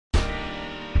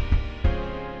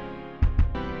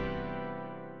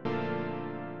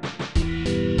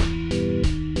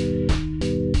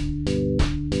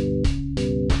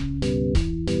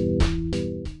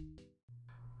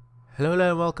Hello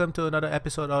and welcome to another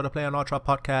episode of the playonultra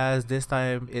podcast. This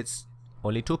time it's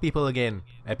only two people again,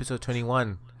 episode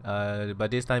 21. But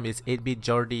this time it's 8-bit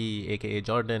Jordy, aka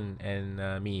Jordan,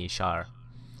 and me, Shar.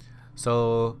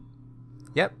 So,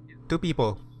 yep, two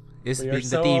people. It's We been are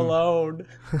so the team. alone.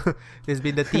 It's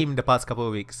been the team the past couple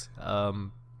of weeks.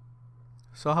 So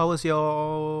how was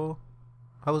your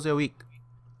week?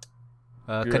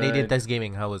 Canadian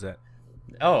Thanksgiving, how was that?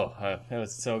 Oh, it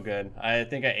was so good. I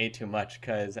think I ate too much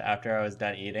because after I was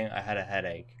done eating, I had a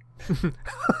headache.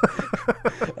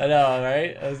 I know,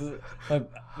 right?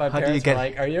 My How do you parents get- were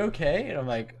like, "Are you okay?" And I'm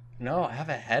like, "No, I have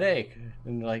a headache."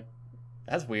 And they're like,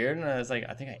 "That's weird." And I was like,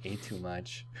 "I think I ate too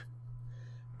much."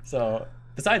 So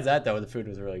besides that, though, the food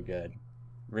was really good,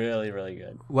 really, really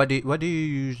good. What do you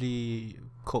usually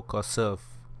cook or serve?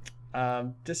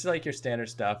 Just like your standard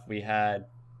stuff. We had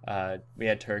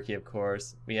turkey, of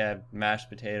course. We had mashed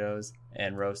potatoes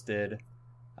and roasted.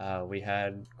 We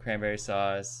had cranberry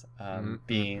sauce,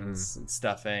 beans,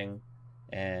 stuffing,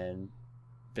 and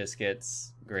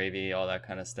biscuits, gravy, all that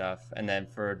kind of stuff. And then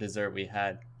for dessert, we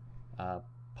had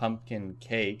pumpkin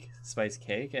cake, spice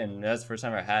cake, and that was the first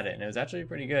time I had it, and it was actually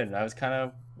pretty good. And I was kind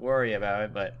of worried about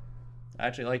it, but I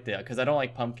actually liked it because I don't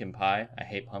like pumpkin pie. I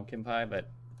hate pumpkin pie, but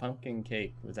pumpkin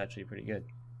cake was actually pretty good.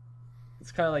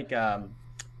 It's kind of like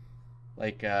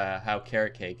how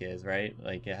carrot cake is, right?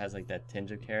 Like it has like that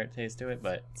tinge of carrot taste to it,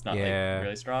 but it's not like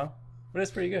really strong. But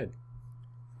it's pretty good.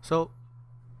 So,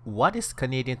 what is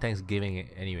Canadian Thanksgiving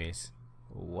anyways?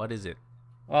 What is it?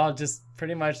 Well, just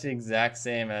pretty much the exact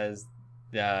same as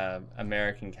the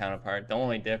American counterpart. The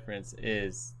only difference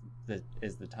is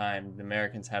the time. The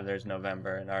Americans have theirs in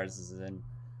November, and ours is in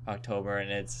October,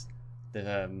 and it's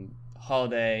the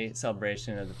holiday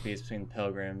celebration of the feast between the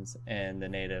Pilgrims and the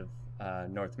native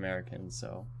North Americans.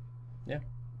 So, yeah.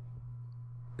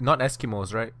 Not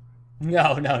Eskimos, right?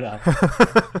 No.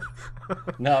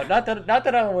 No, not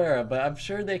that I'm aware of, but I'm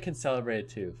sure they can celebrate it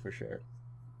too, for sure.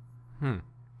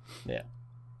 Yeah.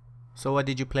 So what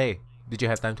did you play? Did you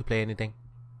have time to play anything?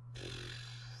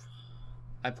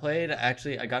 I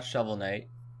got Shovel Knight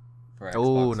for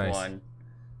Oh, Xbox nice. One,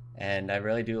 and I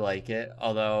really do like it,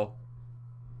 although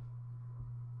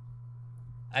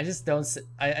I just don't.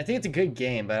 I think it's a good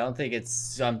game, but I don't think it's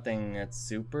something that's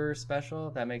super special.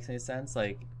 If that makes any sense.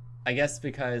 Like, I guess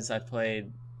because I've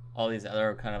played all these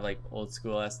other kind of like old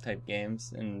school S type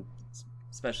games, and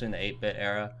especially in the 8-bit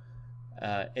era,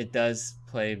 it does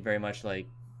play very much like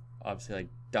obviously like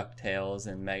DuckTales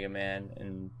and Mega Man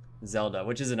and Zelda,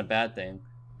 which isn't a bad thing.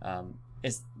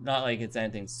 It's not like it's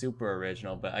anything super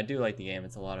original, but I do like the game.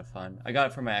 It's a lot of fun. I got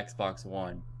it for my Xbox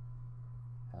One.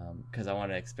 Because I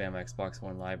want to expand my Xbox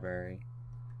One library.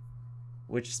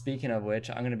 Which, speaking of which,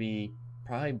 I'm going to be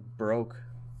probably broke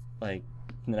like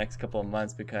in the next couple of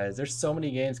months because there's so many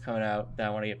games coming out that I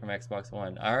want to get from Xbox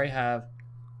One. I already have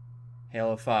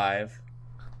Halo 5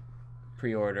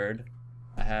 pre-ordered.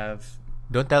 I have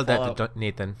Don't tell Fallout. that to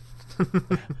Nathan.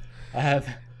 I have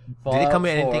Did Fallout it come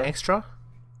with 4. anything extra?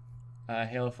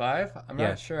 Halo 5? I'm Yeah,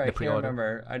 not sure. I the can't pre-order.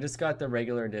 remember. I just got the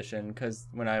regular edition because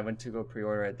when I went to go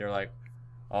pre-order it, they're like,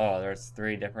 "Oh, there's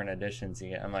 3 different editions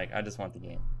you get." I'm like, I just want the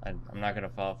game. I'm not gonna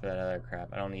fall for that other crap.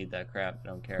 I don't need that crap. I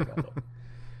don't care about it.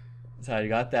 So I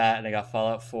got that, and I got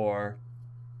Fallout 4.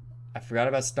 I forgot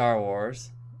about Star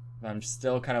Wars. I'm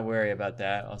still kind of wary about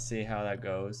that. I'll see how that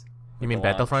goes. You with mean the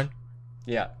launch. Battlefront?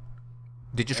 Yeah.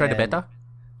 Did you try the And- beta?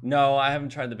 No, I haven't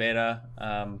tried the beta.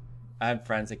 I have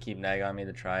friends that keep nagging on me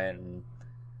to try it, and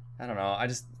I don't know.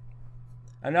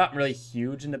 I'm not really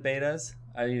huge into betas.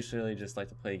 I usually just like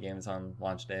to play games on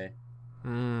launch day.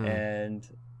 And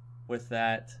with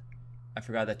that, I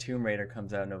forgot that Tomb Raider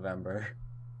comes out in November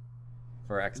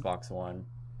for Xbox One,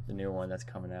 the new one that's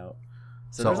coming out.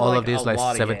 So there's all of these a like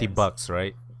lot of $70, games.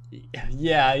 right?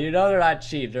 Yeah, they're not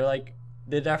cheap.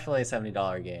 They're definitely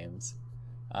 $70 games.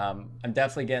 I'm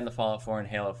definitely getting the Fallout 4 and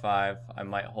Halo 5. I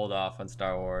might hold off on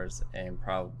Star Wars and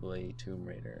probably Tomb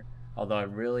Raider. Although I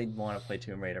really want to play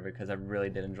Tomb Raider because I really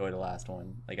did enjoy the last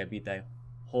one. Like I beat that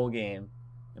whole game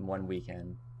in one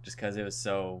weekend just because it was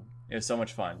so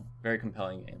much fun. Very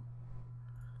compelling game.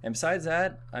 And besides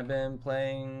that, I've been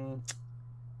playing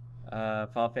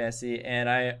Final Fantasy, and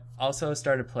I also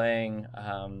started playing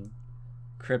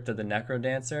Crypt of the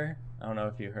Necrodancer. I don't know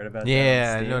if you heard about that.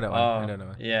 Yeah, on I Steam. know that one. I know that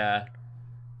one. Yeah.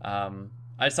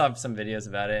 I saw some videos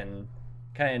about it and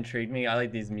kind of intrigued me. I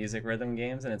like these music rhythm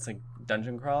games, and it's like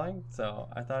dungeon crawling, so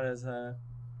I thought it was a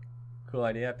cool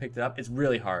idea. I picked it up. It's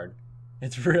really hard.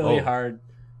 It's really hard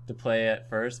to play at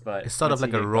first, but It's sort of once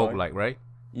like you a get going- roguelike, right?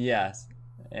 Yes,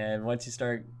 and once you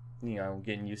start,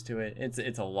 getting used to it,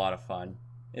 it's a lot of fun.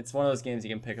 It's one of those games you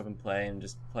can pick up and play and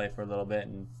just play for a little bit,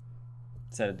 and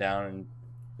set it down,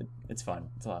 and it's fun.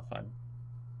 It's a lot of fun.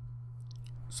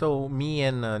 So me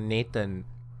and Nathan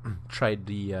tried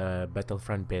the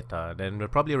Battlefront beta. Then we'll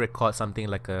probably record something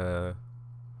like our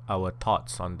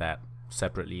thoughts on that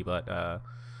separately. But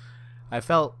I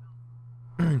felt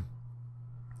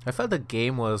the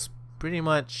game was pretty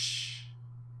much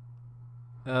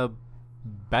a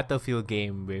Battlefield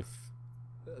game with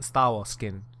Star Wars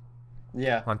skin.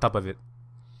 Yeah. On top of it.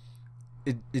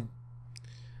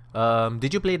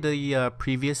 Did you play the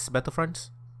previous Battlefronts?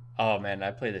 Oh man,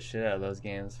 I played the shit out of those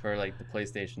games for like the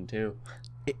PlayStation 2.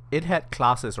 It had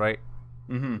classes, right?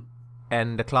 Mm-hmm.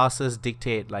 And the classes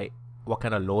dictate like what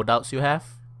kind of loadouts you have.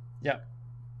 Yeah.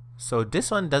 So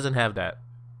this one doesn't have that.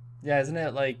 Yeah, isn't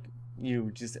it like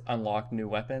you just unlock new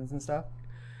weapons and stuff?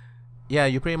 Yeah,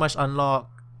 you pretty much unlock.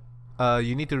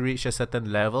 You need to reach a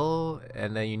certain level,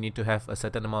 and then you need to have a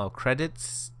certain amount of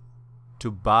credits to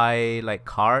buy like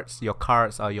cards. Your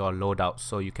cards are your loadouts,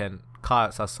 so you can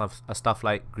cards are stuff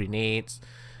like grenades,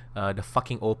 the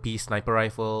fucking OP sniper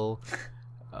rifle,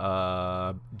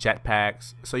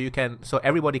 jetpacks. So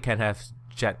everybody can have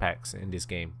jetpacks in this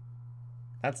game.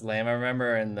 That's lame. I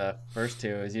remember in the first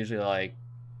two, it was usually like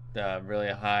the really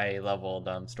high leveled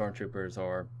stormtroopers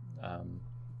or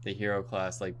the hero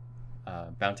class like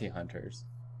bounty hunters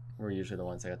were usually the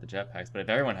ones that got the jetpacks. But if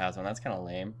everyone has one, that's kind of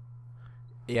lame.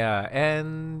 Yeah,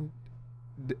 and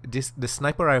the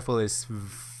sniper rifle is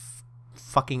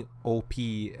fucking OP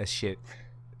as shit.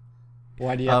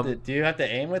 Why do you have to? Do you have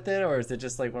to aim with it, or is it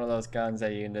just like one of those guns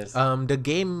that you can just? The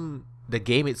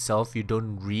game itself, you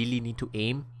don't really need to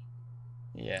aim.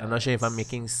 Yeah. I'm not sure if I'm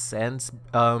making sense.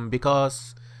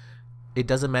 Because it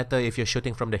doesn't matter if you're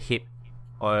shooting from the hip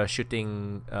or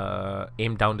shooting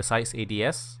aim down the sights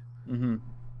ADS. Mm-hmm.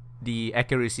 The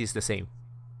accuracy is the same.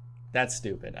 That's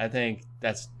stupid. I think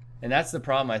that's the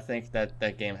problem. I think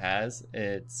that game has.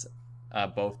 It's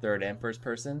both third and first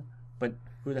person, but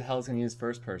who the hell is gonna use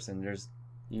first person?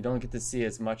 You don't get to see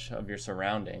as much of your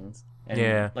surroundings. And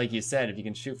yeah, like you said, if you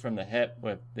can shoot from the hip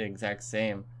with the exact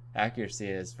same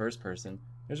accuracy as first person,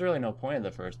 there's really no point in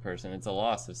the first person. It's a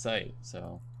loss of sight.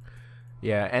 So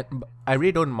yeah, and I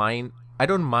really don't mind. I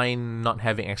don't mind not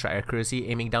having extra accuracy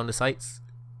aiming down the sights.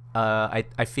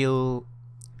 I feel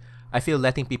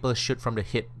letting people shoot from the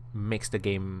hip makes the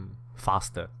game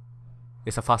faster.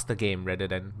 It's a faster game rather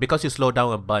than because you slow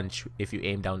down a bunch if you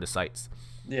aim down the sights.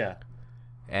 Yeah.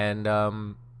 And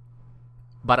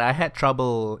but I had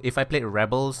trouble if I played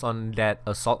Rebels on that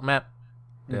assault map,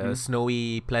 the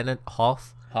snowy planet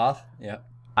Hoth. Yeah.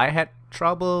 I had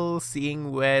trouble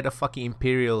seeing where the fucking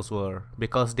Imperials were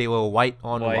because they were white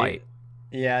on white.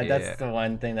 Yeah, that's the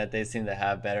one thing that they seem to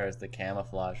have better is the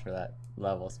camouflage for that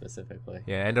level specifically.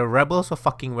 Yeah, and the Rebels were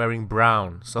fucking wearing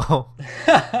brown, so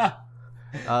let's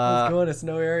go in a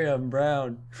snow area in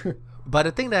brown. But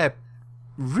the thing that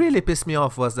really pissed me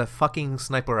off was the fucking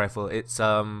sniper rifle. It's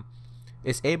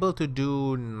able to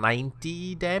do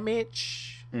 90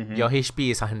 damage. Your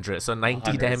HP is 100, so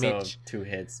 90 damage. So 2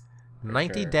 hits.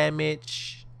 90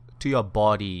 damage to your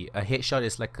body. A headshot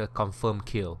is like a confirmed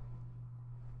kill.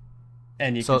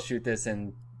 And you can shoot this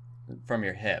from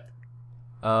your hip.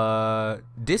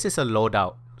 This is a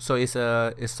loadout, so it's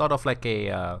sort of like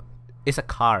it's a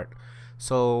card.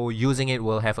 So using it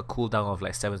will have a cooldown of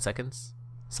like 7 seconds,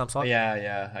 some sort.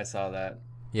 Yeah, I saw that.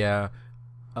 Yeah,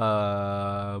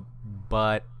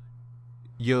 but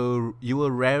you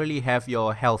will rarely have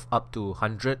your health up to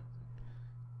 100.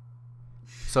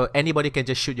 So anybody can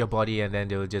just shoot your body and then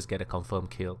they'll just get a confirmed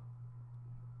kill.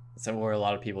 So were a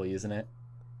lot of people using it?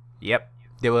 Yep,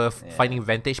 they were finding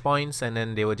vantage points and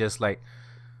then they were just like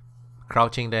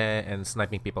crouching there and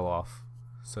sniping people off.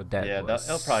 So that was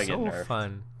they'll probably so get nerfed.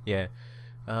 Fun. Yeah.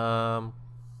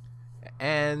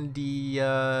 And the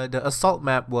assault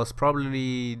map was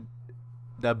probably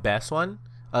the best one.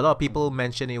 A lot of people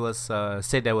mentioned it was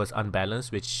said that was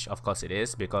unbalanced, which of course it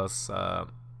is because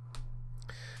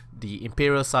the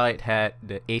Imperial side had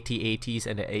the AT-ATs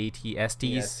and the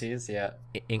AT-STs,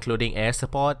 including air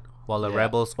support, while the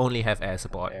Rebels only have air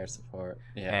support.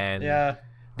 And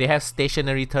they have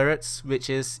stationary turrets, which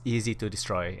is easy to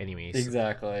destroy anyways.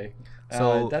 Exactly.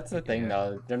 So that's the thing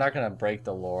though. They're not going to break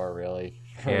the lore really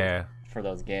for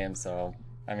those games. So,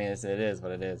 I mean, it is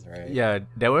what it is, right? Yeah,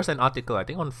 there was an article, I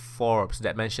think on Forbes,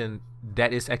 that mentioned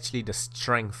that is actually the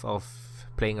strength of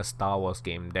playing a Star Wars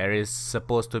game. There is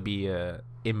supposed to be a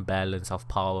imbalance of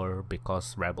power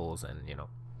because Rebels and,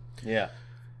 Yeah.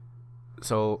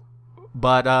 So,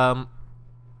 but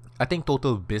I think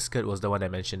Totalbiscuit was the one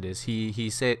that mentioned this. He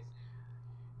said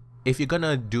if you're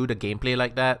gonna do the gameplay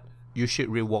like that, you should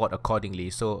reward accordingly.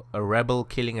 So a rebel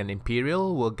killing an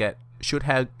Imperial will get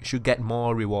should get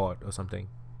more reward or something.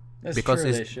 That's because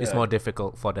true, it's more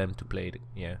difficult for them to play.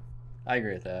 Yeah, I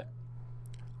agree with that.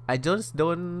 I just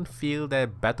don't feel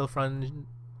that Battlefront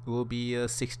will be a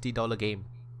 $60 game.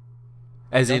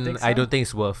 As in, I don't think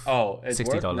it's worth. Oh, it's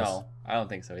 $60. Worth? No, I don't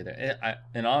think so either.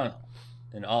 In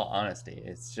all honesty,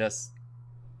 it's just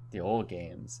the old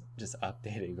games, just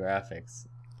updated graphics.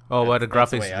 Oh, well, the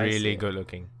graphics really good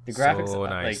looking. The graphics, so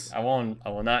nice. Like I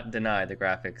will not deny the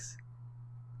graphics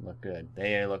look good.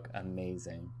 They look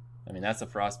amazing. I mean, that's a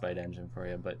Frostbite engine for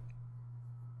you, but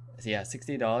yeah,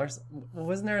 $60.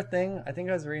 Wasn't there a thing? I think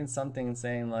I was reading something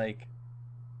saying like,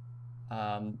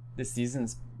 this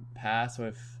season's pass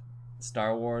with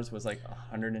Star Wars was like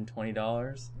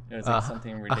 $120. It was like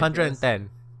something ridiculous. 110.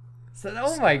 So,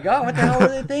 oh my god, what the hell were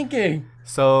they thinking?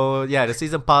 So yeah, the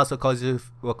season pass will cost you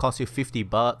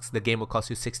 $50. The game will cost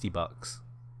you $60.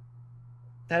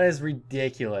 That is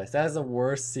ridiculous. That is the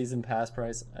worst season pass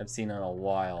price I've seen in a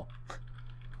while.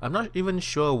 I'm not even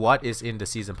sure what is in the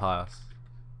season pass.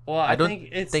 Well, I don't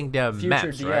think they're future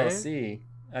maps, DLC. Right?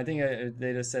 I think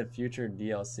they just said future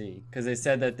DLC because they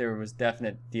said that there was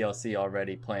definite DLC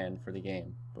already planned for the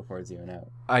game before it's even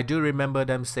out. I do remember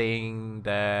them saying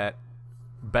that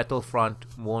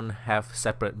Battlefront won't have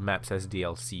separate maps as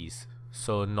DLCs,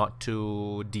 so not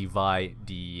to divide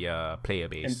the player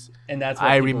base. And that's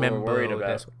what people were worried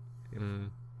about.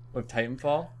 With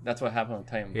Titanfall, that's what happened with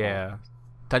Titanfall. Yeah,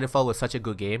 Titanfall was such a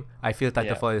good game. I feel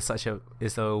Titanfall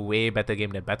is a way better game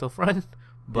than Battlefront,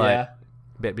 but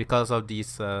because of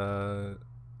these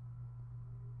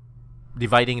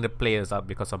dividing the players up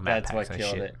because of map packs and shit.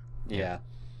 That's what killed it.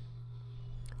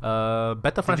 Yeah.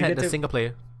 Battlefront had the single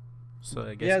player. So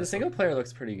I guess the single player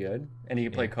looks pretty good, and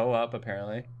you can play co-op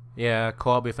apparently. Yeah,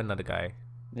 co-op with another guy.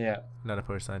 Yeah, another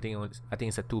person. I think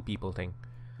it's a 2 people thing.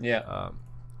 Yeah.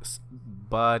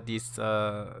 But this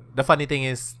the funny thing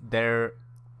is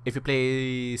if you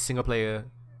play single player,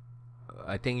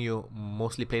 I think you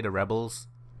mostly play the rebels.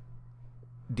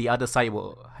 The other side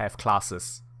will have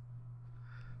classes.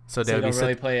 So you don't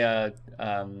really play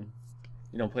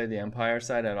you don't play the Empire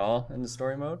side at all in the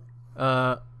story mode?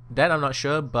 That I'm not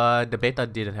sure, but the beta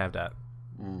didn't have that.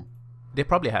 They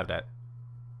probably have that.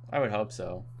 I would hope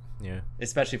so. Yeah.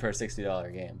 Especially for a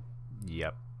 $60 game.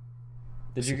 Yep.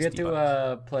 Did you get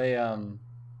to play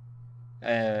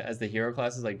as the hero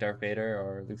classes like Darth Vader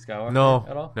or Luke Skywalker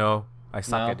at all? No. I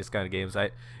suck at this kind of games.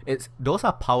 Those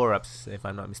are power-ups, if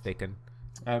I'm not mistaken.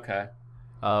 Okay.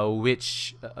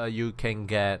 Which you can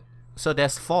get. So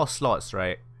there's 4 slots,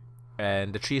 right?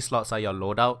 And the 3 slots are your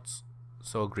loadouts.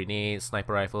 So grenades,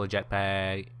 sniper rifle,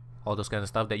 jetpack, all those kind of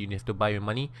stuff that you have to buy with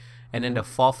money. And then the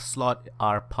 4th slot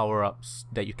are power-ups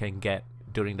that you can get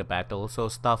during the battle. So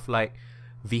stuff like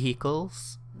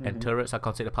vehicles and turrets are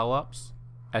considered power-ups,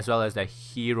 as well as the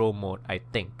hero mode, I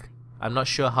think. I'm not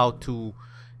sure how to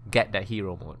get that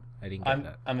hero mode. I didn't get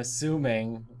that. I'm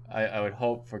assuming, I would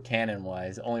hope for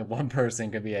canon-wise, only one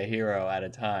person could be a hero at a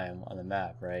time on the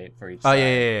map, right? For each side.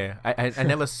 Yeah. I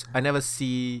never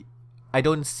see... I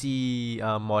don't see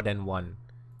more than one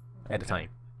at a time.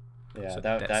 Yeah, so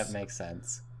that makes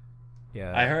sense.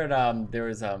 Yeah, I heard there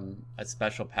was a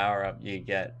special power up you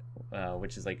get,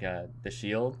 which is like the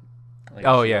shield. Like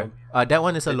shield. That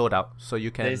one is a loadout, so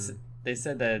you can. They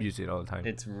said that use it all the time.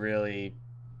 It's really,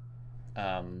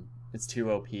 it's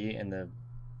too OP and the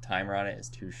timer on it is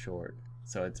too short,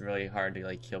 so it's really hard to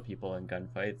like kill people in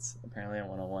gunfights. Apparently, in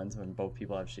 101s when both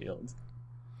people have shields.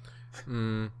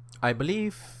 I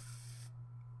believe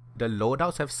the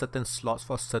loadouts have certain slots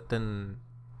for certain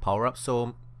power-ups,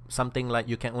 so something like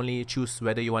you can only choose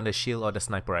whether you want the shield or the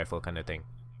sniper rifle kind of thing.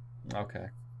 Okay.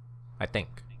 I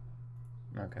think.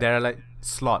 Okay. There are like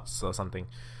slots or something.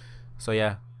 So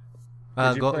yeah.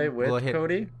 Did you play with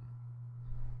Cody?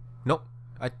 Nope.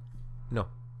 No.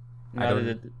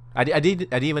 No, I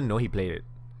didn't even know he played it.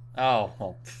 Oh.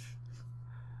 Well.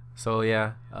 So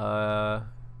yeah.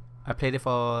 I played it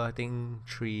for I think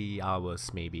 3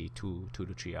 hours, maybe 2 to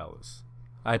 3 hours.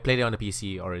 I played it on the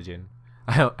PC Origin.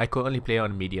 I could only play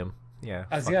on medium. Yeah.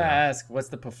 I was gonna ask, what's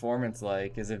the performance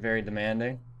like? Is it very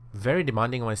demanding? Very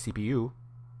demanding on my CPU.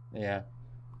 Yeah.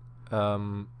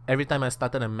 Every time I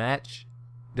started a match,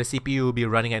 the CPU will be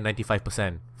running at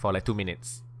 95% for like 2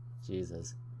 minutes.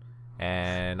 Jesus.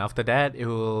 And after that, it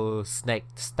will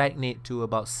stagnate to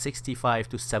about 65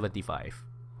 to 75.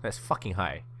 That's fucking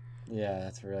high. Yeah,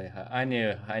 that's really high. I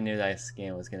knew this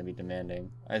game was going to be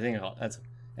demanding. I think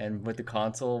and with the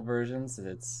console versions,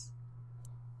 it's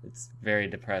very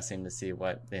depressing to see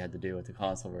what they had to do with the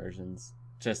console versions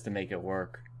just to make it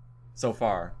work. So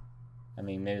far, I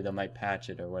mean, maybe they might patch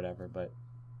it or whatever, but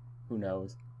who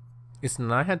knows? It's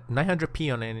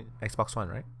 900p on an Xbox One,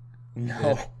 right?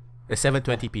 No. It's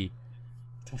 720p.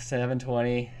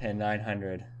 720 and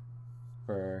 900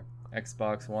 for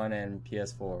Xbox One and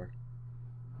PS4.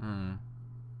 Hmm.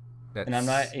 And I'm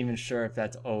not even sure if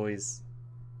that's always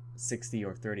 60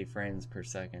 or 30 frames per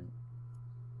second.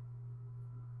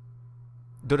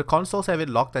 Do the consoles have it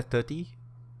locked at 30?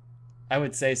 I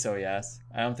would say so, yes.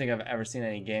 I don't think I've ever seen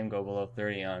any game go below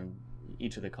 30 on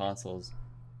each of the consoles.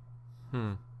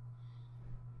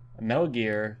 Metal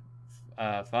Gear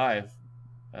 5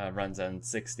 runs on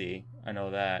 60. I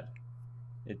know that.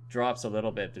 It drops a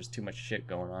little bit if there's too much shit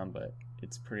going on, but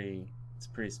it's pretty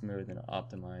smooth and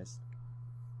optimized.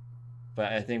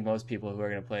 But I think most people who are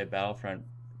going to play Battlefront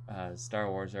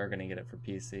Star Wars are going to get it for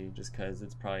PC just because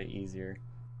it's probably easier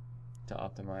to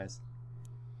optimize.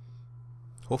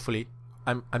 Hopefully.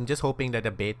 I'm just hoping that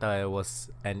the beta was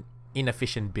an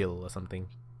inefficient build or something.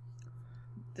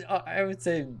 I would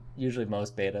say usually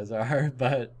most betas are,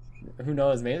 but who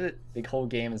knows? Maybe the whole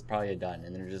game is probably done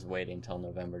and they're just waiting until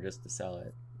November just to sell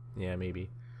it. Yeah, maybe.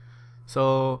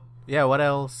 So, yeah, what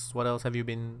else have you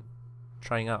been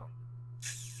trying out?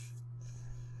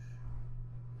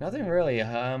 Nothing really.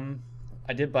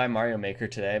 I did buy Mario Maker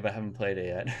today, but I haven't played it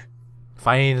yet.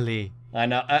 Finally. I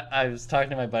know. I was talking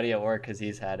to my buddy at work because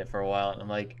he's had it for a while, and I'm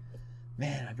like,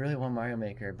 man, I really want Mario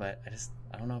Maker, but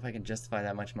I don't know if I can justify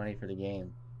that much money for the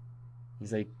game.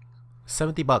 He's like,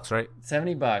 $70, right?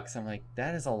 $70. I'm like,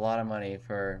 that is a lot of money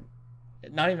for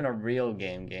not even a real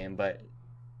game, but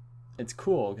it's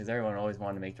cool because everyone always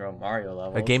wanted to make their own Mario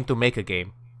levels. A game to make a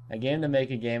game. A game to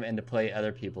make a game and to play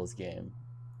other people's game.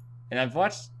 And I've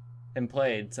watched and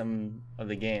played some of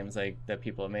the games like that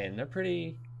people have made, and they're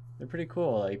pretty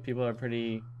cool. Like, people are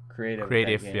pretty creative.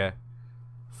 Creative, yeah.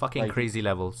 Fucking like, crazy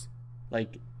levels.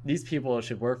 Like, these people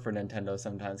should work for Nintendo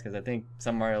sometimes, because I think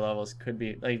some Mario levels could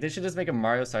be like, they should just make a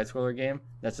Mario side-scroller game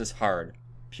that's just hard,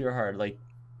 pure hard, like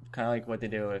kind of like what they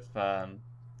do with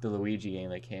the Luigi game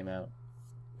that came out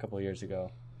a couple of years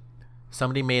ago.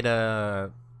 Somebody made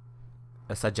a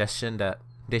suggestion that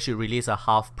they should release a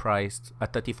half-priced, a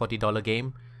 $30-$40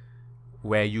 game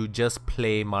where you just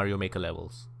play Mario Maker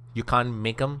levels. You can't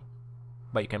make them,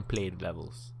 but you can play the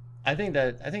levels. I think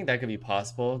that could be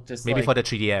possible. Just maybe like, for the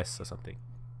 3DS or something.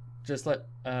 Just let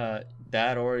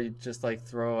that, or just like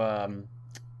throw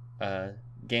a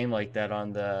game like that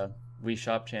on the Wii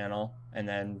Shop channel, and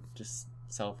then just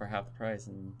sell for half the price,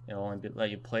 and it'll only let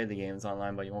you play the games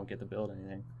online, but you won't get to build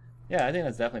anything. Yeah, I think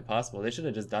that's definitely possible. They should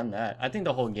have just done that. I think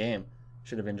the whole game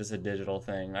should have been just a digital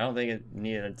thing. I don't think it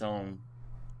needed its own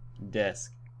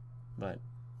disc, but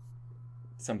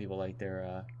some people like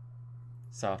their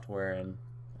software in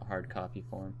a hard copy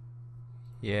form.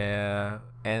 Yeah,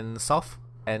 and soft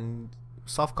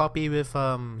copy with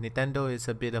Nintendo is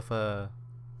a bit of a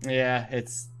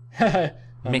it's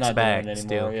mixed bag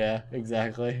still. Yeah,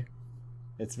 exactly.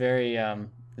 It's very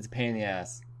it's a pain in the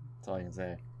ass. That's all I can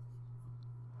say.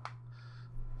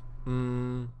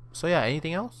 So yeah,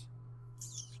 anything else?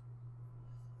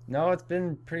 No, it's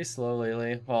been pretty slow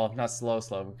lately. Well, not slow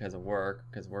because of work,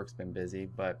 because work's been busy.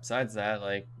 But besides that,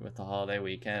 like with the holiday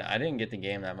weekend, I didn't get the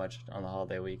game that much on the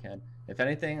holiday weekend. If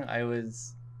anything, I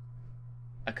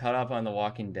caught up on The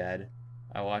Walking Dead.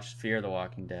 I watched Fear the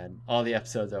Walking Dead, all the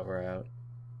episodes that were out.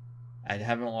 I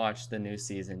haven't watched the new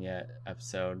season yet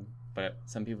episode, but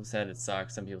some people said it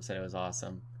sucked, some people said it was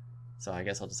awesome. So I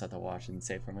guess I'll just have to watch it and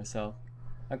say for myself.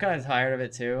 I'm kind of tired of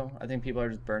it too. I think people are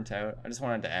just burnt out. I just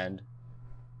want it to end.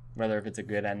 Whether if it's a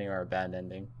good ending or a bad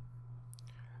ending.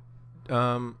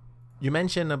 You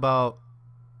mentioned about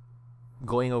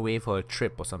going away for a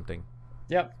trip or something.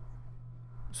 Yep.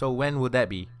 So when would that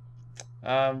be?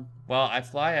 Well, I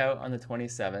fly out on the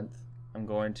 27th. I'm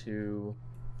going to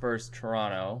first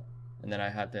Toronto, and then I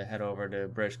have to head over to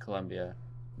British Columbia,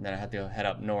 and then I have to head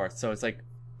up north. So it's like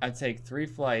I take 3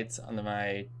 flights on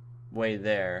my way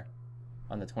there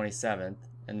on the 27th,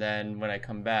 and then when I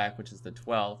come back, which is the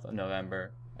 12th of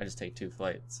November, I just take 2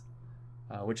 flights,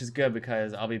 which is good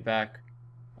because I'll be back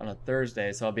on a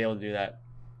Thursday, so I'll be able to do that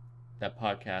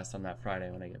podcast on that Friday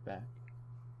when I get back.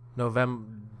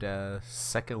 The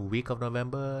second week of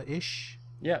November-ish?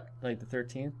 Yeah, like the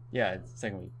 13th. Yeah, it's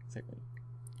second week.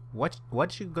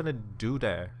 What you gonna do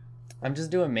there? I'm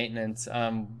just doing maintenance.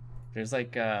 There's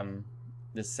like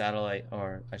this satellite,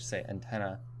 or I should say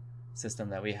antenna system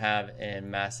that we have in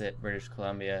Masset, British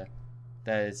Columbia,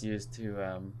 that is used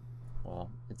to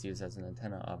it's used as an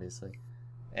antenna, obviously,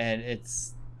 and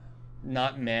it's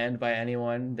not manned by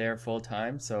anyone there full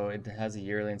time, so it has a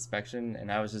yearly inspection,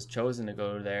 and I was just chosen to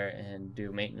go there and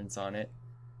do maintenance on it.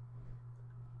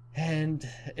 And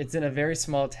it's in a very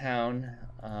small town.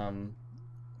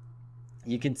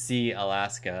 You can see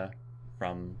Alaska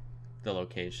from the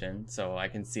location, so I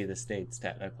can see the states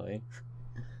technically.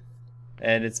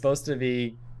 And it's supposed to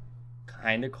be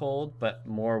kind of cold, but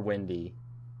more windy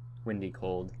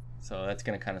cold. So that's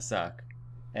gonna kind of suck.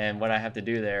 And what I have to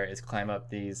do there is climb up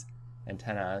these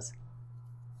antennas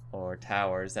or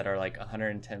towers that are like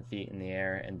 110 feet in the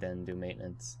air, and then do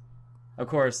maintenance. Of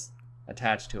course,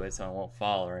 attached to it so it won't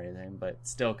fall or anything, but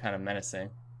still kind of menacing.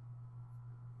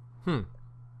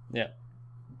 Yeah.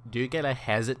 Do you get a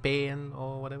hazard pay and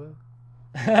or whatever?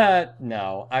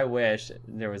 No, I wish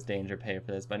there was danger pay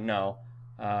for this, but no.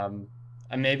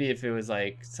 Maybe if it was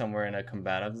like somewhere in a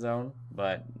combative zone,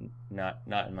 but not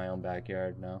in my own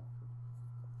backyard. No.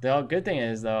 The good thing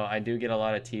is though, I do get a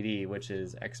lot of TD, which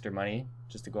is extra money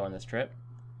just to go on this trip.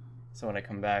 So when I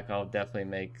come back, I'll definitely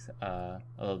make a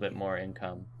little bit more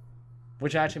income,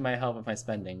 which actually might help with my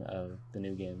spending of the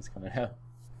new games coming out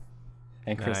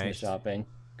and Christmas shopping,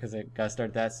 because I gotta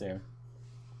start that soon.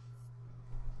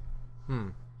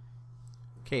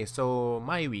 Okay, so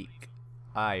my week,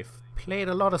 I've played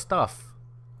a lot of stuff.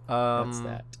 What's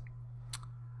that?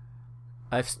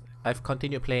 I've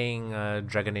continued playing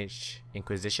Dragon Age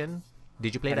Inquisition.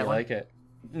 Did you play that one? I like it.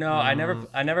 No, I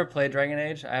never played Dragon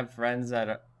Age. I have friends that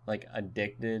are like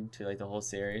addicted to like the whole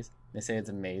series. They say it's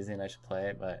amazing. I should play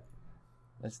it, but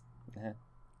that's.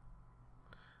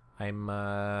 I'm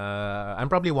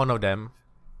probably one of them,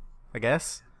 I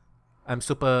guess. I'm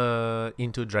super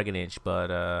into Dragon Age,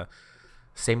 but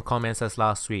same comments as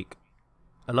last week.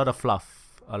 A lot of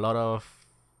fluff, a lot of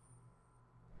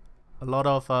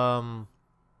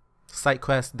side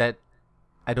quests that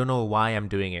I don't know why I'm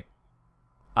doing it,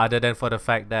 other than for the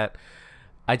fact that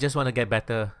I just want to get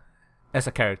better as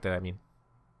a character. I mean,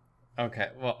 okay,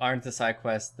 well, aren't the side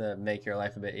quests that make your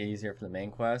life a bit easier for the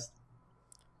main quest?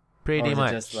 Pretty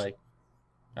much. Just like,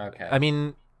 okay. I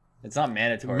mean, it's not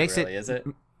mandatory, really, is it?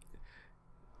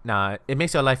 Nah, it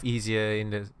makes your life easier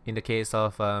in the case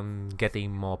of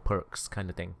getting more perks, kind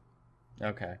of thing.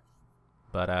 Okay.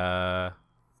 But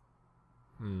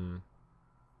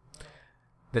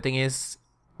the thing is,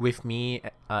 with me,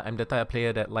 I'm the type of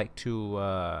player that like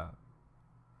to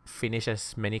finish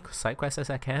as many side quests as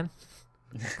I can,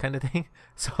 kind of thing.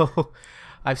 So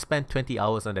I've spent 20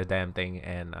 hours on the damn thing,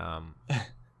 and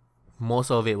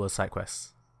most of it was side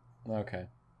quests. Okay.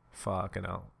 Fucking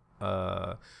hell.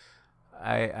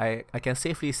 I can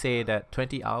safely say that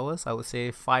 20 hours, I would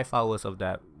say 5 hours of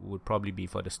that would probably be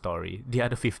for the story. The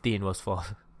other 15 was for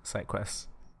side quests.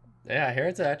 Yeah, I hear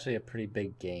it's actually a pretty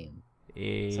big game.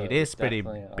 It is pretty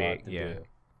big, yeah.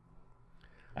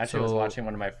 Actually, I was watching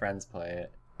one of my friends play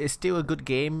it. It's still a good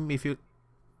game if you...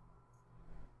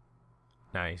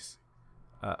 Nice.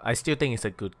 I still think it's a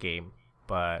good game,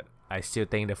 but I still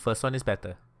think the first one is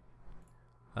better.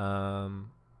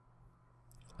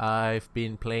 I've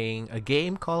been playing a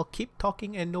game called Keep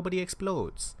Talking and Nobody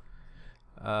Explodes.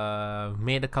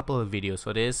 Made a couple of videos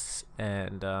for this,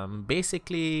 and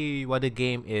basically what the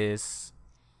game is,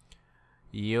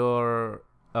 you're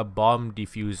a bomb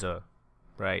diffuser,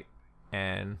 right?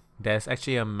 And there's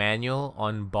actually a manual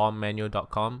on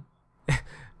bombmanual.com.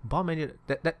 Bomb manual,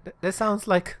 that sounds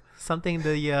like something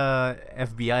the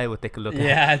FBI would take a look at.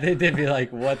 Yeah, they'd be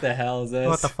like, what the hell is this?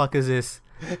 What the fuck is this?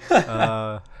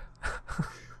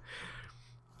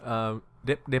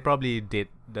 They probably did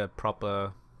the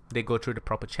proper, they go through the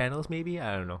proper channels, maybe,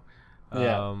 I don't know.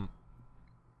 Yeah.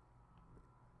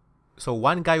 So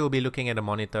one guy will be looking at the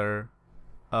monitor.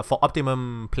 For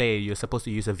optimum play, you're supposed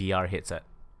to use a VR headset,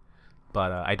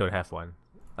 but I don't have one.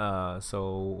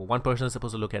 So one person is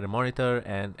supposed to look at the monitor,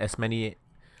 and as many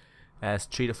as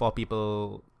 3 to 4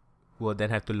 people will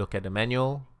then have to look at the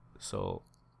manual. So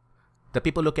the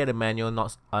people look at the manual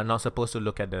are not supposed to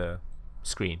look at the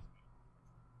screen.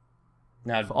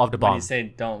 Now, of the bomb. When you say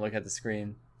don't look at the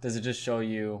screen, does it just show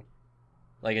you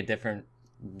like a different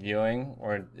viewing,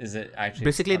 or is it actually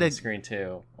basically on the screen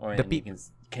too? Or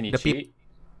can you cheat?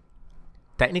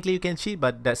 Technically, you can cheat,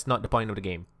 but that's not the point of the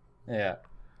game. Yeah.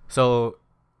 So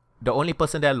the only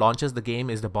person that launches the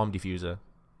game is the bomb diffuser.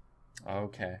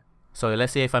 Okay. So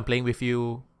let's say if I'm playing with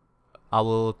you, I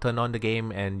will turn on the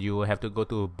game, and you will have to go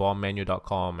to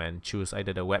bombmanual.com and choose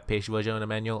either the web page version of the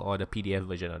manual or the PDF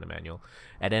version of the manual.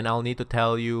 And then I'll need to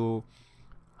tell you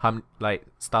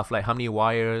stuff like how many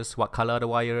wires, what color are the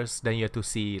wires. Then you have to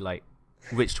see like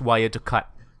which wire to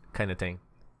cut, kind of thing.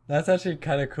 That's actually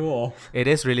kind of cool. It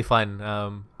is really fun.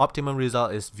 Optimum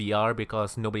result is VR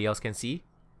because nobody else can see.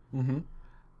 Mm-hmm.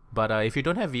 But if you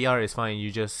don't have VR, it's fine.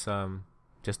 You just don't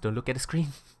look at the screen.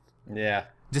 Yeah.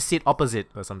 Just sit opposite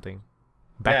or something.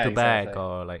 Back to back, exactly.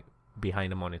 or like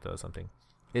behind the monitor or something.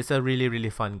 It's a really, really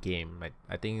fun game. Like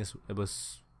I think it's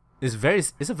a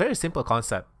very simple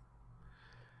concept.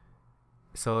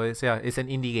 So it's an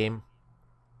indie game.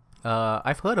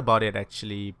 I've heard about it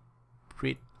actually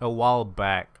a while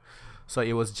back. So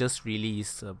it was just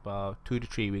released about 2 to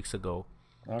 3 weeks ago.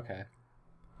 Okay.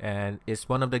 And it's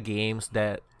one of the games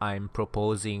that I'm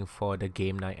proposing for the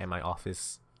game night at my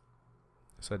office.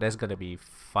 So that's gonna be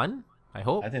fun, I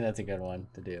hope. I think that's a good one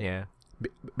to do. Yeah,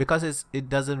 because it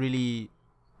doesn't really,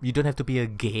 you don't have to be a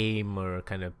gamer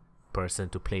kind of person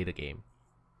to play the game.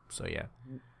 So yeah.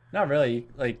 Not really.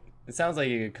 Like, it sounds like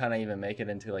you could kind of even make it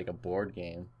into like a board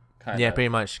game. Yeah, pretty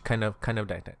much. Kind of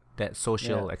that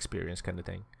social experience kind of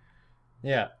thing.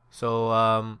 Yeah. So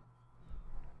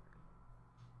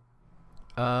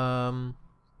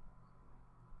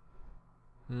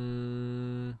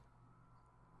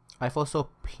I've also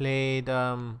played.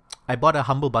 I bought a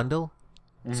Humble Bundle.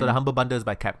 So the Humble Bundle is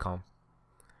by Capcom.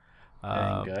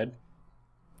 Anything good?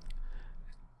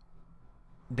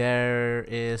 There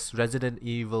is Resident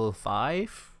Evil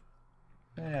 5.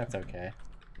 That's okay.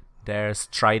 There's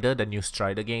Strider, the new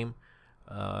Strider game.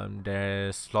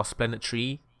 There's Lost Planet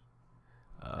 3.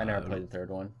 I never played the third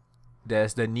one.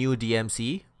 There's the new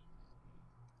DMC.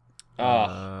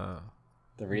 The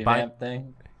revamp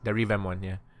thing? The revamp one,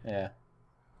 yeah. Yeah.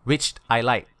 Which I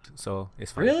liked, so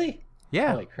it's fine. Really?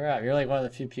 Yeah. Holy crap, you're like one of the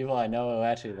few people I know who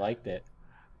actually liked it.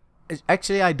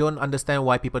 Actually, I don't understand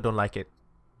why people don't like it.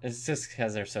 It's just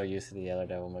because they're so used to the other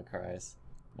Devil May Cry's.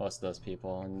 Most of those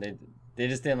people. And they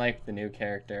just didn't like the new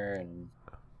character, and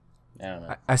I don't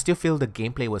know. I still feel the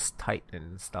gameplay was tight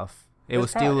and stuff. It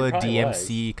was still a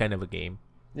DMC kind of a game.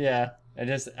 Yeah. I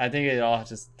think it all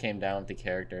just came down with the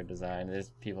character design. There's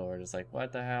people were just like,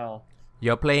 what the hell?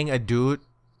 You're playing a dude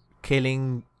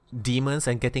killing demons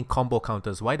and getting combo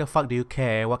counters. Why the fuck do you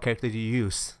care what character do you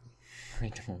use?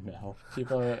 I don't know.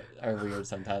 People are weird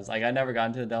sometimes. Like, I never got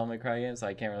into the Devil May Cry game, so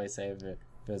I can't really say if it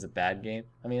was a bad game.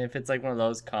 I mean, if it's like one of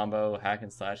those combo hack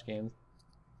and slash games,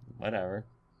 whatever.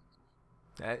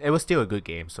 It was still a good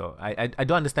game, so I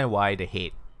don't understand why they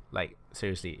hate. Like,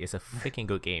 seriously, it's a freaking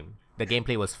good game. The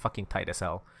gameplay was fucking tight as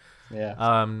hell. Yeah.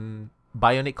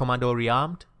 Bionic Commando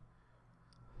Rearmed.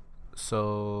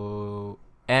 So,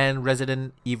 and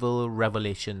Resident Evil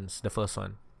Revelations, the first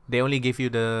one. They only give you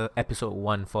the episode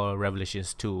 1 for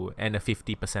Revelations 2 and a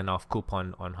 50% off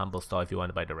coupon on Humble Store if you want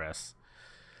to buy the rest.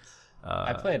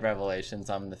 I played Revelations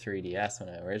on the 3DS when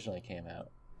it originally came out.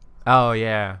 Oh,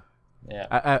 yeah. Yeah.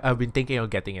 I've been thinking of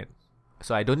getting it.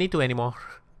 So I don't need to anymore.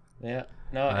 Yeah.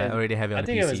 No, I already have it on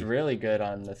the PC. I think it was really good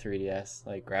on the 3DS,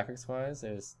 like graphics-wise.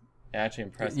 It was actually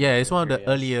impressive. Yeah, it's one of the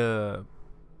earlier...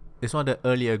 It's one of the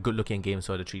earlier good-looking games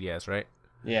for the 3DS, right?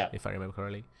 Yeah. If I remember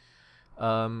correctly.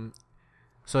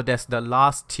 So there's the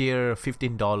last tier,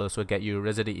 $15 will get you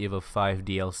Resident Evil 5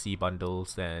 DLC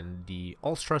bundles and the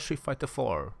Ultra Street Fighter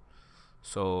 4.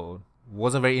 So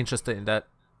wasn't very interested in that.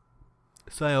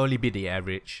 So I only beat the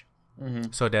average.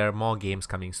 So there are more games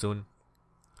coming soon.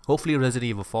 Hopefully Resident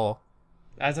Evil 4.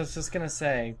 As I was just gonna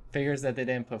say, figures that they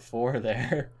didn't put 4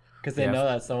 there because they know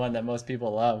that's the one that most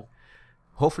people love.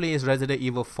 Hopefully it's Resident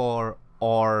Evil 4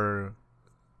 or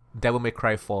Devil May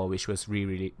Cry 4, which was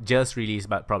just released,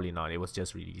 but probably not. It was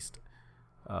just released.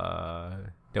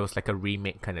 There was like a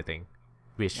remake kind of thing,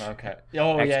 which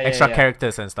extra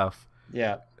characters and stuff.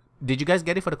 Yeah. Did you guys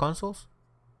get it for the consoles?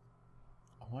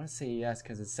 I want to say yes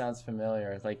because it sounds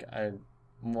familiar. Like a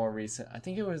more recent. I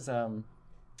think it was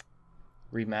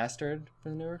remastered for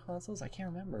the newer consoles. I can't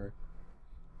remember.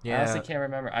 Yeah. I honestly can't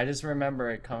remember. I just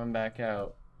remember it coming back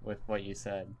out with what you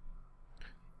said.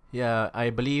 Yeah, I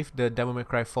believe the Devil May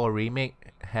Cry 4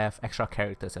 remake have extra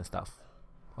characters and stuff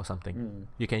or something.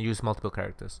 You can use multiple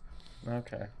characters.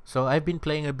 Okay. So I've been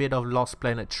playing a bit of Lost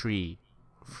Planet 3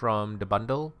 from the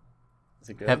bundle. Is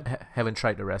it good? Haven't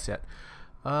tried the rest yet.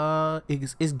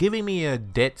 It's giving me a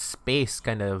Dead Space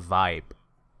kind of vibe.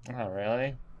 Oh,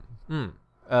 really?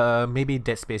 Maybe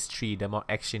Dead Space 3, the more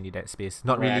actiony Dead Space.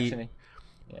 Not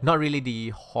really the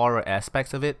horror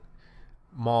aspects of it.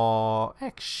 More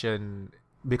action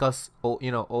because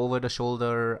over the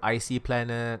shoulder icy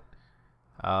planet.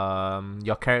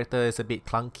 Your character is a bit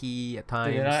clunky at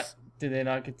times. Did they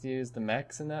not get to use the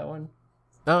mechs in that one?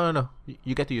 No.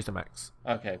 You get to use the mechs.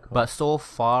 Okay, cool. But so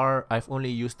far, I've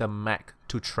only used the mech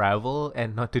to travel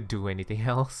and not to do anything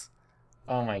else.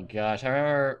 Oh my gosh. I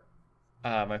remember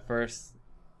my first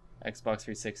Xbox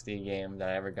 360 game that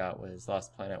I ever got was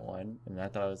Lost Planet 1, and I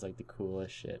thought it was like the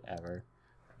coolest shit ever.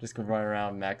 Just run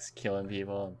around mechs killing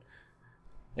people.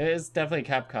 It was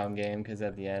definitely a Capcom game because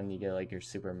at the end you get like your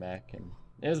super mech, and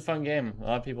it was a fun game. A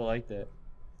lot of people liked it.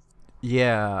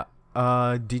 Yeah.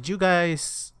 Did you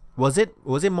guys... Was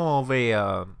it more of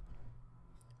a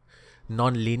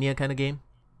non-linear kind of game?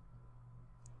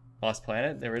 Lost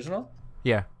Planet, the original?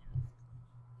 Yeah.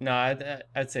 No,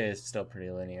 I'd say it's still pretty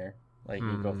linear. Like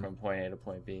you go from point A to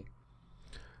point B.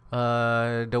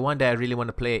 The one that I really want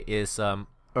to play is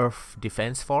Earth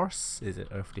Defense Force. Is it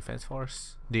Earth Defense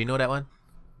Force? Do you know that one?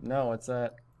 No, what's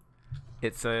that?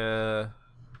 It's a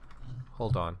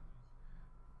hold on.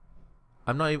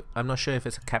 I'm not sure if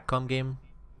it's a Capcom game.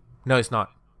 No, it's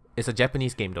not. It's a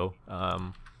Japanese game though.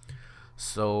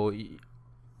 So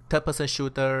third person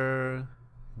shooter,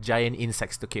 giant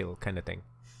insects to kill kind of thing.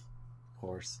 Of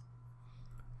course.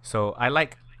 So I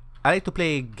like to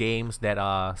play games that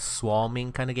are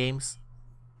swarming kind of games.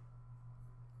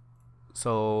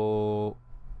 So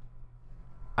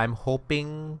I'm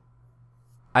hoping,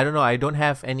 I don't know, I don't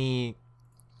have any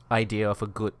idea of a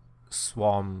good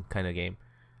swarm kind of game.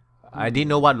 I didn't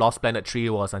know what Lost Planet 3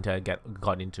 was until I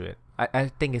got into it. I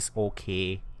think it's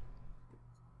okay.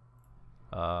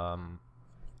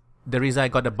 The reason I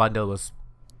got the bundle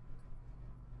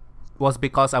was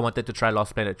because I wanted to try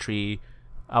Lost Planet 3.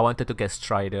 I wanted to get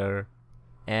Strider,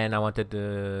 and I wanted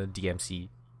the DMC.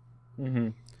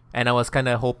 And I was kind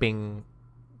of hoping,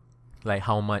 like,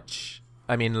 how much,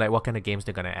 I mean, like, what kind of games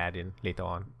they're gonna add in later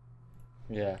on.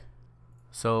 Yeah.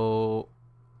 So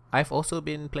I've also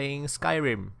been playing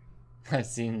Skyrim. I've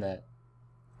seen that.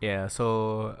 Yeah,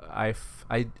 so I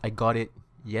got it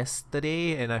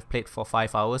yesterday and I've played for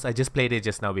 5 hours. I just played it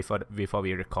just now before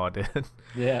we recorded.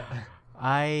 Yeah.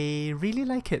 I really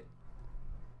like it.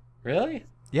 Really?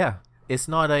 Yeah, it's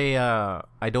not a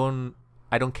I don't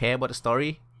care about the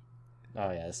story.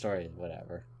 Oh yeah, the story,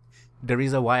 whatever. The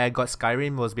reason why I got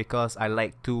Skyrim was because I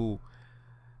like to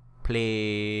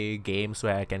play games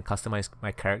where I can customize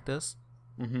my characters.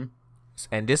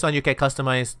 And this one you can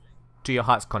customize to your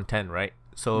heart's content, right?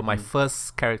 So my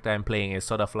first character I'm playing is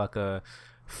sort of like a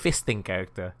fisting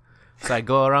character. So I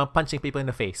go around punching people in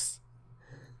the face.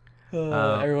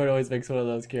 Everyone always makes one of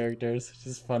those characters. It's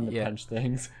just fun to punch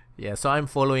things. Yeah, so I'm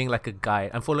following like a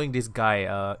guy. I'm following this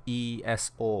guy,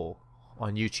 ESO,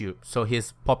 on YouTube. So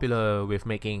he's popular with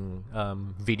making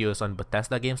videos on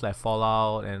Bethesda games like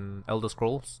Fallout and Elder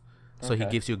Scrolls. So he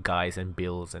gives you guides and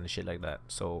builds and shit like that.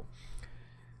 So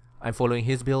I'm following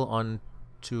his build on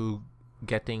to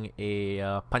getting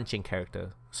a punching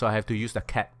character. So I have to use the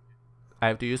cat. I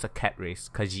have to use a cat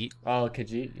race, Khajiit. Oh,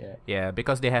 Khajiit, yeah. Yeah,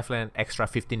 because they have like an extra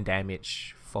 15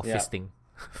 damage for fisting.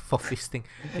 For fisting.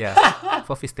 Yeah,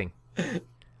 for fisting.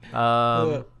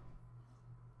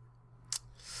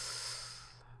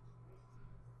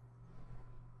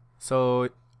 So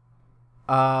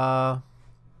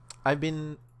I've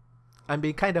been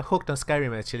kind of hooked on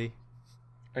Skyrim actually.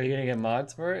 Are you gonna get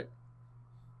mods for it?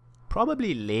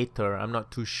 Probably later. I'm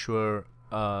not too sure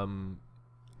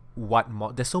what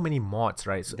mod. There's so many mods,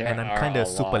 right? So, and I'm kind of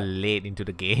super late into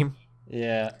the game.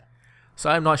 Yeah. So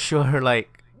I'm not sure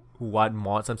like what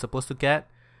mods I'm supposed to get,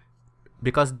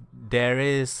 because there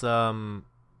is I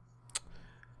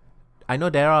know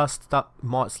there are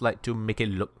mods like to make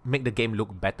the game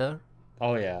look better.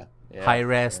 Oh yeah. High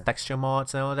res texture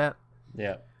mods and all that.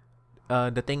 Yeah.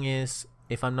 The thing is,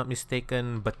 if I'm not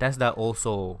mistaken, Bethesda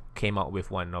also came out with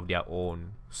one of their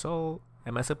own. So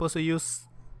am I supposed to use?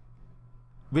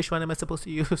 Which one am I supposed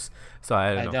to use? So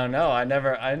I don't know. I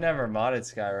never modded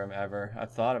Skyrim ever.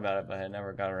 I've thought about it, but I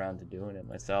never got around to doing it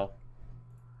myself.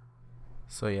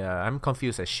 So yeah, I'm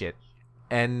confused as shit.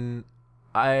 And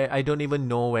I don't even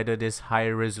know whether this high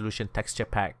resolution texture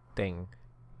pack thing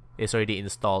is already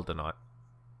installed or not.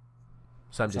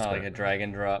 So It's not like a drag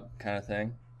and drop kind of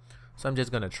thing. So I'm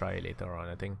just gonna try it later on,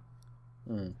 I think.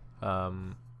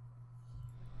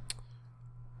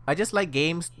 I just like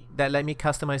games that let me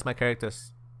customize my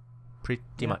characters.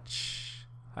 Pretty much.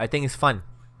 I think it's fun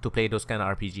to play those kind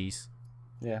of RPGs.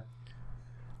 Yeah.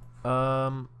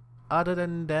 Other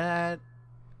than that,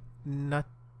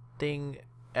 nothing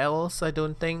else, I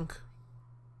don't think.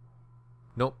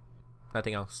 Nope,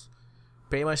 nothing else.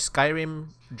 Pretty much Skyrim,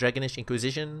 Dragonish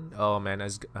Inquisition. Oh man,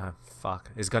 fuck,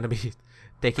 it's gonna be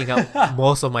taking up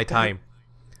most of my time.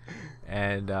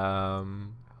 And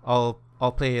I'll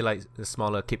play like the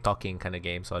smaller keep talking kind of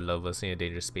games or Lovers in a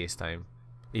Dangerous Space Time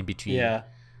in between. Yeah.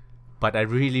 But I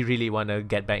really want to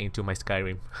get back into my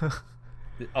Skyrim.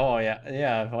 Oh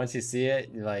yeah. Once you see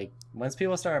it, like once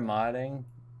people start modding,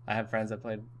 I have friends that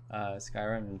played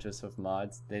Skyrim, and just with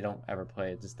mods, they don't ever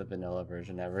play just the vanilla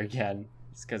version ever again.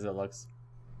 Just because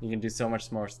you can do so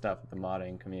much more stuff with the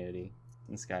modding community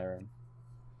in Skyrim.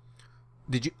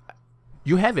 Did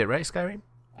you have it, right, Skyrim?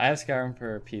 I have Skyrim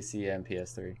for PC and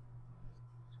PS3.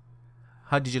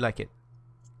 How did you like it?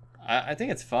 I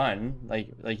think it's fun.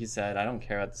 Like you said, I don't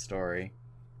care about the story,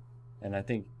 and I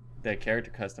think the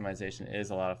character customization is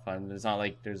a lot of fun. It's not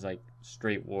like there's like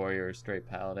straight warrior, or straight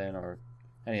paladin, or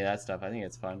any of that stuff. I think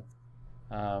it's fun.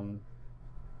 The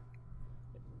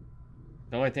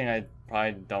only thing I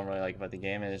probably don't really like about the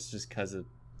game is just because of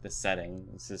the setting.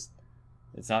 It's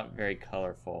not very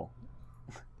colorful.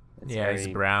 It's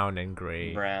brown and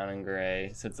gray. Brown and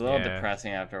gray, so it's a little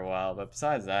depressing after a while. But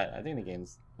besides that, I think the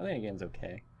game's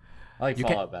okay. I like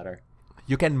Fallout better.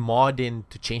 You can mod in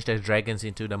to change the dragons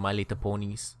into the My Little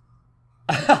Ponies.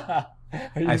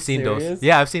 I've seen those.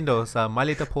 Yeah, I've seen those. My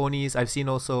Little Ponies. I've seen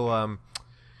also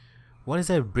what is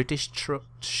that British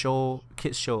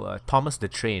kids show? Thomas the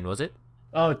Train, was it?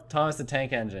 Oh, Thomas the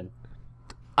Tank Engine.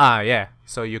 Yeah.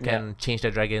 So you can change the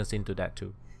dragons into that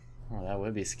too. Oh, that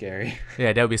would be scary.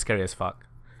 Yeah, that would be scary as fuck.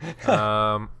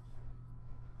 So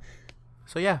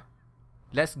yeah,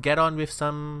 let's get on with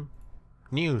some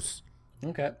news.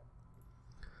 Okay.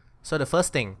 So the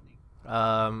first thing,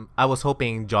 I was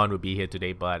hoping John would be here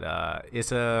today, but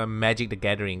it's a Magic the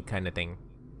Gathering kind of thing.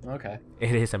 Okay.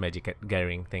 It is a Magic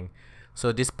Gathering thing.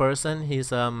 So this person,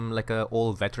 he's like a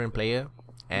old veteran player,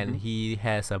 and he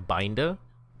has a binder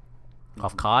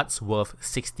of cards worth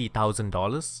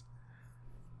 $60,000.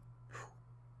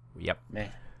 Yep.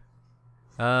 Man.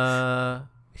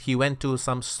 He went to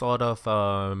some sort of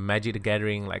Magic the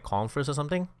Gathering like conference or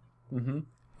something,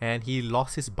 and he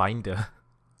lost his binder.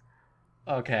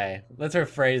 Okay, let's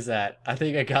rephrase that. I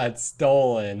think it got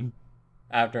stolen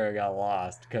after it got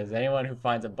lost, because anyone who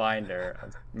finds a binder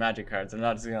of Magic cards, I'm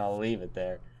not just gonna leave it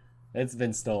there. It's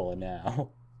been stolen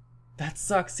now. That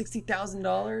sucks.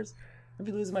 $60,000. I'd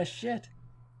be losing my shit.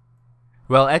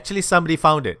 Well, actually, somebody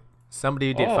found it.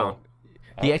 Somebody did found.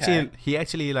 He Okay.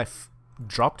 actually like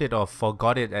dropped it or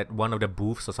forgot it at one of the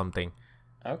booths or something.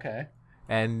 Okay.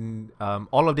 And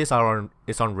all of this is on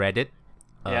Reddit.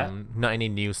 Not any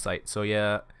news site. So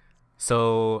yeah,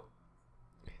 so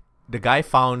the guy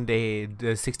found the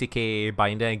 60K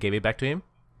binder and gave it back to him.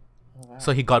 Oh, wow.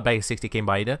 So he got back his 60K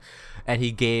binder, and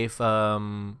he gave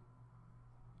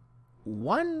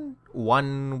one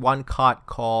card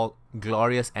called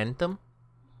Glorious Anthem.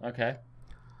 Okay.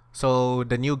 So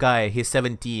the new guy, he's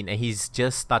 17 and he's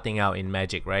just starting out in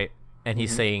Magic, right? And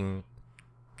he's saying,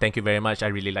 "Thank you very much. I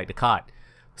really like the card."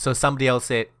 So somebody else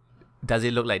said, "Does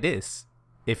it look like this?"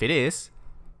 If it is,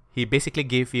 he basically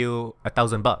gave you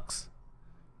 $1,000.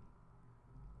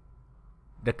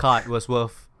 The card was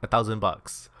worth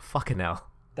 $1,000. Fucking hell.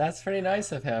 That's pretty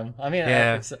nice of him. I mean,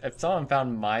 Yeah. if someone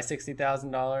found my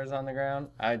 $60,000 on the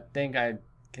ground, I think I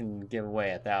can give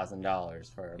away $1,000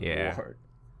 for a reward.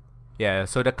 Yeah,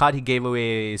 so the card he gave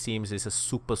away, it seems, is a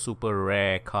super, super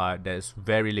rare card that's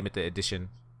very limited edition.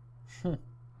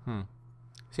 So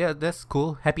yeah, that's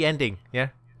cool. Happy ending, yeah?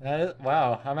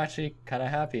 Wow, I'm actually kind of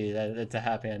happy that it's a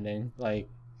happy ending. Like,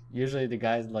 usually the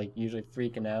guy's like usually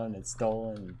freaking out and it's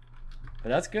stolen. But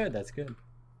that's good, that's good.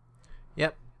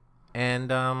 Yep.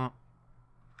 And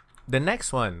the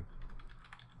next one,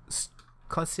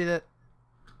 considered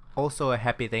also a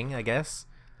happy thing, I guess.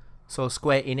 So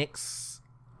Square Enix,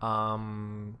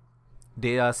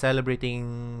 they are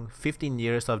celebrating 15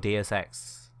 years of Deus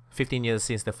Ex. 15 years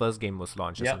since the first game was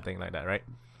launched or something like that, right?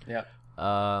 Yeah.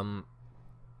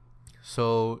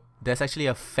 So there's actually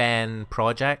a fan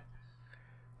project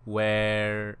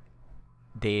where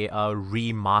they are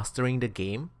remastering the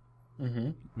game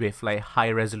with like high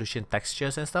resolution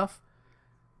textures and stuff.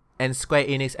 And Square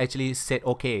Enix actually said,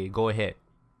 "Okay, go ahead."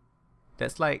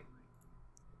 That's like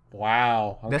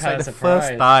Wow. I'm that's kinda like the surprised.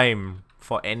 first time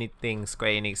for anything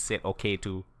Square Enix said okay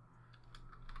to.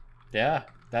 Yeah,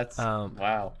 that's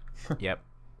wow. Yep.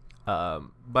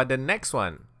 But the next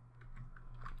one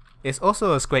is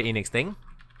also a Square Enix thing.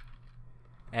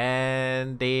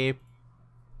 And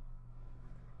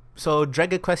so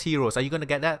Dragon Quest Heroes, are you gonna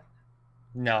get that?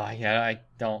 No, yeah, I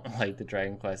don't like the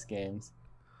Dragon Quest games.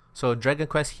 So Dragon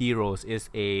Quest Heroes is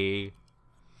a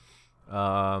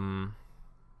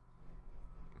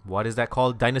what is that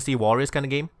called? Dynasty Warriors kind of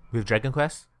game with Dragon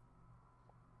Quest.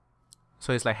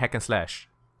 So it's like hack and slash.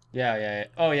 Yeah.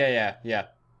 Oh, yeah.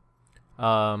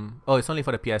 Oh, it's only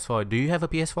for the PS4. Do you have a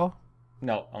PS4?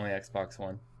 No, only Xbox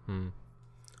One.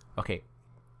 Okay.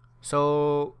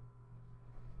 So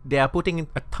they are putting in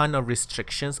a ton of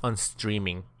restrictions on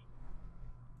streaming.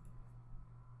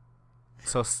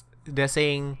 So they're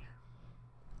saying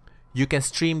you can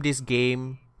stream this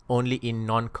game only in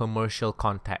non-commercial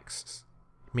contexts,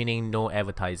 meaning no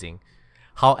advertising.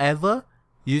 However,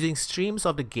 using streams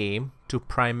of the game to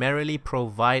primarily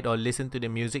provide or listen to the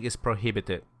music is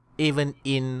prohibited, even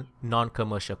in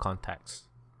non-commercial contexts.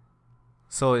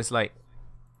 So it's like,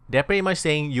 they're pretty much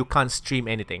saying you can't stream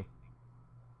anything.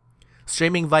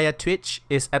 Streaming via Twitch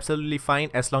is absolutely fine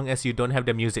as long as you don't have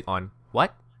the music on.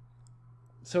 What?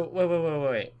 So,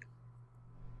 wait.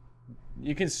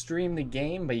 you can stream the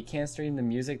game, but you can't stream the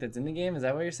music that's in the game. Is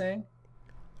that what you're saying?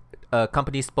 A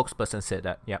company spokesperson said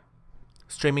that. Yeah,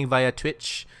 streaming via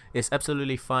Twitch is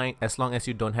absolutely fine as long as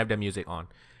you don't have the music on.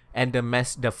 And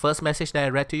the first message that I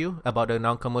read to you about the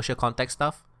non-commercial contact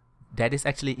stuff, that is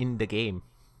actually in the game.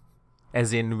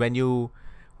 As in, when you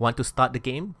want to start the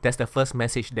game, that's the first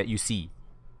message that you see.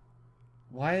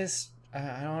 Why is...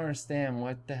 I don't understand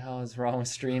what the hell is wrong with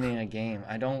streaming a game.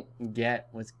 I don't get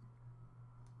what's...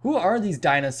 Who are these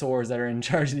dinosaurs that are in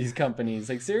charge of these companies?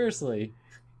 Like, seriously.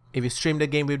 If you stream the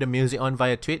game with the music on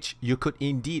via Twitch, you could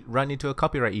indeed run into a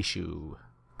copyright issue,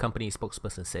 company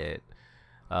spokesperson said.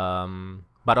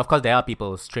 But of course, there are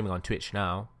people streaming on Twitch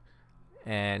now.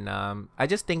 And I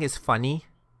just think it's funny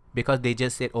because they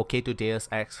just said okay to Deus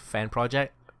Ex Fan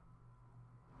Project.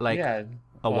 Like, yeah,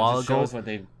 a while it ago. shows what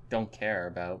they don't care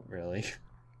about, really.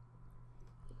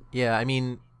 Yeah, I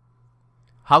mean,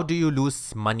 how do you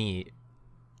lose money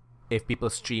if people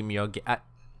stream your game?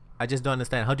 I just don't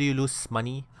understand. How do you lose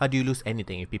money? How do you lose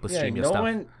anything if people stream your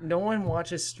stuff? No one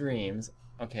watches streams.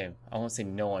 Okay, I won't say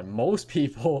no one. Most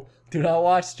people do not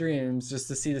watch streams just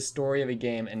to see the story of a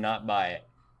game and not buy it.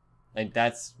 Like,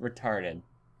 that's retarded.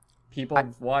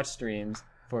 People watch streams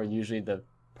for usually the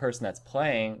person that's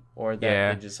playing, or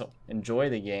that they just enjoy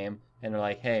the game and they're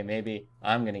like, hey, maybe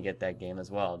I'm gonna get that game as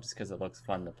well just because it looks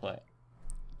fun to play.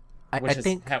 I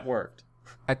think that worked.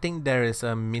 I think there is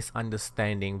a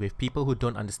misunderstanding with people who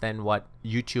don't understand what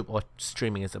YouTube or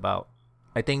streaming is about.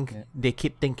 I think they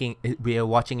keep thinking we are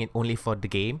watching it only for the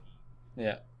game.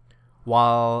 Yeah.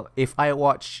 While if I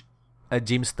watch a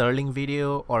Jim Sterling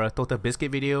video or a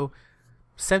Totalbiscuit video,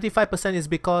 75% is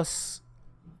because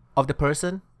of the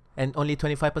person and only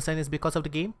 25% is because of the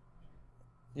game.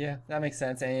 Yeah, that makes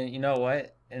sense. And you know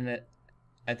what?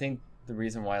 I think the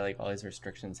reason why like all these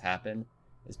restrictions happen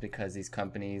is because these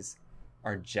companies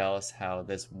are jealous how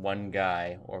this one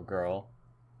guy or girl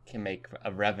can make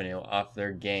a revenue off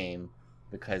their game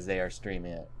because they are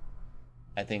streaming it.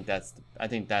 I think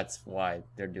that's why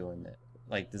they're doing it.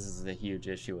 Like, this is a huge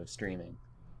issue with streaming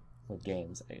with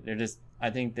games. I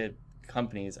think that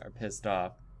companies are pissed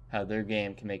off how their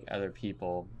game can make other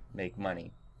people make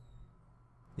money.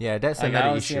 Yeah, that's like, another issue.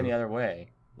 I don't see any other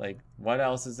way. Like, what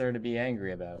else is there to be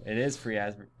angry about? It is free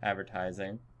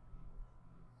advertising.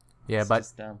 Yeah, it's but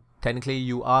just dumb. Technically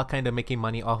you are kind of making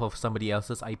money off of somebody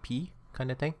else's IP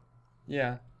kind of thing.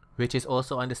 Yeah. Which is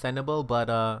also understandable, but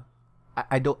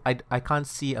I can't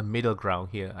see a middle ground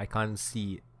here. I can't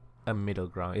see a middle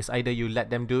ground. It's either you let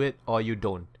them do it or you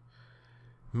don't.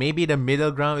 Maybe the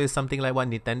middle ground is something like what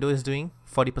Nintendo is doing,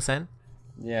 40%.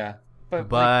 Yeah.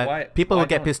 But like, people will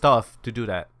get pissed off to do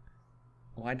that.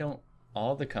 Why don't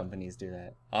all the companies do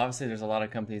that? Obviously, there's a lot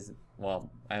of companies, well,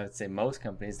 I would say most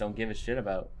companies don't give a shit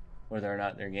about whether or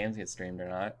not their games get streamed or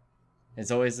not.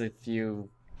 It's always a few,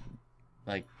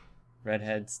 like,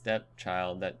 redhead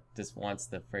stepchild that just wants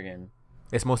the friggin'...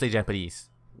 It's mostly Japanese.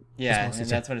 Yeah, and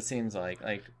that's what it seems like.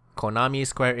 Like, Konami,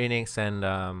 Square Enix,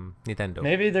 and Nintendo.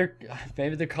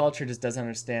 Maybe the culture just doesn't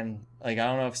understand. Like, I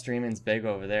don't know if streaming's big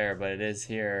over there, but it is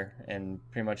here and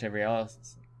pretty much every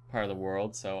else part of the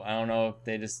world. So I don't know if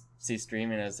they just see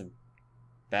streaming as a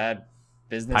bad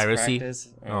business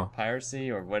practice or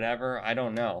piracy or whatever. I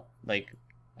don't know. Like,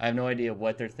 I have no idea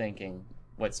what they're thinking,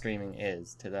 what streaming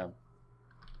is to them.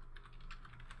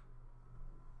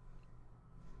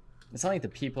 It's not like the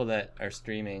people that are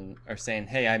streaming are saying,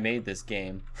 hey, I made this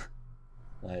game.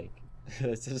 Like,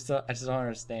 I just don't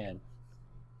understand.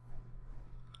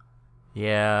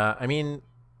 Yeah, I mean,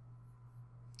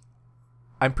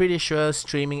 I'm pretty sure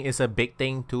streaming is a big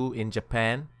thing too in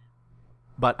Japan.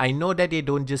 But I know that they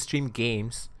don't just stream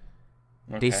games.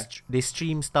 Okay. They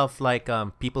stream stuff like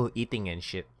people eating and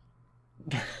shit.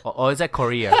 or is that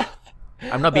Korea?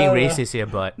 I'm not being racist here,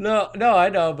 but... No, I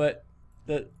know, but...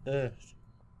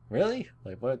 Really?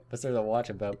 Like, what's there to watch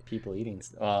about people eating?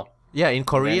 Well, yeah, in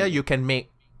Korea, you can make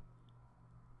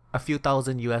a few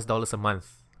 $1,000 a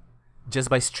month just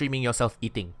by streaming yourself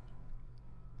eating.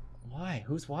 Why?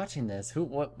 Who's watching this?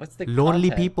 What's the lonely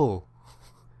content? People?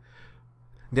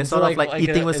 They're sort of like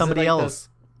eating with somebody else.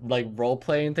 Like role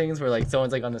playing things where like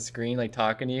someone's like on the screen like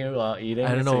talking to you while eating.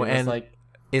 I don't know, and like...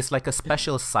 it's like a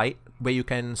special site where you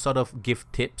can sort of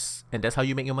give tips, and that's how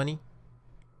you make your money.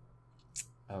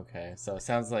 Okay, so it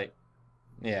sounds like,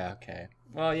 yeah, okay.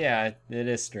 Well, yeah, it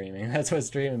is streaming. That's what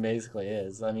streaming basically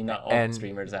is. I mean, not all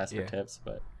streamers ask for tips,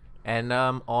 but... And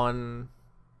then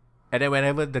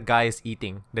whenever the guy is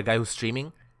eating, the guy who's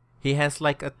streaming, he has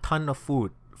like a ton of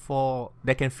food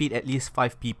that can feed at least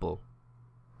 5 people.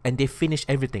 And they finish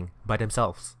everything by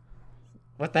themselves.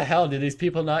 What the hell? Did these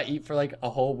people not eat for like a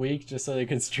whole week just so they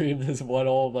could stream this one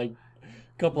old like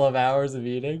Couple of hours of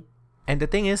eating. And the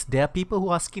thing is, there are people who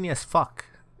are skinny as fuck.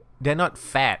 They're not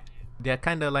fat. They're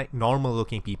kind of like normal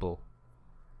looking people.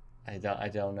 I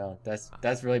don't know.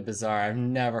 That's really bizarre. I've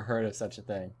never heard of such a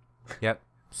thing. Yep.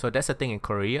 So that's a thing in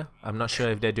Korea. I'm not sure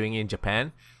if they're doing it in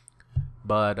Japan.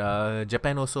 But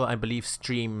Japan also, I believe,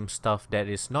 stream stuff that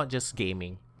is not just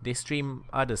gaming. They stream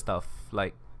other stuff,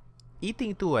 like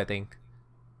eating too, I think.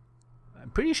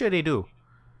 I'm pretty sure they do.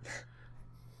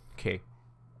 Okay.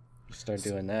 Start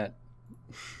doing that.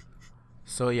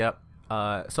 So, yeah.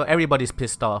 So everybody's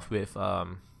pissed off with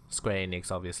Square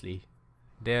Enix, obviously.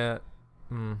 They're...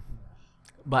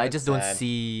 But I just don't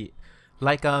see...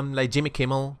 Like Jimmy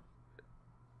Kimmel.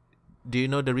 Do you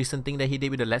know the recent thing that he did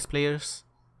with the Let's Players?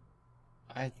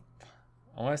 I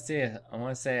want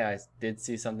to say I did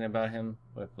see something about him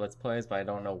with Let's Plays, but I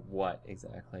don't know what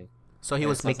exactly. So he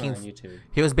was making on YouTube.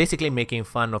 He was basically making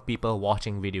fun of people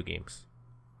watching video games,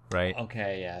 right?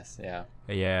 Okay, yes, yeah.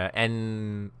 Yeah,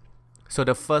 and so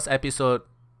the first episode,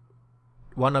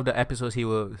 one of the episodes he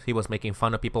was making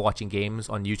fun of people watching games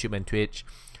on YouTube and Twitch.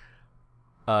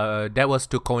 That was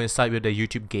to coincide with the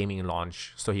YouTube gaming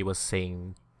launch, so he was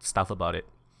saying stuff about it.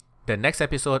 The next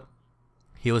episode,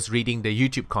 he was reading the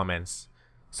YouTube comments.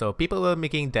 So people were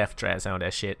making death threats and all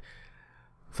that shit.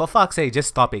 For fuck's sake, just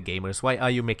stop it, gamers. Why are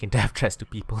you making death threats to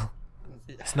people?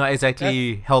 It's not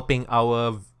exactly helping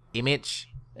our image.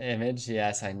 Image,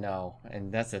 yes, I know.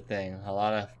 And that's the thing.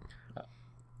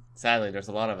 Sadly, there's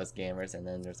a lot of us gamers, and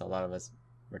then there's a lot of us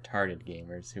retarded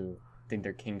gamers who think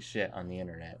they're king shit on the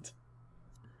internet.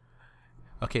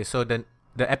 Okay, so the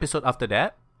episode after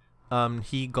that,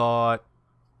 he got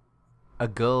a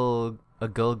girl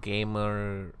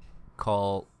gamer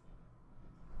called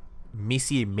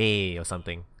Missy May or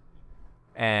something,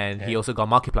 and he also got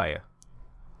Markiplier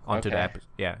onto the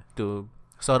episode, to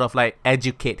sort of like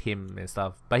educate him and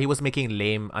stuff. But he was making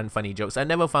lame, unfunny jokes. I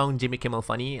never found Jimmy Kimmel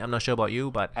funny. I'm not sure about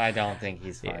you, but I don't think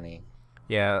he's funny.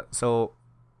 Yeah, so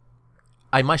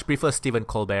I much prefer Stephen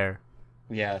Colbert.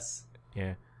 Yes.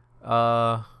 Yeah.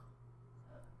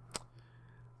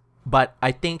 But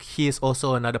I think he is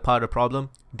also another part of the problem.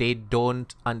 They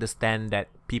don't understand that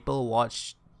people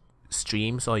watch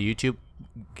streams or YouTube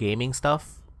gaming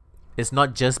stuff. It's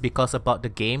not just because about the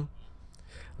game.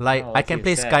 Like, I can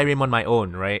play Skyrim on my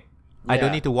own, right? I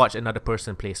don't need to watch another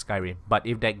person play Skyrim. But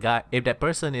if that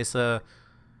person is a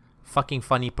fucking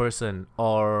funny person,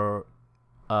 or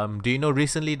do you know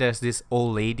recently there's this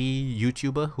old lady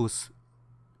YouTuber who's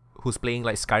playing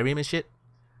like Skyrim and shit?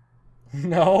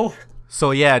 No.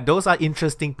 So yeah, those are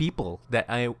interesting people that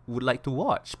I would like to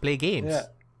watch play games.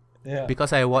 Yeah.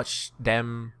 Because I watch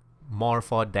them more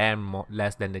for them,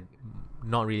 less than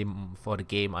not really for the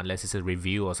game, unless it's a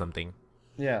review or something.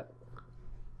 Yeah.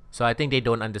 So I think they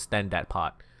don't understand that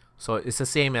part. So it's the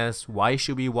same as, why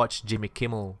should we watch Jimmy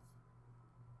Kimmel?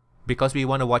 Because we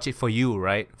want to watch it for you,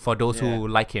 right? For those who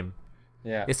like him.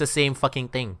 Yeah. It's the same fucking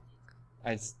thing.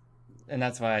 And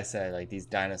that's why I say, like, these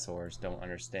dinosaurs don't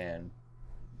understand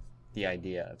the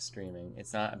idea of streaming.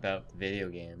 It's not about the video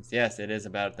games. Yes, it is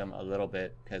about them a little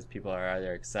bit because people are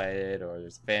either excited or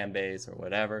there's a fan base or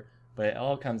whatever, but it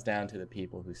all comes down to the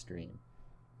people who stream.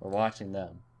 We're watching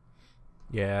them.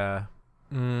 Yeah.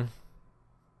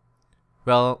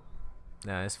 Well,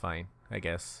 nah, it's fine, I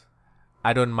guess.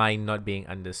 I don't mind not being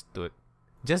understood.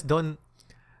 Just don't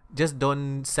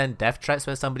send death threats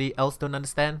when somebody else don't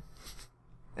understand.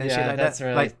 And shit like that's that.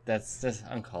 really, like, that's just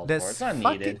uncalled for. It's not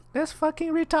needed. That's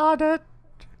fucking retarded.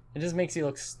 It just makes you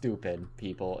look stupid,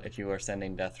 people, if you are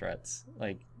sending death threats.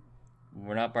 Like,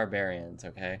 we're not barbarians,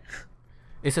 okay?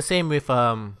 It's the same with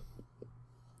Anita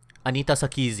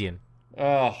Sarkeesian.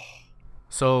 Oh.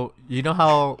 So you know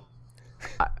how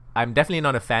I'm definitely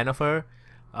not a fan of her.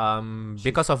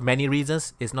 Because of many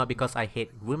reasons. It's not because I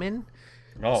hate women.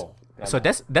 Oh. So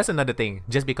that's another thing.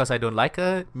 Just because I don't like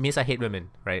her means I hate women,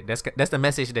 right? That's the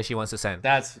message that she wants to send.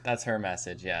 That's her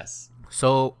message, yes.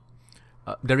 So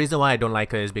the reason why I don't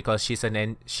like her is because she's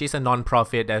a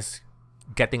non-profit that's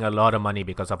getting a lot of money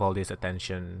because of all this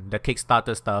attention. The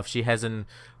Kickstarter stuff, she hasn't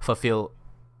fulfilled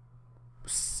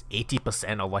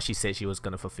 80% of what she said she was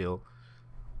gonna fulfill.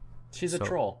 She's a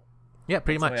troll. Yeah,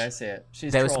 pretty much. That's the way I say it.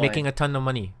 She's that was making a ton of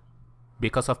money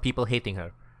because of people hating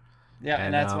her. Yeah,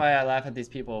 and that's why I laugh at these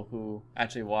people who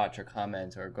actually watch or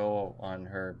comment or go on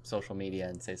her social media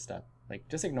and say stuff. Like,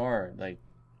 just ignore her. Like,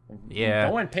 if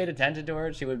no one paid attention to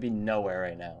her, she would be nowhere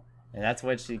right now. And that's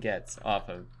what she gets off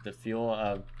of the fuel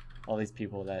of all these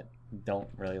people that don't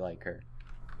really like her.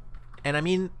 And I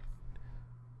mean,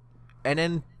 and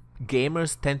then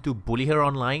gamers tend to bully her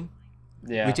online,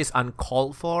 which is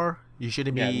uncalled for. You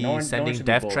shouldn't Yeah, be no one sending should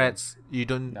be death bullied. threats. You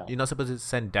don't. No. You're not supposed to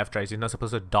send death threats. You're not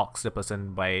supposed to dox the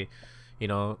person by,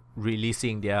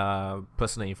 releasing their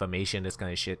personal information. This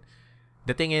kind of shit.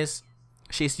 The thing is,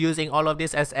 she's using all of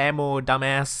this as ammo,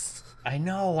 dumbass. I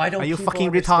know. Why don't Are you people fucking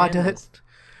understand retarded?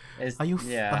 this? Are you?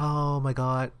 Yeah. Oh my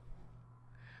god.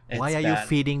 Why It's are you bad.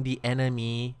 feeding the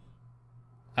enemy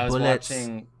I was bullets?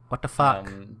 watching. What the fuck?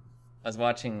 I was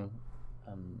watching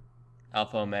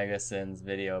Alpha Omega Sin's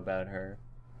video about her.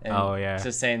 And Oh, yeah.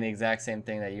 just saying the exact same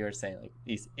thing that you were saying, like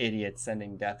these idiots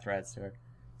sending death threats to her.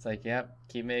 It's like, yep,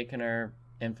 keep making her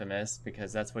infamous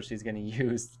because that's what she's gonna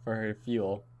use for her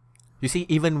fuel. You see,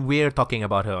 even we're talking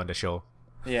about her on the show.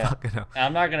 Yeah. Fucking hell.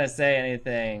 I'm not gonna say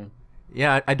anything.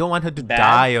 Yeah, I don't want her to Bad.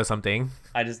 die or something.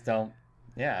 I just don't.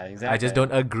 Yeah, exactly. I just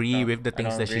don't agree with the I things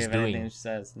don't that agree she's with anything doing. she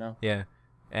says. No. Yeah,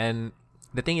 and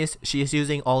the thing is, she is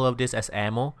using all of this as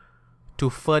ammo to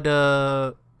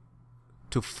further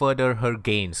her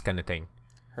gains, kind of thing.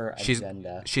 Her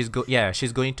agenda. She's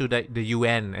going to the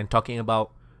UN and talking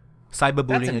about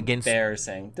cyberbullying That's against.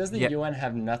 embarrassing. Does the Yeah. UN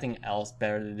have nothing else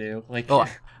better to do? Like, Oh,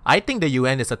 I think the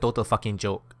UN is a total fucking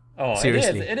joke. oh,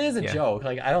 seriously. it is a Yeah. joke.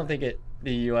 Like, I don't think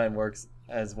the UN works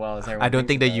as well as everyone. I don't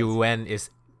think the thinks it does. UN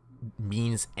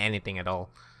means anything at all.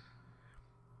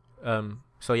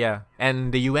 So yeah,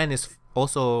 and the UN is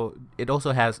also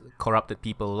has corrupted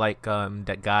people like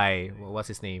that guy. What's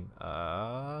his name?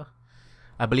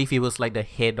 I believe he was like the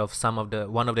head of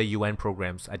one of the UN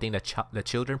programs. I think the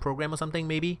children program or something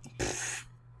maybe.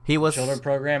 He was Children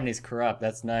program and he's corrupt.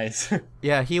 That's nice.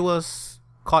 yeah, he was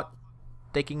caught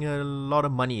taking a lot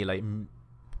of money, like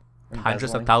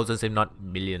hundreds of Embezzling. thousands, if not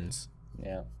millions.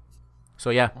 Yeah. So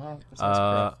yeah, Well, that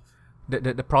sounds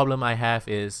great. the problem I have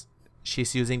is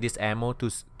she's using this ammo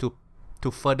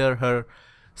to further her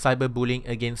cyberbullying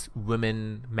against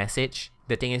women message.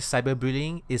 The thing is,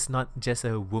 cyberbullying is not just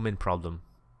a woman problem,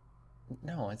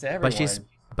 No, it's everyone.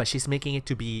 but she's making it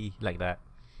to be like that.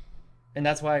 And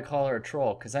that's why I call her a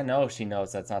troll, because I know she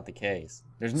knows that's not the case.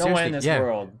 There's no one in this Seriously, yeah.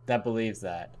 world that believes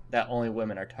that only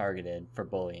women are targeted for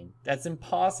bullying. That's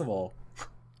impossible.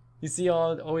 You see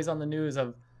always on the news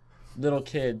of little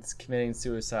kids committing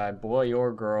suicide, boy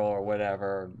or girl or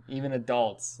whatever, even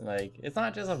adults. Like, it's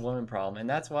not just a woman problem, and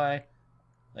that's why,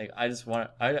 like, I just want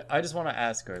to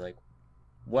ask her, like,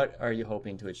 what are you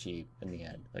hoping to achieve in the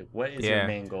end? Like, what is your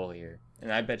main goal here?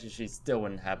 And I bet you she still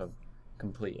wouldn't have a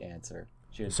complete answer.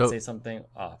 She would say something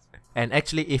off. And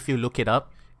actually, if you look it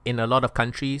up, in a lot of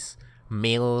countries,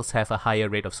 males have a higher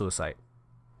rate of suicide.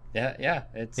 Yeah,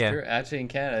 it's true. Actually, in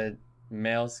Canada,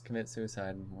 males commit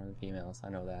suicide more than females. I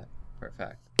know that for a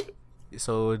fact.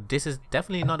 So this is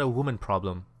definitely not a woman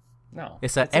problem. No,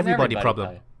 It's an an everybody everybody problem.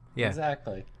 fight. Yeah.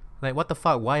 Exactly. Like, what the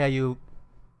fuck? Why are you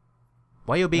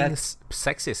being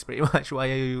sexist? Pretty much. Why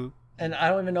are you? And I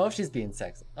don't even know if she's being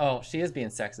sexist. Oh, she is being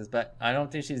sexist, but I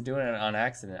don't think she's doing it on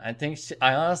accident.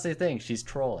 I honestly think she's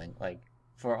trolling, like,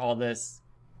 for all this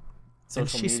social And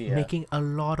she's media. making a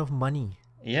lot of money.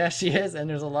 Yeah, she is, and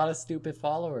there's a lot of stupid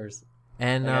followers.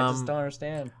 And Like, I just don't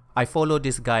understand. I follow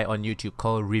this guy on YouTube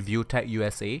called Review Tech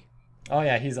USA. Oh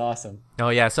yeah, he's awesome. Oh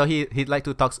yeah, so he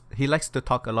likes to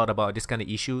talk a lot about this kind of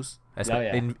issues,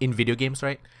 in video games,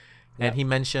 right? And he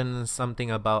mentioned something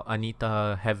about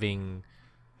Anita having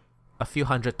a few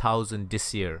 100,000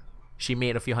 this year. She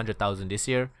made a few 100,000 this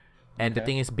year, and the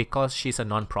thing is, because she's a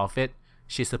non-profit,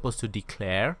 she's supposed to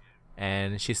declare,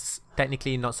 and she's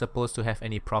technically not supposed to have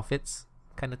any profits,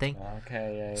 kind of thing.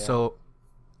 Okay, yeah.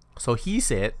 So he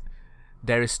said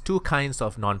there is two kinds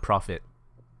of non-profit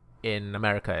in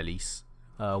America, at least.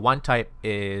 One type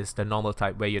is the normal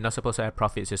type, where you're not supposed to have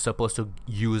profits. You're supposed to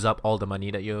use up all the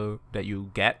money that you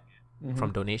get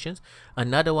from donations.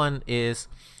 Another one is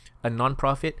a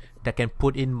non-profit that can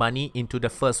put in money into the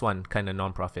first one, kind of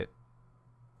non-profit.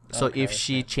 So if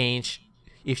she changes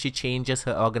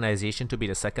her organization to be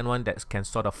the second one that can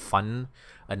sort of fund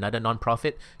another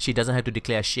non-profit, she doesn't have to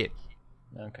declare shit.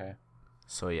 Okay.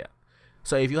 So yeah.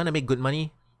 So if you want to make good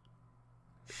money,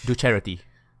 do charity.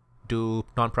 Do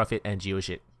non-profit NGO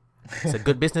shit. It's a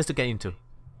good business to get into.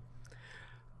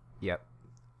 Yep.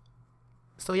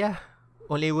 So yeah,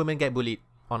 only women get bullied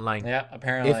online. Yeah,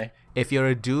 apparently. If you're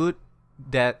a dude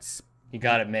that's You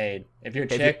got it made. If you're a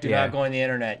chick, do not go on the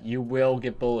internet. You will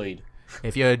get bullied.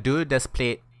 If you're a dude that's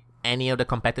played any of the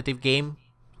competitive game,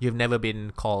 you've never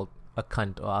been called a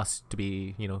cunt or asked to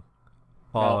be, yeah.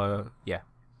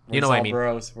 You know what I mean?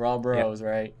 Bros. We're all bros,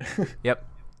 right? Yep.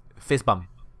 Fist bump.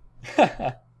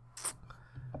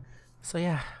 So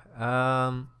yeah.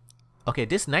 Okay,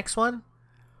 this next one,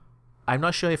 I'm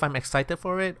not sure if I'm excited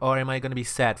for it or am I gonna be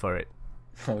sad for it.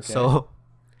 Okay. So,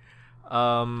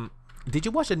 did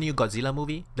you watch the new Godzilla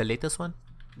movie, the latest one?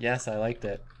 Yes, I liked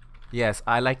it. Yes,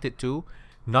 I liked it too.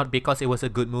 Not because it was a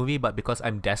good movie, but because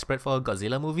I'm desperate for a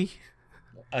Godzilla movie.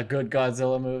 A good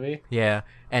Godzilla movie. Yeah,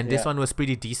 and this Yeah. one was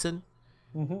pretty decent.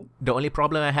 Mm-hmm. The only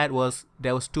problem I had was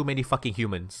there was too many fucking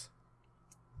humans.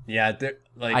 Yeah,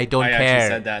 like I don't I care. actually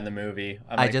said that in the movie.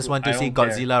 I just want to see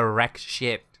Godzilla wreck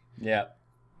shit. Yeah.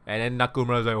 And then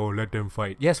Nakamura's like, oh, let them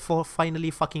fight. Yes, for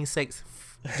finally fucking sakes.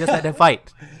 Just let them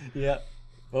fight. Yeah.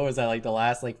 What was that, like the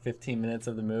last 15 minutes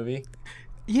of the movie?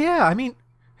 Yeah, I mean,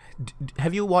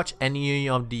 have you watched any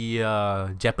of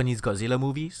the Japanese Godzilla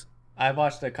movies? I've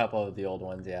watched a couple of the old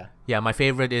ones, yeah. Yeah, my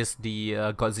favorite is the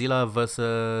Godzilla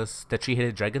versus the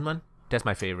three-headed dragon one. That's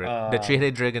my favorite. The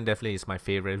three-headed dragon definitely is my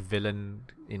favorite villain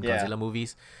in Godzilla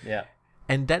movies. Yeah.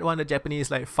 And that one, the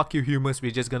Japanese, like, fuck you humans,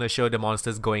 we're just gonna show the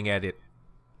monsters going at it.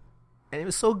 And it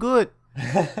was so good.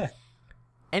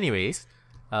 Anyways,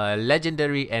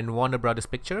 Legendary and Warner Brothers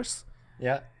Pictures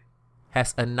Yeah.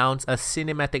 has announced a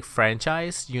cinematic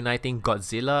franchise uniting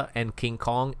Godzilla and King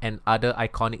Kong and other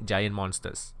iconic giant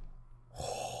monsters.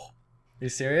 You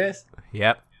serious?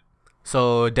 Yep.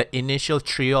 So the initial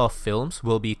trio of films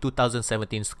will be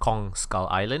 2017's Kong Skull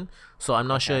Island. So I'm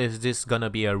not sure if this gonna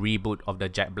be a reboot of the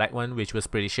Jack Black one, which was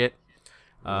pretty shit.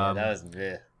 Yeah, that was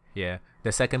bleh. Yeah.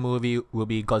 The second movie will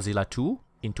be Godzilla 2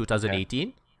 in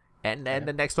 2018. And then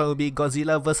the next one will be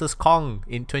Godzilla vs. Kong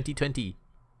in 2020.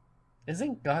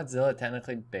 Isn't Godzilla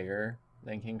technically bigger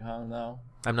than King Kong though?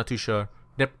 I'm not too sure.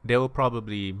 They will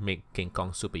probably make King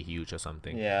Kong super huge or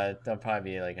something. Yeah, there'll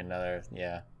probably be another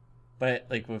But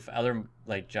with other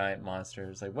giant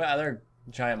monsters, what other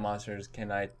giant monsters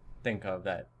can I think of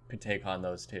that could take on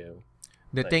those two?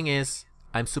 The thing is,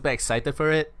 I'm super excited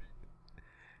for it.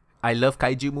 I love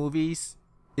kaiju movies.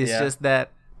 It's just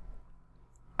that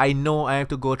I know I have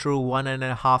to go through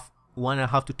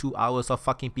 1.5 to 2 hours of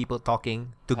fucking people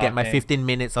talking to get my 15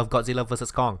 minutes of Godzilla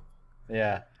vs. Kong.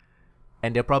 Yeah.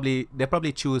 And they'll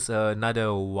probably choose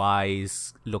another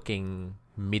wise looking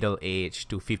middle-aged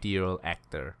to 50-year-old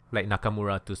actor like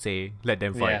Nakamura to say let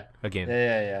them fight again.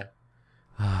 Yeah.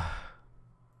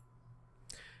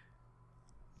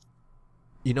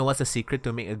 You know what's the secret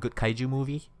to make a good kaiju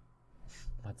movie?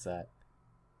 What's that?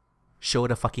 Show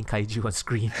the fucking kaiju on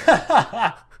screen.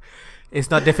 It's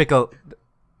not difficult.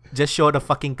 Just show the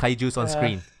fucking kaijus on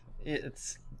screen.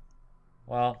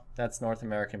 That's North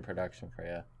American production for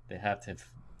you. They have to.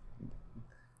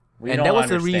 And that was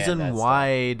the reason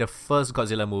why the first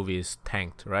Godzilla movie is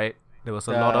tanked, right? There was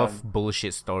a lot of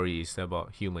bullshit stories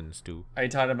about humans too. Are you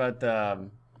talking about the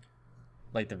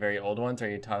very old ones, or are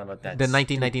you talking about that? The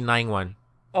 1999 one.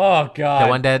 Oh god. The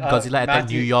one that Godzilla attacked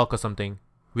New York or something.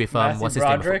 With what's his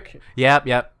Broderick? name? Yep.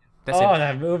 That's it.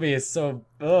 That movie is so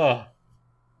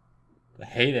I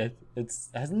hate it. It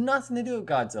has nothing to do with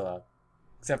Godzilla.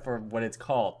 Except for what it's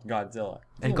called, Godzilla.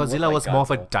 And Godzilla was more of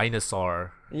a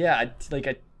dinosaur. Yeah,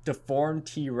 a deformed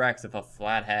T-Rex with a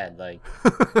flat head,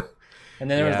 and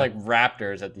then there was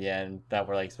raptors at the end that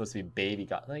were supposed to be baby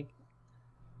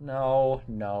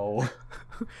no.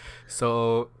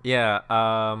 So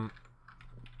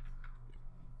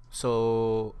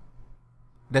so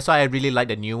that's why I really like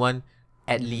the new one.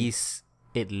 At least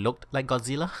it looked like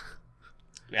Godzilla.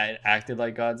 Yeah, it acted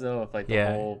like Godzilla with the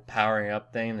whole powering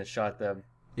up thing that shot the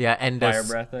and fire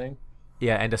breath thing.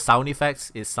 Yeah, and the sound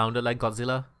effects, it sounded like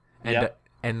Godzilla. And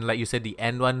and like you said, the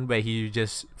end one where he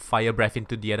just fire breath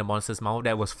into the other monster's mouth,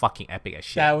 that was fucking epic as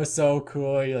shit. That was so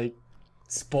cool. He,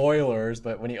 spoilers,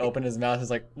 but when he opened his mouth, it's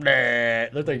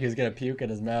it looked like he was gonna puke in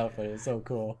his mouth, but it was so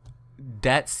cool.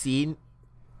 That scene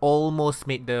almost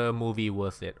made the movie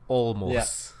worth it.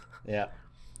 Almost. Yeah.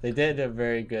 They did a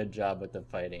very good job with the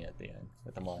fighting at the end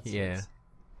with the monsters.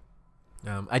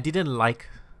 Yeah. I didn't like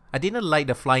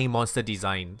the flying monster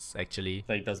designs actually.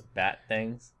 Those bat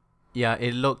things. Yeah,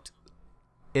 it looked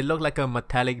like a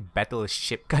metallic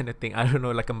battleship kind of thing. I don't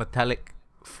know, like a metallic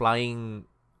flying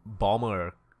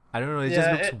bomber. I don't know. It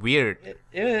just looks weird.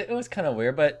 It was kind of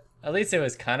weird, but at least it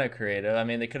was kind of creative. I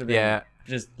mean, they could have been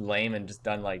just lame and just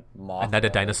done moth. Another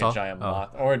dinosaur, a giant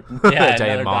moth, or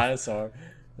another moth. dinosaur.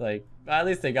 At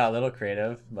least they got a little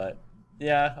creative, but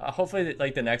hopefully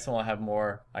the next one will have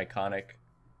more iconic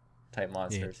type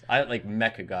monsters. I like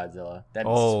Mecha Godzilla. That'd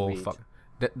be sweet. Fuck.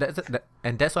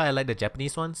 And that's why I like the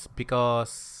Japanese ones,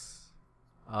 because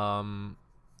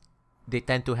they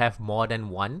tend to have more than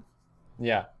one.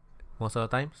 Yeah. Most of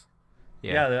the times.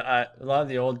 Yeah. A lot of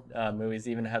the old movies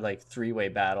even had three-way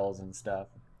battles and stuff.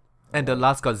 And the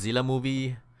last Godzilla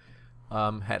movie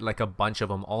had a bunch of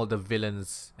them. All the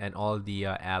villains and all the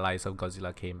allies of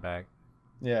Godzilla came back.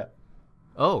 Yeah.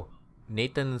 Oh,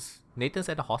 Nathan's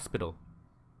at the hospital.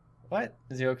 What?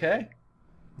 Is he okay?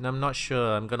 I'm not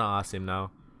sure. I'm gonna ask him now.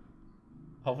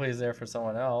 hopefully he's there for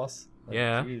someone else. Like,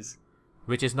 Yeah. geez.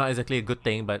 Which is not exactly a good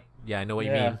thing, but yeah, I know what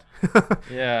you mean.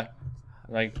 Yeah.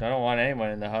 Like, I don't want anyone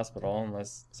in the hospital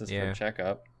unless it's just for a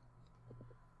checkup.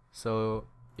 So,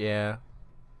 yeah.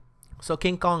 So,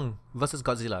 King Kong versus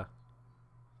Godzilla.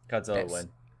 Godzilla win.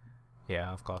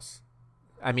 Yeah, of course.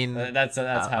 I mean, that's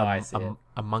how I see it.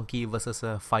 A monkey versus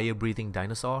a fire-breathing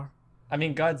dinosaur? I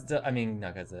mean, not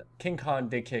Godzilla. King Kong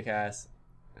did kick ass,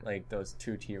 like those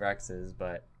two T-Rexes,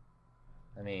 but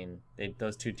I mean,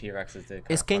 those two T-Rexes did.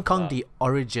 Is King Kong the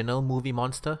original movie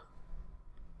monster?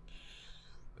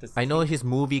 I know his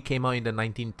movie came out in the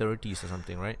 1930s or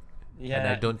something, right? Yeah. And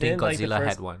I don't think Godzilla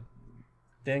had one.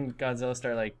 Didn't Godzilla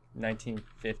start like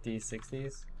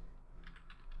 1950s,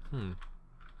 60s?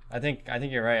 I think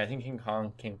you're right. I think King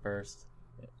Kong came first,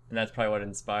 and that's probably what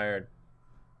inspired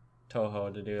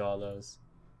Toho to do all those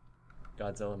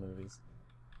Godzilla movies.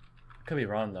 Could be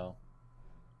wrong though.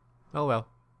 Oh well.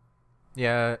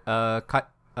 Yeah.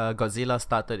 Godzilla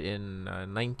started in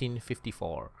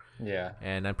 1954. Yeah.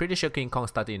 And I'm pretty sure King Kong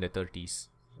started in the 30s.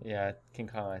 Yeah, King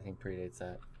Kong I think predates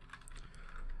that.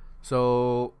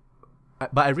 So,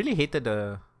 but I really hated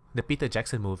the Peter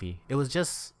Jackson movie. It was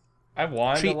just. I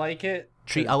wanted to like it.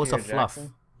 3 hours Peter of fluff.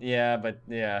 Jackson. Yeah, but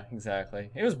yeah,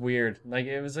 exactly. It was weird. Like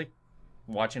it was like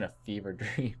watching a fever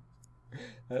dream.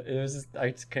 It was just I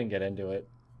just couldn't get into it.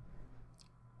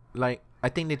 Like I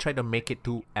think they tried to make it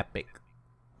too epic.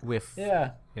 With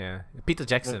Peter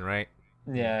Jackson, right?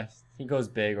 Yeah, he goes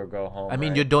big or go home. I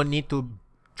mean, you don't need to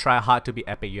try hard to be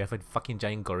epic. You have a fucking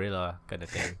giant gorilla kind of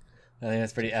thing. I think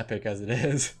that's pretty epic as it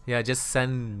is. Yeah, just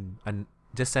send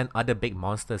other big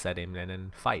monsters at him and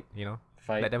then fight. You know,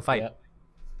 let them fight.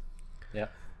 Yeah.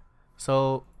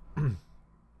 So,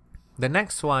 the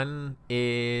next one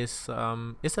is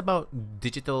it's about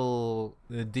digital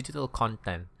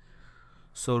content.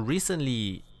 So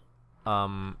recently,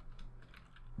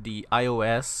 the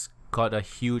iOS got a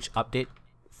huge update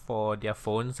for their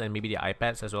phones and maybe their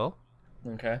iPads as well.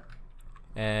 Okay.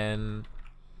 And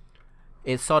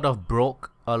it sort of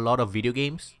broke a lot of video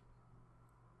games.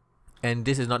 And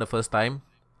this is not the first time.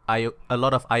 A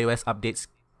lot of iOS updates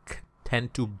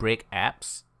tend to break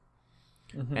apps.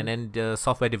 Mm-hmm. And then the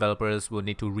software developers will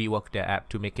need to rework their app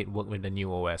to make it work with the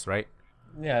new OS, right?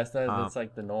 Yeah, that's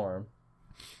like the norm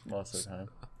most of the time.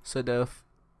 So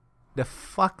the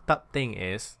fucked up thing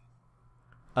is,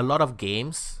 a lot of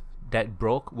games that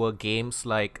broke were games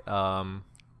like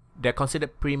they're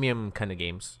considered premium kind of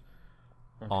games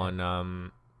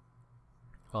on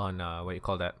what you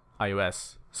call that,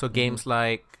 iOS. So games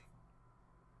like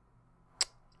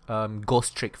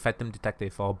Ghost Trick, Phantom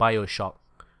Detective, or BioShock.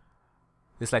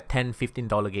 It's like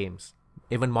 $10-15 games.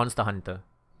 Even Monster Hunter.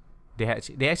 They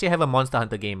actually have a Monster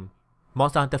Hunter game.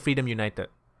 Monster Hunter Freedom United.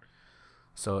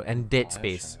 So, and Dead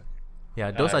Space.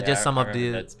 Yeah, those are just some of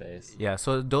the Dead Space. Yeah,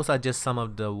 so those are just some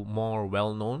of the more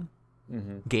well-known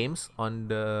games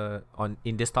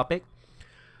in this topic.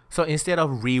 So instead of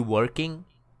reworking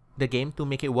the game to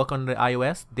make it work on the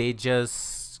iOS, they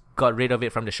just got rid of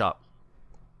it from the shop.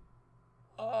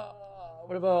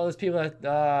 What about all those people that?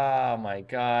 Oh my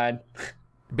god!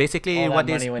 Basically, all that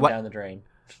money went down the drain.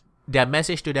 Their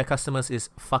message to their customers is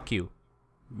 "fuck you."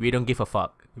 We don't give a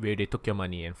fuck. They took your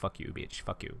money and fuck you, bitch.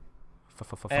 Fuck you.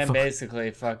 And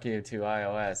basically, fuck you to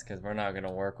iOS because we're not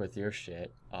gonna work with your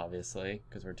shit, obviously,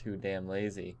 because we're too damn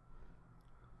lazy.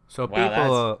 So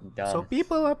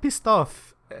people are pissed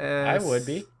off. I would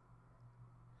be.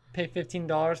 Pay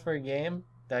 $15 for a game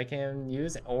that I can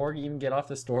use or even get off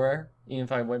the store, even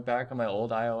if I went back on my old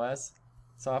iOS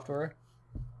software.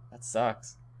 That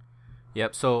sucks.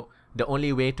 Yep. So the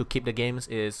only way to keep the games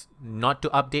is not to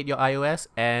update your iOS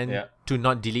and to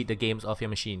not delete the games off your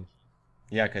machine.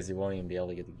 Yeah, because you won't even be able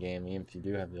to get the game, even if you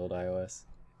do have the old iOS.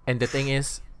 And the thing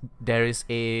is, there is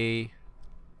a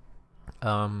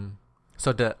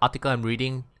so the article I'm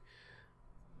reading,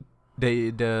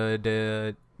 the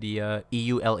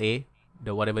EULA,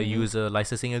 the whatever user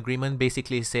licensing agreement,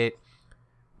 basically says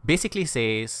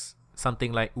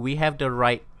something like, we have the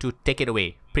right to take it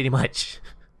away, pretty much.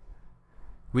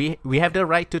 We have the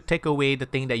right to take away the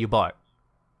thing that you bought.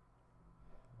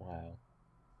 Wow.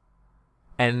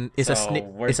 And it's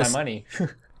where's my money?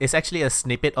 It's actually a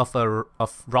snippet of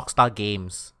Rockstar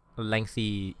Games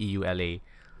lengthy EULA.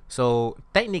 So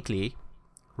technically,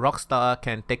 Rockstar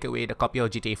can take away the copy of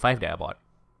GTA 5 that I bought,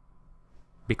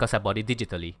 because I bought it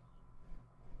digitally.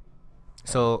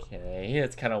 So okay,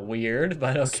 it's kind of weird,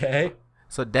 but okay.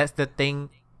 So that's the thing.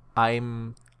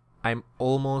 I'm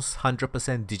almost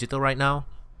 100% digital right now,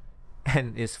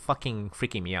 and it's fucking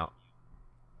freaking me out.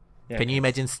 Yeah, can you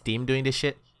imagine Steam doing this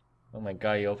shit? Oh my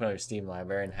god, you open up your Steam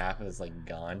library and half of it's like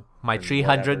gone. My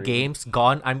 300 games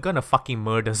gone. I'm gonna fucking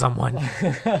murder someone.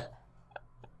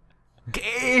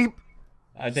 Game.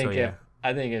 I think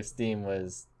if Steam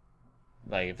was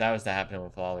like, if that was to happen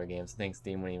with all their games, I think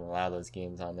Steam wouldn't even allow those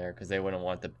games on there because they wouldn't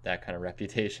want that kind of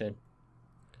reputation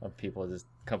of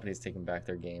companies taking back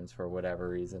their games for whatever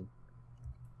reason.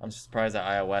 I'm surprised that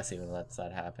iOS even lets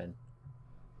that happen.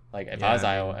 Like if I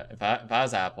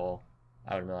was Apple,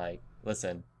 I would be like,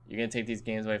 listen, you're gonna take these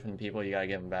games away from the people, you gotta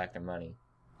give them back their money.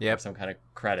 Yep. Some kind of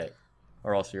credit,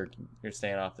 or else you're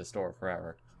staying off the store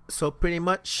forever. So pretty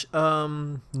much,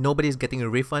 nobody's getting a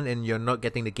refund, and you're not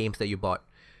getting the games that you bought,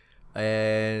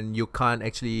 and you can't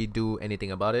actually do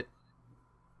anything about it.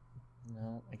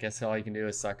 No, I guess all you can do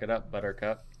is suck it up,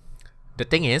 Buttercup. The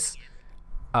thing is,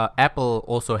 Apple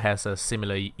also has a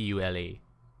similar EULA,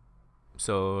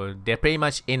 so they're pretty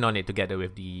much in on it together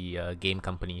with the game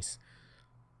companies.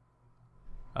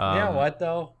 You know what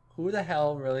though? Who the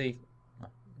hell really?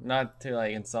 Not to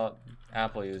like insult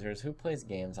Apple users, who plays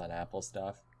games on Apple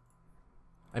stuff?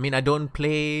 I mean, I don't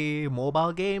play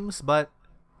mobile games, but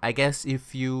I guess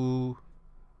if you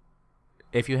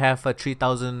have a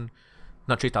 3,000,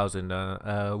 not 3,000,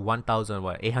 1,000,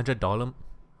 what, $800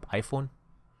 iPhone?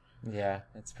 Yeah,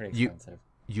 it's pretty expensive.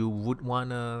 You would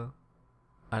wanna,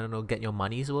 I don't know, get your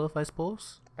money's worth, I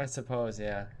suppose. I suppose,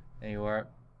 yeah. And you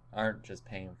aren't just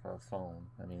paying for a phone.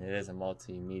 I mean, it is a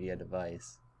multimedia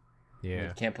device. Yeah. If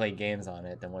you can't play games on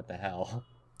it, then what the hell?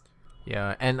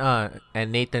 Yeah,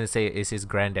 and Nathan say it's his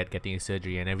granddad getting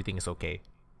surgery and everything is okay.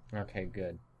 Okay,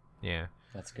 good. Yeah.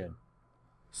 That's good.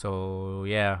 So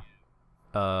yeah,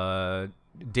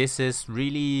 this is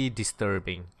really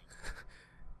disturbing.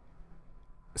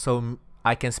 So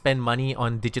I can spend money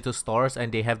on digital stores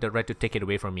and they have the right to take it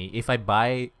away from me. If I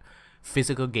buy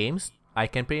physical games, I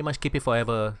can pretty much keep it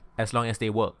forever as long as they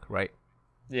work, right?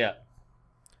 Yeah.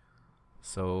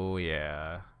 So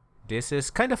yeah, this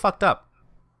is kind of fucked up.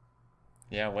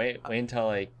 Yeah, wait until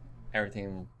like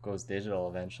everything goes digital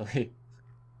eventually.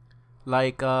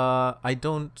 Like I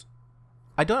don't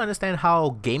understand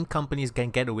how game companies can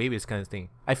get away with this kind of thing.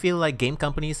 I feel the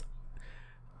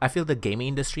gaming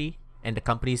industry and the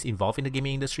companies involved in the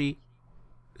gaming industry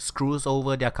screws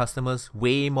over their customers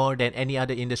way more than any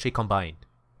other industry combined.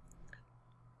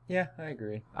 Yeah, I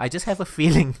agree. I just have a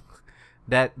feeling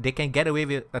that they can get away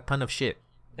with a ton of shit.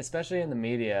 Especially in the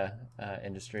media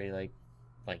industry, like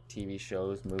TV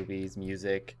shows, movies,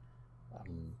 music,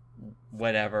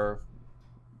 whatever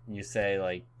you say,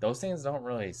 like those things don't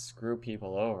really screw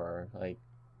people over. Like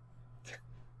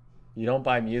you don't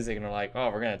buy music and they're like, oh,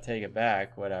 we're gonna take it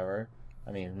back, whatever.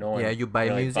 I mean, no one. Yeah, you buy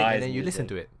really music and then you listen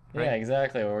to it. Right? Yeah,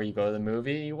 exactly. Or you go to the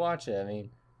movie, you watch it. I mean,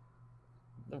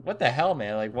 what the hell,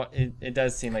 man? Like, what? It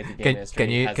does seem like the game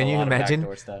industry has can a you lot imagine of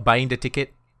backdoor stuff. buying the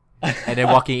ticket and then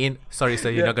walking in? Sorry, sir,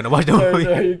 you're not gonna watch the movie.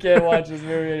 Sorry, you can't watch this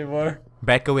movie anymore.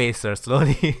 Back away, sir,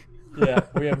 slowly. Yeah,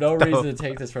 we have no reason to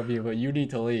take this from you, but you need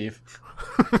to leave.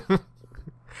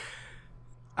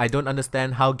 I don't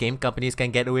understand how game companies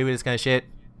can get away with this kind of shit.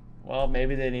 Well,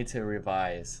 maybe they need to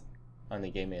revise on the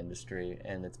gaming industry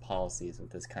and its policies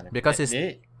with this kind of, because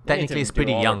technically it's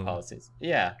pretty young. Policies.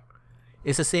 Yeah,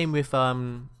 it's the same with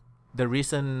the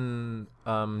recent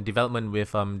development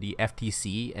with the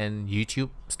FTC and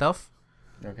YouTube stuff.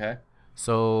 Okay.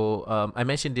 So I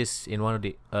mentioned this in one of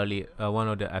the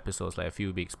episodes like a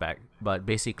few weeks back. But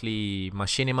basically,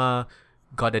 Machinima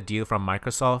got a deal from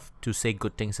Microsoft to say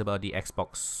good things about the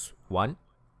Xbox One.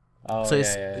 Oh, so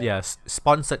yeah. it's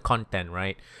sponsored content,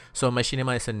 right? So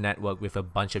Machinima is a network with a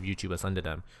bunch of YouTubers under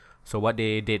them. So what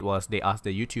they did was they asked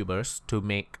the YouTubers to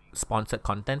make sponsored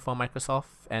content for Microsoft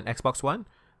and Xbox One,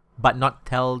 but not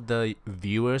tell the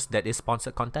viewers that it's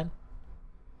sponsored content.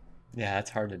 Yeah, that's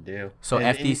hard to do. So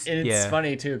it's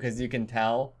funny too because you can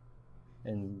tell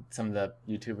in some of the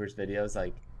YouTubers' videos,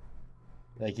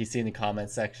 like you see in the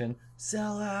comments section,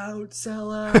 sell out,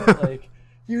 like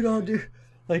you don't do.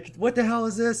 Like, what the hell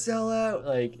is this? Sell out?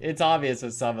 Like, it's obvious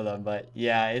with some of them, but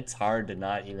yeah, it's hard to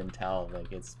not even tell, like,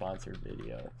 it's sponsored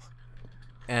video.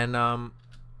 And,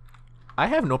 I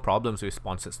have no problems with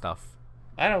sponsored stuff.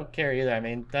 I don't care either. I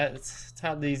mean, that's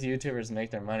how these YouTubers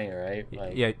make their money, right?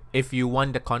 Like, yeah, if you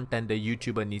want the content, the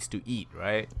YouTuber needs to eat,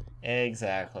 right?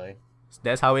 Exactly.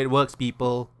 That's how it works,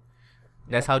 people.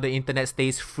 That's how the internet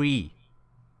stays free.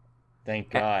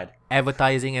 Thank God.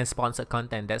 Advertising and sponsored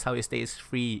content, that's how it stays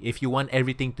free. If you want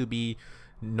everything to be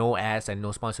no ads and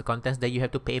no sponsored content, then you have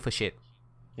to pay for shit.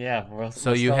 Yeah,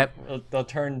 they'll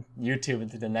turn YouTube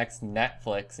into the next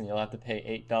Netflix, and you'll have to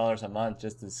pay $8 a month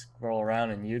just to scroll around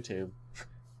in YouTube.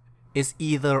 It's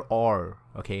either or,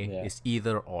 okay? Yeah. It's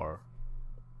either or.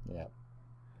 Yeah.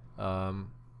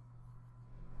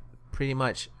 pretty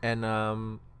much. And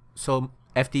so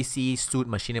FTC sued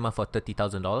Machinima for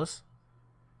 $30,000.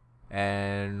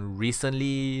 And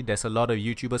recently, there's a lot of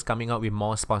YouTubers coming out with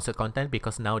more sponsored content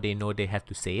because now they know they have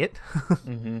to say it.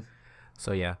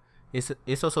 So yeah,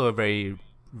 it's also a very,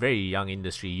 very young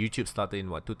industry. YouTube started in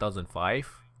what,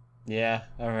 2005? Yeah,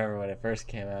 I remember when it first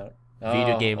came out.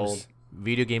 Video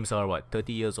games are what,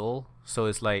 30 years old? So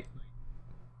it's like,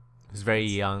 it's very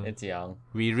young. It's young.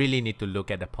 We really need to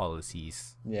look at the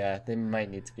policies. Yeah, they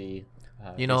might need to be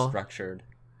structured.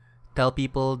 Tell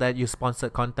people that you sponsor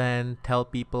content. Tell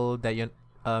people that you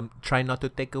try not to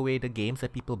take away the games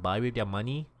that people buy with their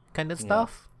money, kind of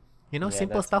stuff.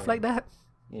 Simple stuff like that.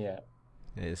 Yeah.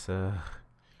 It's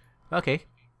okay.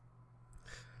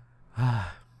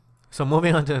 So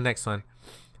moving on to the next one.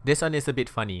 This one is a bit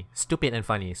funny, stupid and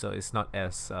funny. So it's not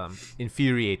as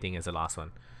infuriating as the last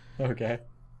one. Okay.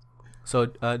 So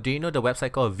do you know the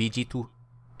website called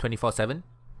VG247?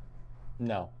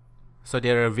 No. So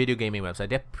they're a video gaming website.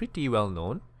 They're pretty well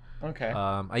known. Okay.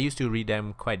 I used to read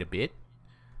them quite a bit.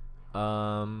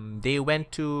 They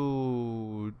went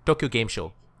to Tokyo Game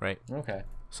Show, right? Okay.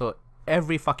 So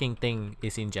every fucking thing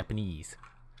is in Japanese,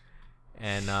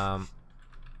 and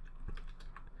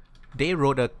they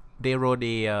wrote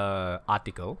a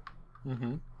article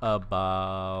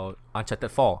about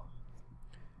Uncharted 4,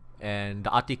 and the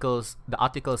article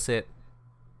said,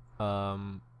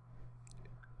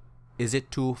 is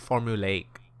it too formulaic?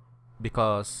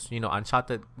 Because the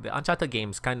Uncharted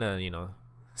games kind of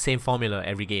same formula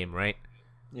every game, right?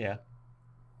 Yeah.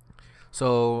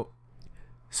 So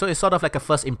it's sort of like a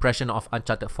first impression of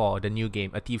Uncharted 4, the new game,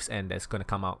 A Thief's End, that's gonna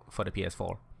come out for the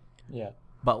PS4. Yeah.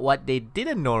 But what they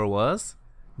didn't know was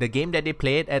the game that they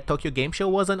played at Tokyo Game Show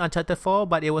wasn't Uncharted 4,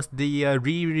 but it was the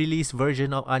re-release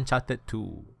version of Uncharted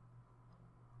 2.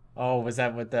 Oh, was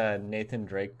that with the Nathan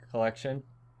Drake collection?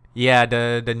 Yeah,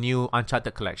 the new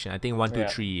Uncharted collection. I think 1, 2,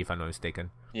 3, if I'm not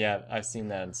mistaken. Yeah, I've seen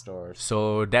that in stores.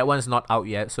 So that one's not out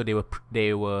yet. So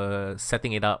they were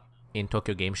setting it up in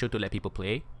Tokyo Game Show to let people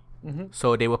play.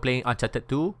 So they were playing Uncharted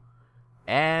 2,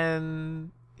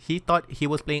 and he thought he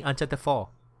was playing Uncharted 4.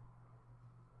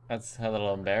 That's a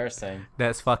little embarrassing.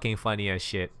 That's fucking funny as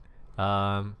shit.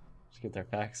 Just get their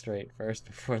facts straight first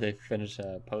before they finish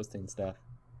posting stuff.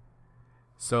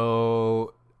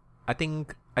 So I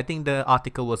think the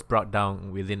article was brought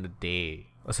down within the day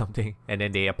or something, and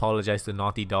then they apologized to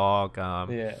Naughty Dog.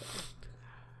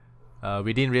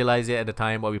 We didn't realize it at the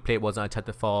time. What we played wasn't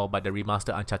Uncharted 4, but the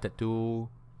remastered Uncharted 2.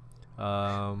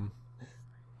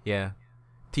 Yeah.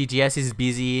 TGS is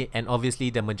busy, and obviously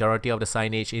the majority of the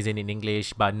signage isn't in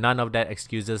English, but none of that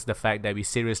excuses the fact that we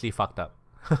seriously fucked up.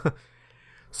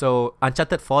 So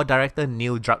Uncharted 4 director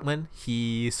Neil Druckmann,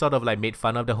 he sort of like made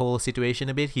fun of the whole situation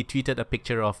a bit. He tweeted a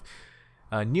picture of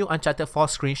a new Uncharted 4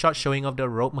 screenshot showing off the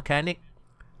rope mechanic,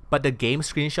 but the game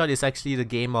screenshot is actually the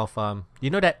game of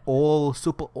that old,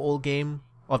 super old game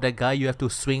of that guy you have to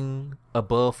swing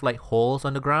above like holes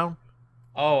on the ground.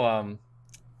 Oh,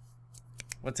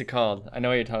 what's it called? I know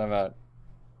what you're talking about.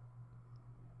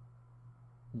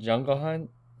 Jungle Hunt?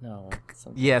 No.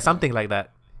 Something like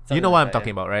that. You know what I'm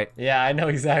talking about, right? Yeah, I know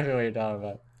exactly what you're talking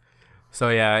about. So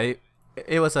yeah,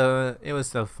 it was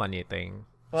a funny thing.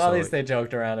 Well, at least they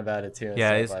joked around about it too.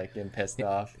 Instead of like getting pissed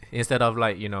off. Instead of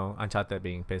like Uncharted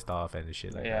being pissed off and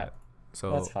shit like that.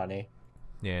 So that's funny.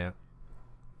 Yeah.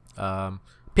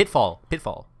 Pitfall.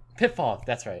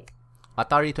 That's right.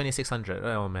 Atari 2600.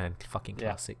 Oh man, fucking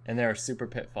classic. And they're a super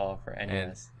Pitfall for NES.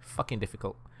 And fucking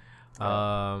difficult.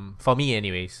 For me,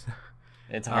 anyways.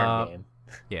 It's a hard game.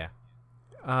 Yeah.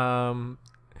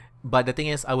 But the thing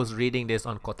is, I was reading this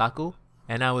on Kotaku,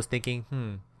 and I was thinking,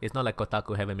 it's not like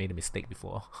Kotaku haven't made a mistake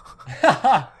before.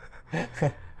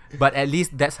 But at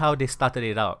least that's how they started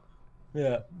it out.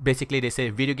 Yeah. Basically, they say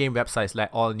video game websites, like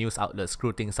all news outlets,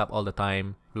 screw things up all the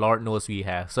time. Lord knows we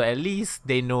have. So at least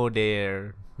they know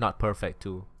they're not perfect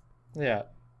too. Yeah.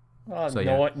 Well,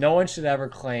 So, no one should ever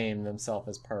claim themselves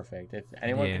as perfect. If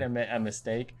anyone can admit a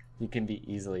mistake, you can be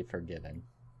easily forgiven.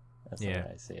 That's the way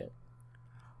I see it.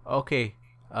 Okay.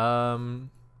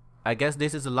 I guess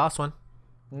this is the last one.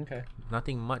 Okay.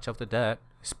 Nothing much after that.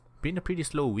 It's been a pretty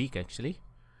slow week actually.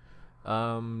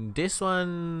 This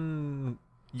one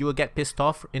you will get pissed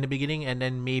off in the beginning and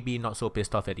then maybe not so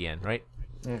pissed off at the end, right?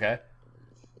 Okay.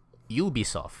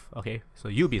 Ubisoft. Okay, so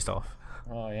Ubisoft.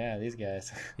 Oh yeah, these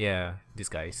guys. Yeah, these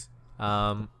guys.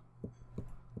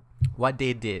 What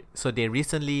they did. So they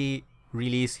recently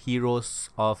released Heroes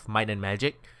of Might and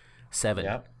Magic 7.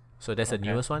 Yep. So that's the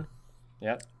newest one.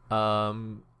 Yep.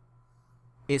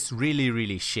 It's really,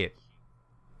 really shit.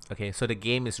 Okay, so the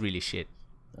game is really shit.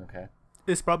 Okay.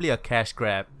 It's probably a cash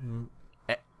grab.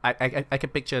 I can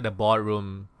picture the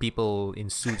boardroom, people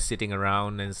in suits sitting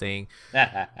around and saying,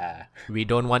 we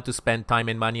don't want to spend time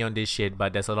and money on this shit,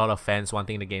 but there's a lot of fans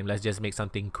wanting the game. Let's just make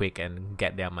something quick and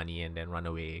get their money and then run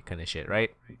away, kind of shit,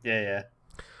 right? Yeah.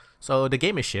 So the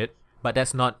game is shit, but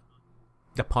that's not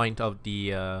the point of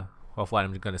the of what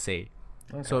I'm gonna say.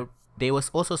 Okay. So they was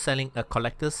also selling a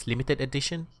collector's limited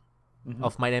edition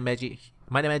of Might and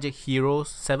Magic Heroes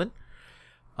 7.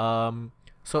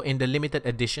 So in the limited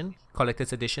edition,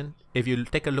 collector's edition, if you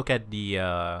take a look at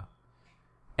the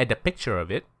picture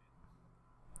of it,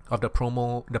 of the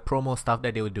promo stuff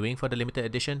that they were doing for the limited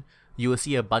edition, you will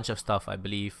see a bunch of stuff. I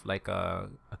believe like a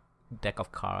deck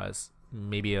of cards,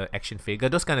 maybe a action figure,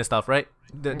 those kind of stuff, right?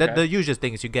 The usual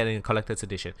things you get in a collector's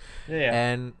edition.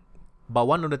 Yeah. But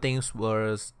one of the things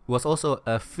was also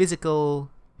a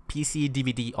physical PC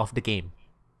DVD of the game.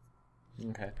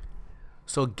 Okay.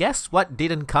 So guess what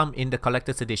didn't come in the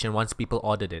collector's edition once people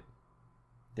ordered it?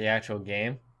 The actual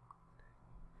game?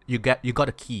 You got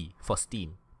a key for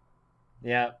Steam.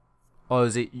 Yeah. Or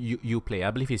is it Uplay?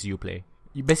 I believe it's Uplay.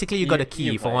 Basically, you got a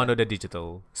key for one of the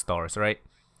digital stores, right?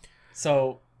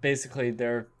 So basically,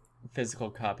 their physical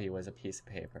copy was a piece of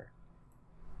paper.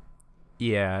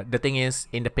 Yeah. The thing is,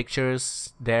 in the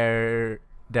pictures, there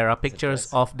are pictures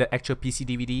of the actual PC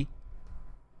DVD.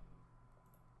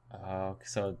 Oh,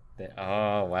 so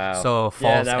oh wow. So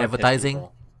false advertising.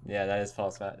 Yeah, that is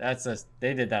false.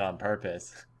 They did that on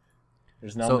purpose.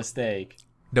 There's no mistake.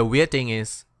 The weird thing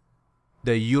is,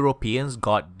 the Europeans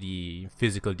got the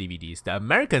physical DVDs. The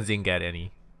Americans didn't get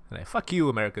any. Like, fuck you,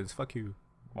 Americans. Fuck you.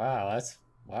 Wow,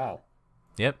 wow.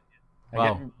 Yep.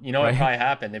 Wow. You know what probably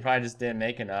happened? They probably just didn't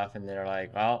make enough, and they're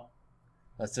like, well,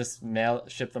 let's just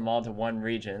ship them all to one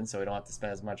region, so we don't have to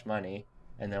spend as much money,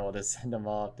 and then we'll just send them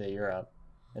all up to Europe.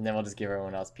 And then we'll just give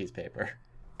everyone else piece of paper.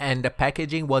 And the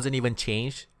packaging wasn't even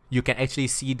changed. You can actually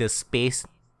see the space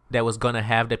that was gonna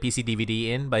have the PC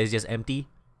DVD in, but it's just empty.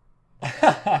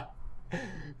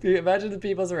 Imagine the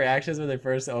people's reactions when they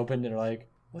first opened and they're like,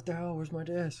 what the hell, where's my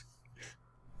disc?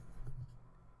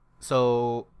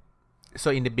 So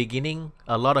in the beginning,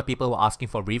 a lot of people were asking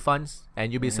for refunds,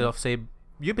 and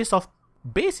Ubisoft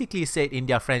basically said in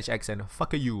their French accent,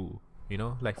 fuck you, you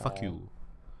know, like fuck you.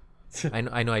 I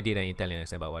know I did an Italian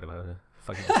accent, but whatever the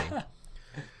fucking saying.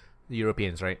 The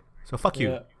Europeans, right? So fuck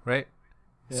you, right?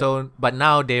 Yeah. So but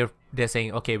now they're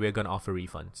saying, okay, we're gonna offer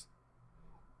refunds.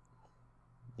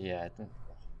 Yeah.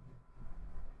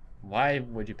 Why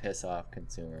would you piss off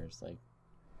consumers? Like,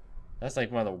 that's like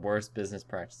one of the worst business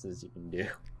practices you can do.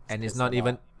 And it's not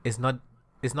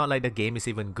like the game is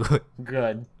even good.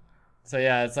 Good. So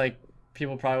yeah, it's like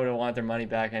people probably would have wanted their money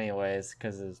back anyways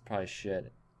because it's probably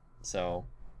shit. So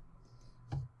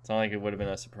it's not like it would have been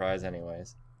a surprise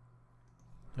anyways.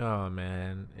 Oh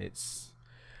man, it's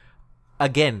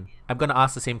again. I'm gonna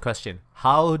ask the same question.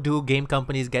 How do game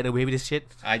companies get away with this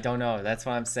shit? I don't know. That's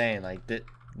what I'm saying. Like,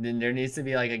 there needs to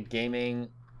be like a gaming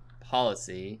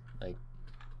policy. Like,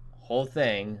 whole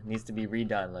thing needs to be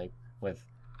redone. Like with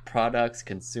products,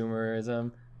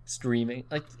 consumerism, streaming.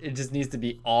 Like, it just needs to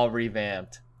be all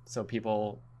revamped so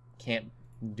people can't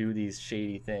do these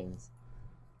shady things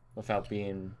without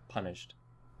being punished.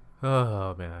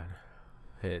 Oh man,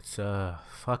 it's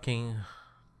fucking.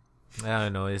 I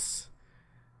don't know. It's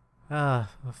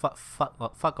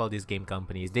fuck all these game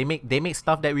companies. They make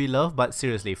stuff that we love, but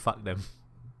seriously, fuck them.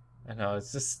 I know,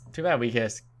 it's just too bad we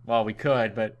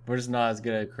could, but we're just not as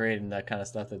good at creating that kind of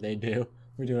stuff that they do.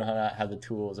 We do not have the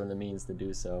tools or the means to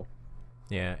do so.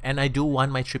 Yeah, and I do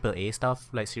want my AAA stuff.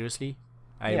 Like seriously,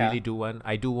 I really do want.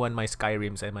 I do want my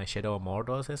Skyrims and my Shadow of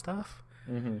Mordors and stuff.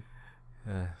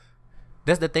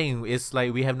 That's the thing. It's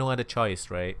like we have no other choice,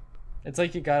 right? It's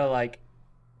like you gotta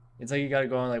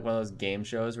go on like one of those game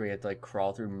shows where you have to like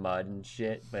crawl through mud and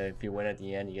shit, but if you win at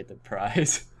the end, you get the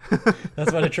prize.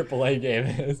 That's what a AAA game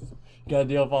is. You gotta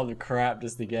deal with all the crap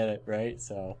just to get it, right?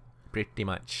 So pretty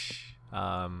much.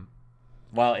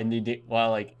 While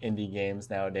indie games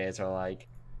nowadays are like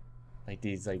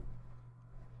these like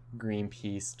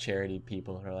Greenpeace charity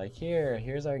people who are like,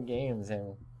 here's our games,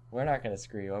 and we're not gonna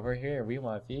screw you over. Here, we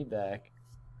want feedback.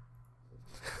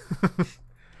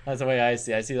 That's the way I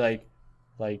see. I see like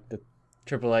the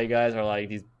AAA guys are like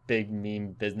these big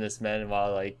mean businessmen,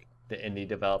 while like the indie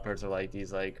developers are like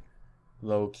these like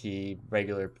low key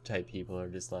regular type people who are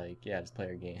just like, yeah, just play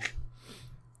our game.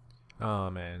 Oh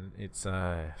man, it's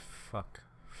fuck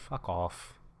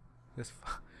off.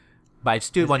 But I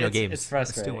still want your games. It's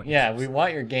frustrating. Yeah, we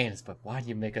want your games, but why do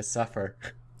you make us suffer?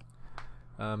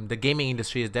 The gaming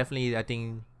industry is definitely, I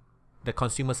think, the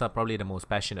consumers are probably the most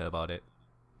passionate about it.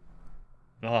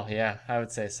 Oh yeah, I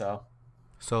would say so.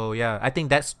 So yeah, I think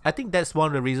that's one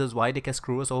of the reasons why they can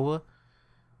screw us over.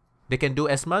 They can do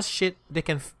as much shit they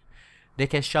can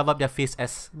shove up their face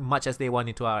as much as they want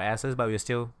into our asses, but we're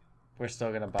still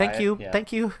gonna buy thank it. you, Yeah.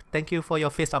 thank you for your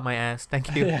fist up my ass.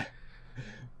 Thank you. Yeah.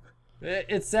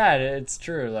 It's sad. It's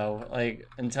true though. Like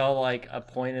until like a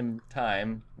point in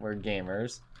time where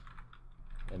gamers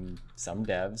and some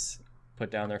devs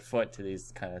put down their foot to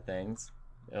these kind of things,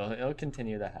 it'll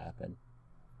continue to happen,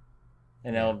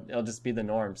 and it'll just be the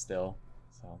norm still.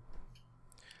 So.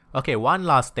 Okay, one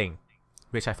last thing,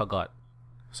 which I forgot.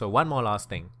 So one more last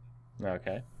thing.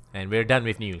 Okay. And we're done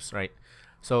with news, right?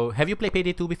 So have you played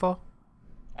Payday 2 before?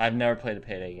 I've never played a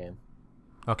Payday game.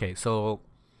 Okay, so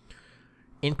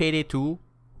in Payday 2,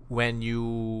 when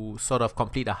you sort of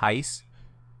complete a heist,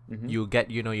 you get,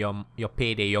 you know, your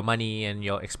payday, your money and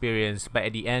your experience, but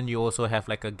at the end you also have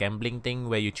like a gambling thing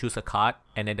where you choose a card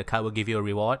and then the card will give you a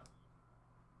reward.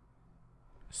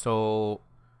 So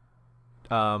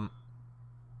the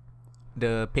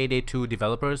Payday 2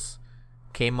 developers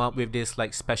came up with this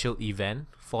like special event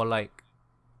for like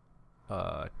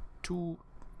two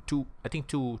to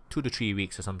 3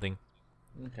 weeks or something.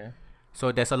 Okay.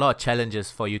 So there's a lot of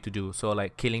challenges for you to do. So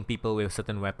like killing people with a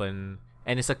certain weapon,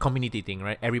 and it's a community thing,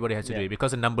 right? Everybody has to do it because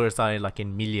the numbers are like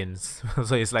in millions.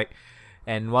 So it's like,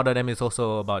 and one of them is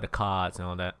also about the cards and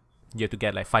all that. You have to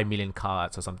get like 5 million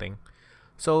cards or something.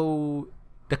 So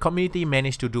the community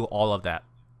managed to do all of that.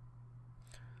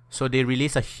 So they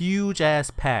released a huge ass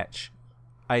patch.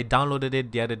 I downloaded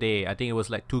it the other day. I think it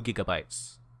was like 2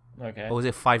 gigabytes. Okay. Or was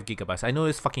it 5 gigabytes? I know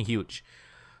it's fucking huge.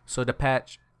 So the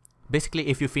patch, basically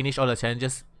if you finish all the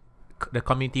challenges, the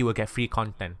community will get free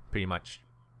content pretty much.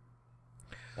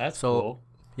 That's so cool.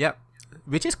 Yeah,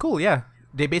 which is cool. Yeah,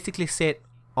 they basically said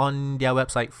on their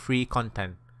website free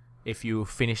content if you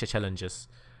finish the challenges.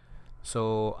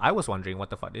 So I was wondering what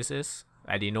the fuck this is.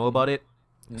 I didn't know about it.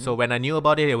 So when I knew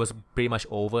about it, it was pretty much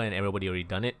over and everybody already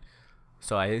done it.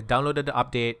 So I downloaded the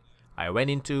update. I went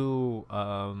into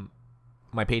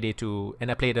my Payday 2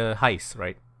 and I played the heist,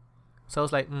 right? So I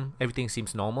was like, everything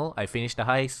seems normal. I finished the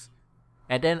heist,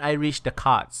 and then I reached the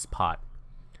cards part.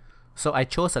 So I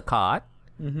chose a card,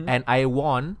 and I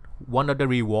won one of the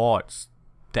rewards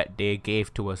that they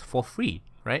gave to us for free,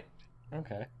 right?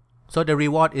 Okay. So the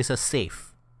reward is a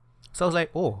safe. So I was like,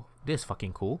 oh, this is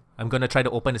fucking cool. I'm gonna try to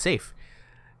open the safe.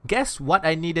 Guess what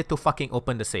I needed to fucking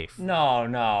open the safe?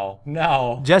 No.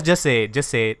 Just say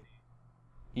it.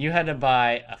 You had to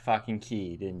buy a fucking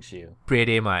key, didn't you?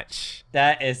 Pretty much.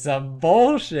 That is some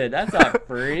bullshit. That's not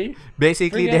free.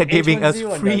 Basically, Freaking they're giving us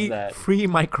H1Z1 does that. free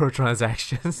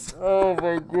microtransactions. Oh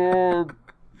my god.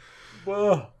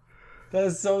 Ugh. That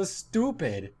is so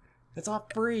stupid. That's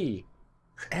not free.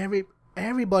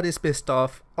 Everybody's pissed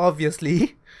off,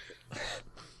 obviously.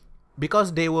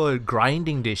 Because they were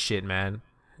grinding this shit, man.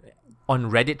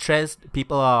 On Reddit threads,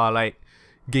 people are like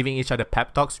giving each other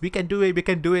pep talks. We can do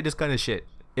it, this kind of shit.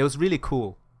 It was really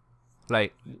cool.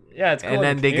 Like, yeah, it's cool. And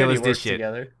then the they give us community this works shit.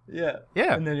 Together. Yeah.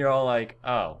 Yeah. And then you're all like,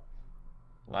 oh,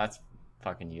 well, that's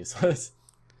fucking useless.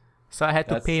 So I had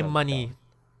to That's pay so money.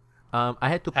 I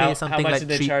had to pay something how much like did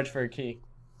they charge for a key?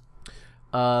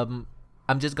 I'm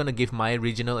just gonna give my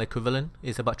regional equivalent.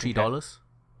 It's about $3.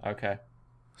 Okay.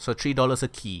 So $3 a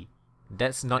key.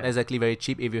 That's not exactly very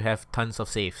cheap if you have tons of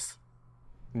safes.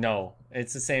 No,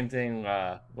 it's the same thing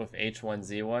with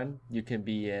H1Z1. You can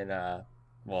be in a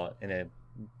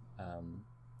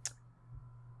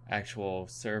actual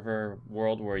server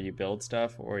world where you build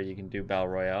stuff, or you can do Battle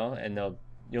Royale, and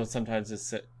you'll sometimes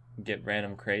just get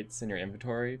random crates in your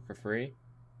inventory for free.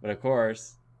 But of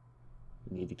course,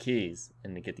 you need the keys,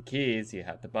 and to get the keys, you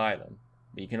have to buy them.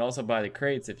 But you can also buy the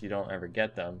crates if you don't ever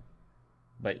get them.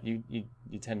 But you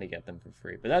tend to get them for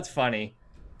free. But that's funny.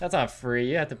 That's not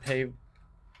free. You have to pay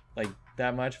like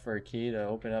that much for a key to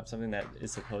open up something that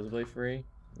is supposedly free.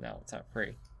 No, it's not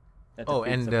free. That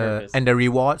defeats the purpose. And the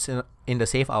rewards in the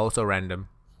safe are also random.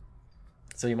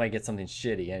 So you might get something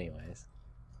shitty anyways.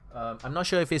 I'm not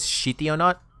sure if it's shitty or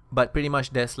not, but pretty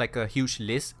much there's like a huge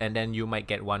list, and then you might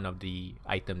get one of the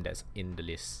item that's in the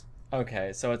list.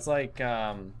 Okay, so it's like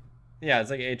it's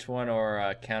like H1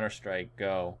 or Counter-Strike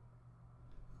Go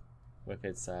with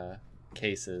its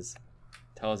cases.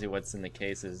 Tells you what's in the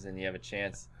cases, and you have a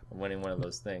chance of winning one of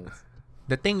those things.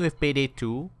 The thing with Payday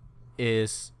 2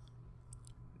 is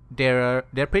they're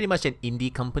pretty much an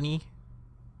indie company,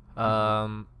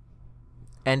 and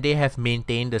they have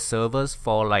maintained the servers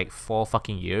for like 4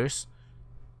 fucking years.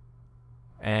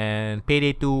 And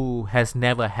Payday 2 has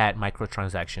never had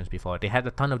microtransactions before. They had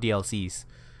a ton of DLCs,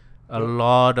 a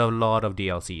lot of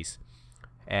DLCs.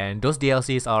 And those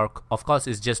DLCs are, of course,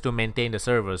 it's just to maintain the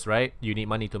servers, right? You need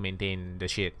money to maintain the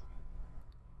shit.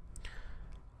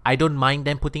 I don't mind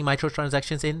them putting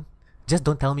microtransactions in. Just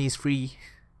don't tell me it's free.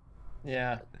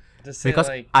 Yeah. Just say Because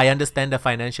like, I understand the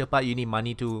financial part. You need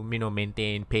money to,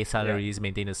 pay salaries,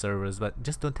 maintain the servers. But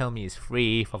just don't tell me it's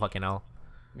free for fucking hell.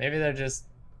 maybe they just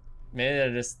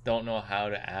don't know how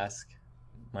to ask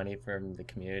money from the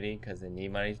community because they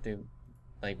need money to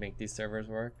like make these servers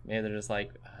work. Maybe they're just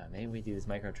like, maybe we do these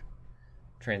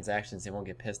transactions, they won't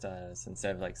get pissed at us,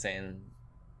 instead of like saying,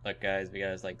 look guys, we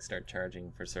gotta like start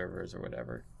charging for servers or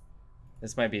whatever.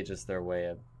 This might be just their way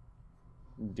of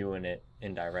doing it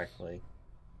indirectly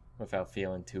without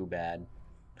feeling too bad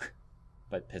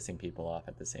but pissing people off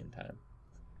at the same time.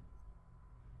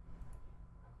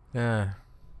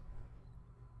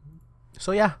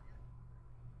 So yeah,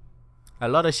 a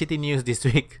lot of shitty news this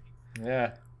week.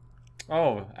 Yeah.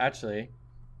 Oh, actually,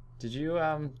 did you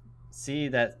see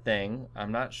that thing?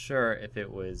 I'm not sure if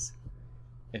it's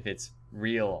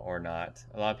real or not.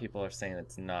 A lot of people are saying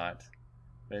it's not,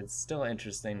 but it's still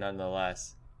interesting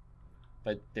nonetheless.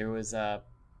 But there was a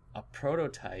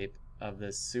prototype of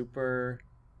the Super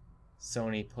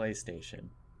Sony PlayStation.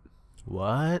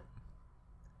 What?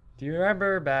 Do you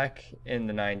remember back in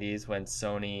the 90s when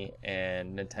Sony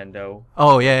and Nintendo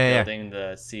Oh yeah. building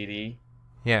the CD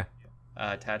Yeah.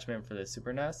 attachment for the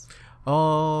Super NES?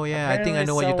 Oh yeah, I think I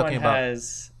know what you're talking about. Someone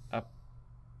has a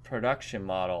production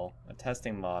model, a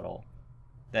testing model,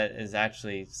 that is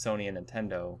actually Sony and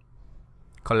Nintendo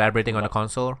Collaborating on a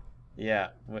console? Yeah,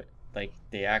 like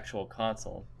the actual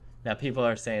console. Now people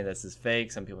are saying this is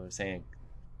fake. Some people are saying it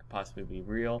could possibly be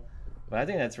real. But I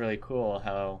think that's really cool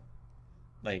how,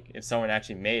 like, if someone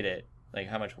actually made it, like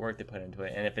how much work they put into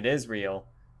it. And if it is real,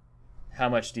 how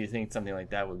much do you think something like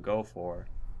that would go for?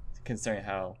 Considering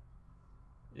how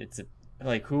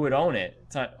like, who would own it?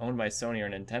 It's not owned by Sony or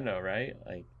Nintendo, right?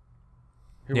 Like,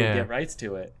 who would get rights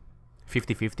to it?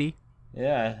 50-50?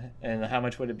 Yeah, and how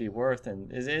much would it be worth?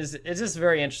 And it's just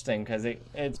very interesting because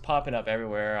it's popping up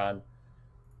everywhere on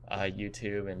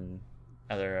YouTube and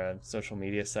other social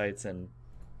media sites, and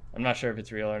I'm not sure if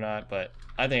it's real or not, but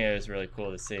I think it was really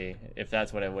cool to see if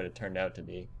that's what it would have turned out to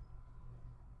be.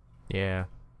 Yeah.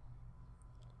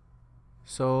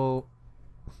 So,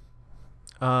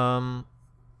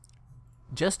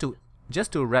 just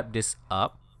to wrap this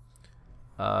up,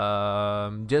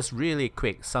 just really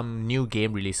quick, some new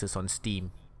game releases on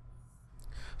Steam.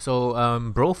 So,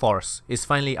 Broforce is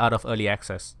finally out of early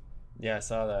access. Yeah, I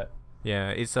saw that. Yeah,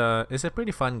 it's a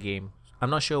pretty fun game. I'm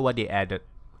not sure what they added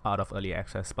out of early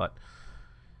access, but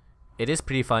it is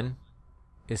pretty fun.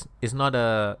 It's not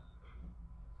a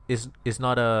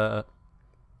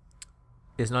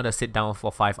sit down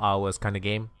for 5 hours kind of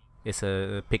game. It's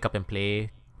a pick up and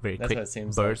play, very quick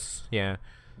bursts. Like. Yeah.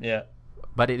 Yeah.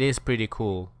 But it is pretty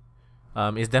cool.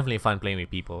 It's definitely fun playing with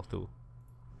people too.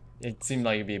 It seemed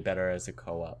like it'd be better as a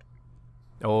co-op.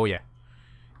 Oh yeah,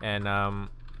 and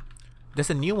there's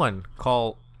a new one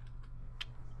called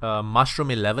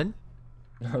Mushroom 11.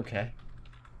 Okay.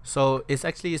 So it's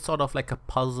actually sort of like a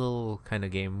puzzle kind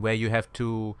of game where you have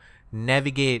to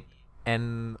navigate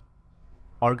an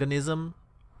organism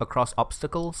across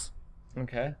obstacles.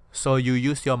 Okay. So you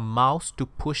use your mouse to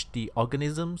push the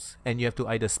organisms, and you have to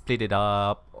either split it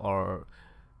up or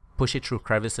push it through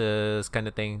crevices kind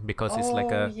of thing, because it's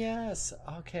like a... Oh, yes.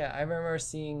 Okay, I remember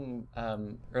seeing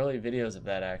early videos of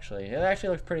that, actually. It actually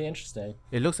looks pretty interesting.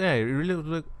 It looks, yeah, it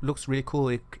really looks really cool.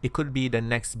 It could be the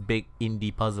next big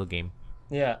indie puzzle game.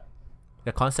 Yeah.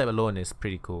 The concept alone is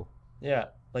pretty cool. Yeah,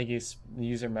 like you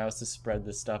use your mouse to spread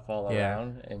the stuff all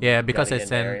around. And yeah, because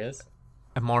it's an areas.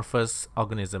 Amorphous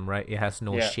organism, right? It has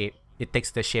no shape. It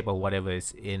takes the shape of whatever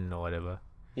it's in or whatever.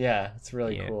 Yeah, it's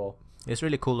really cool. It's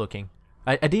really cool looking.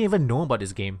 I didn't even know about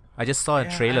this game. I just saw a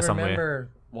trailer somewhere. I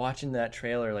remember watching that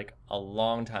trailer like a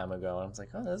long time ago. I was like,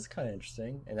 oh, this is kind of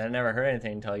interesting. And I never heard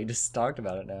anything until you just talked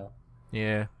about it now.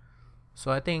 Yeah.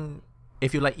 So I think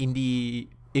if you like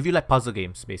puzzle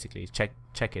games, basically, check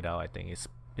it out. I think it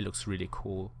looks really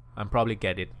cool. I'll probably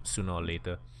get it sooner or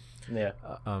later. Yeah.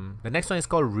 The next one is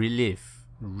called Relive.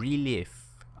 Relive.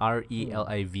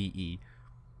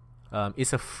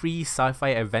 It's a free sci-fi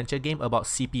adventure game about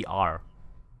CPR.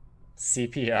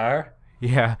 CPR?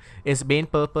 Yeah, its main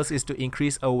purpose is to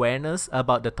increase awareness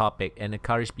about the topic and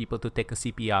encourage people to take a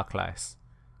CPR class.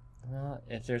 Well,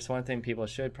 if there's one thing people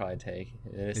should probably take,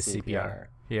 it is CPR.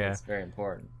 Yeah. It's very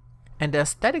important. And the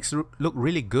aesthetics look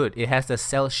really good. It has the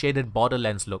cel-shaded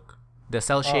Borderlands look. The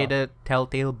cel-shaded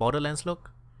Telltale Borderlands look.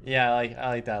 Yeah, I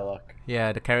like that look.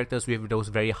 Yeah, the characters with those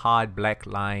very hard black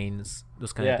lines,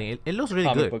 those kind of things. It looks really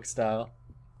Comic good. book style.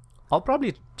 I'll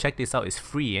probably check this out. It's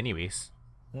free anyways.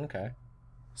 Okay.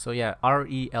 So yeah,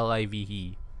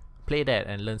 Relive. Play that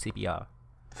and learn CPR.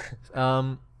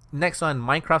 Next one,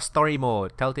 Minecraft Story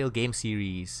Mode, Telltale game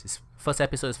series. Its first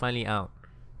episode is finally out.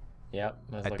 Yep.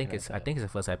 I think it's the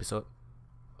first episode.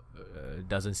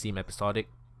 Doesn't seem episodic.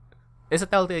 It's a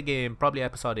Telltale game, probably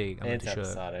episodic. I'm not too sure.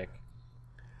 Episodic.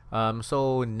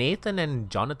 So Nathan and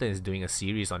Jonathan is doing a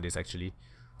series on this actually.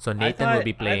 So Nathan will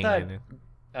be playing.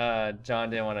 John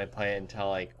didn't want to play it until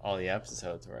like all the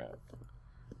episodes were out.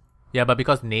 Yeah, but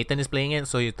because Nathan is playing it,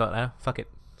 so you thought, fuck it.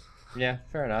 Yeah,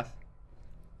 fair enough.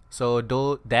 So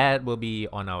that will be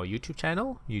on our YouTube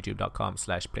channel,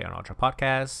 youtube.com/playonultra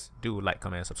podcast. Do like,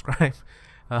 comment, and subscribe.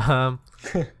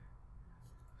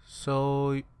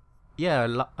 So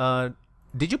yeah,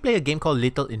 did you play a game called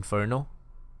Little Inferno?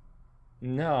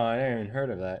 No, I never even heard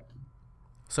of that.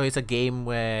 So it's a game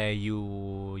where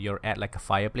you're at like a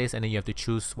fireplace and then you have to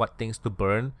choose what things to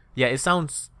burn. Yeah, it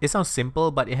sounds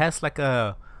simple, but it has like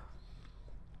a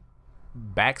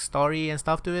backstory and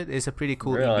stuff to it. It's a pretty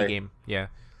cool indie game. Yeah.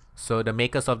 So the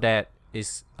makers of that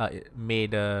is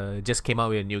just came out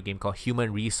with a new game called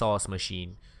Human Resource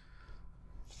Machine.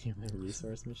 Human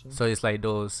Resource Machine? So it's like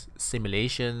those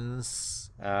simulations,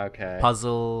 okay,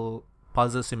 puzzle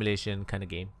simulation kind of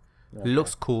game. Okay.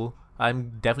 Looks cool.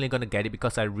 I'm definitely gonna get it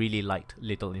because I really liked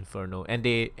Little Inferno, and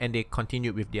they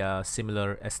continued with their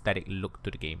similar aesthetic look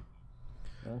to the game.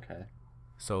 Okay.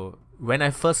 So when I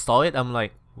first saw it, I'm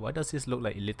like, why does this look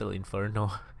like Little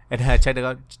Inferno? And then I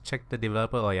checked the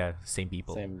developer. Oh yeah, same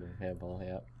people. Same people,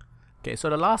 yeah. Okay, so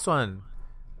the last one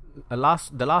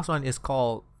is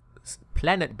called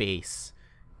Planet Base.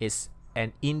 It's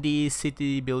an indie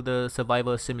city builder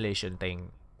survival simulation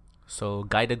thing. So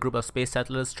guide a group of space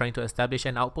settlers trying to establish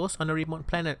an outpost on a remote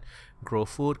planet, grow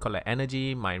food, collect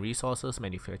energy, mine resources,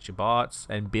 manufacture bots,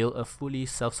 and build a fully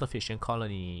self-sufficient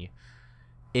colony.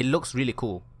 It looks really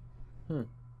cool.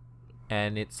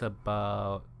 And it's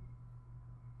about,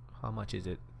 how much is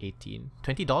it?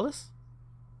 $20?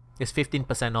 It's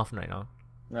 15% off right now.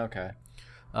 Okay.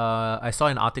 I saw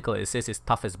an article. It says it's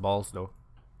tough as balls though.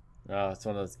 Oh, it's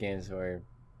one of those games where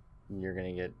you're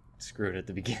gonna get screwed at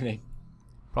the beginning.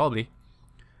 Probably.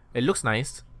 It looks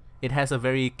nice. It has a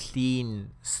very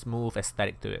clean, smooth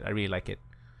aesthetic to it. I really like it.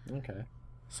 Okay.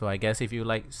 So I guess if you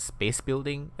like space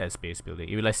building. If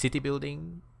you like city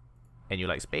building, and you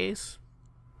like space,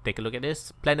 take a look at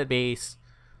this. Planet Base.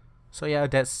 So yeah,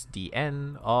 that's the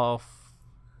end of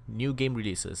new game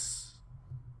releases.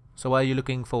 So what are you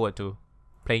looking forward to?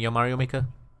 Playing your Mario Maker?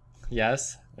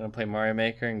 Yes, I'm gonna play Mario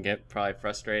Maker and get probably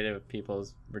frustrated with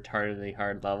people's retardedly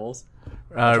hard levels.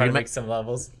 Try to make some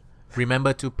levels.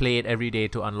 Remember to play it every day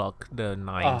to unlock the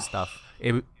 9 stuff.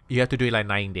 You have to do it like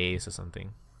 9 days or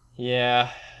something.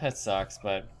 Yeah, that sucks,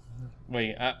 but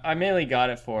wait, I mainly got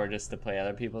it for just to play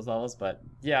other people's levels, but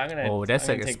yeah, I'm gonna. Oh, that's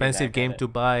an expensive game to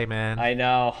buy, man. I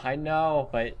know,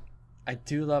 but I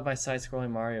do love my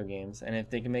side-scrolling Mario games, and if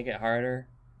they can make it harder,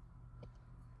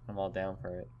 I'm all down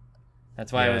for it.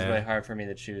 That's why it was really hard for me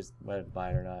to choose whether to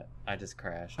buy it or not. I just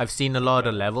crashed. I've seen a lot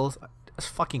of the levels. It's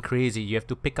fucking crazy. You have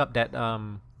to pick up that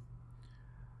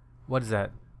what is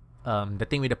that? The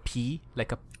thing with a P,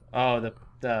 like a. Oh, the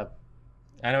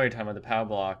I know what you're talking about. The power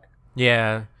block.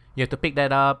 Yeah, you have to pick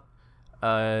that up,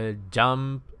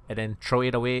 jump, and then throw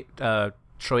it away.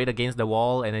 Throw it against the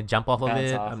wall and then jump off of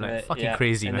it. I'm like, fucking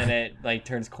crazy, man. And then it like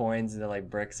turns coins into like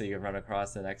bricks so you can run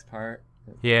across the next part.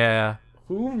 Yeah.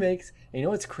 Who makes? You know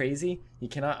what's crazy? You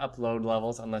cannot upload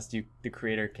levels unless the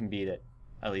creator can beat it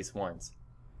at least once.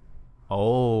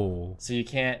 Oh. So you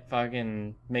can't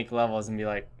fucking make levels and be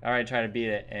like, all right, try to beat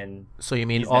it. And so you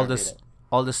mean all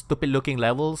the stupid looking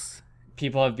levels?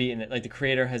 People have beaten it. Like the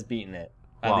creator has beaten it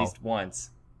at least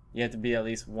once. You have to beat at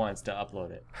least once to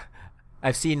upload it.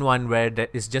 I've seen one where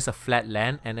it's just a flat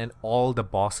land and then all the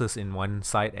bosses in one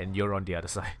side and you're on the other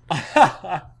side.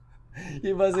 How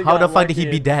the fuck did he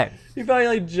beat that? He probably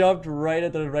like jumped right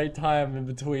at the right time in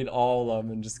between all of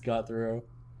them and just got through.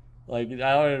 Like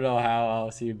I don't know how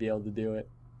else he would be able to do it.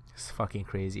 It's fucking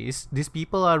crazy. These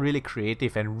people are really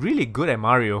creative and really good at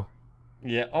Mario.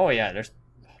 Yeah. Oh yeah. There's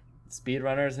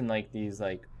speedrunners in like these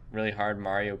like really hard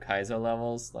Mario Kaizo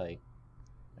levels. Like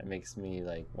it makes me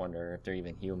like wonder if they're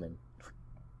even human.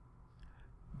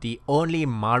 The only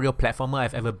Mario platformer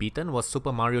I've ever beaten was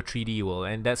Super Mario 3D World,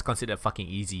 and that's considered fucking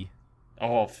easy.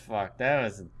 Oh fuck, that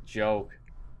was a joke.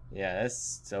 Yeah,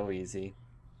 that's so easy.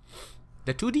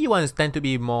 The 2D ones tend to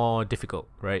be more difficult,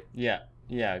 right? Yeah,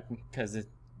 because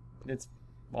it's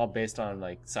all based on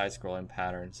like side-scrolling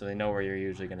patterns, so they know where you're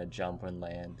usually gonna jump and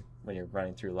land when you're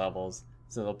running through levels.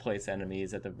 So they'll place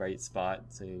enemies at the right spot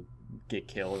so you get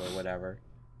killed or whatever.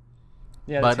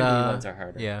 Yeah, the 2D ones are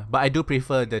harder. Yeah, but I do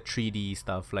prefer the 3D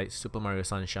stuff like Super Mario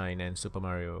Sunshine and Super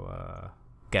Mario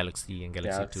Galaxy and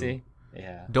Galaxy 2.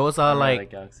 Yeah. Those are I really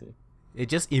like Galaxy. it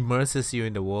just immerses you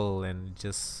in the world and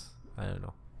just I don't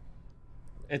know.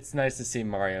 It's nice to see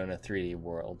Mario in a 3D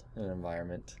world and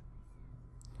environment.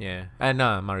 Yeah, and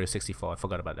Mario 64. I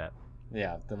forgot about that.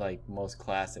 Yeah, the like most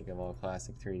classic of all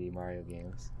classic 3D Mario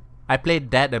games. I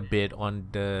played that a bit on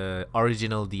the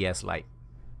original DS Lite.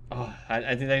 Oh,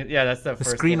 I think that's the The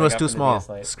first. screen game I was got too from the small. DS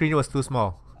Lite. Screen was too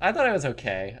small. I thought it was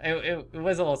okay. It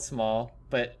was a little small,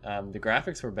 but the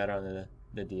graphics were better on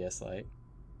the DS Lite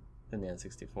than the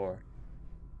N64.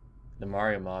 The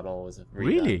Mario model was redone.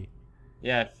 Really?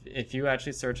 Yeah, if you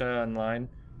actually search out online,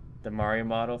 the Mario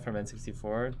model from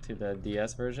N64 to the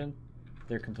DS version,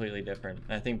 they're completely different.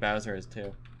 And I think Bowser is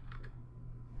too.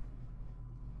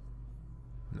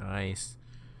 Nice.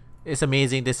 It's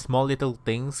amazing. These small little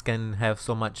things can have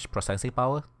so much processing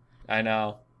power. I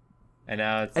know. And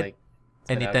now it's like...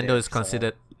 And Nintendo is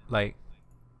considered like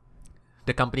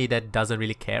the company that doesn't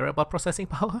really care about processing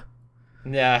power.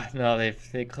 Yeah, no,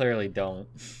 they clearly don't.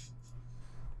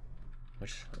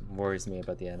 Which worries me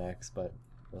about the NX, but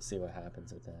we'll see what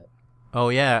happens with that. Oh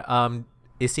yeah,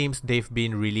 it seems they've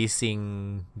been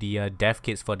releasing the dev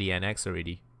kits for the NX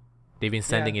already. They've been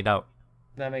sending it out.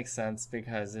 That makes sense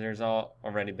because there's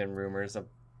already been rumors of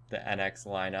the NX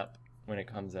lineup when it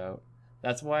comes out.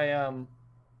 That's why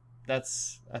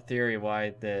that's a theory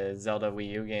why the Zelda Wii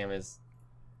U game is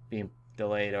being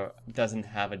delayed or doesn't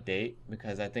have a date,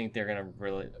 because I think they're gonna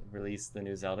release the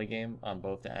new Zelda game on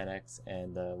both the NX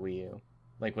and the Wii U,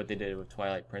 like what they did with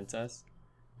Twilight Princess.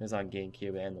 It was on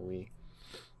GameCube and the Wii.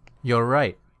 You're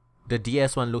right. The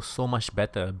DS one looks so much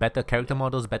better. Better character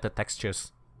models, better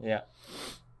textures. Yeah.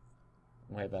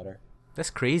 Way better.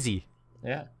 That's crazy.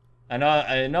 Yeah. I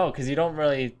know, because you don't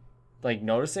really like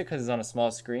notice it because it's on a small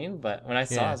screen, but when I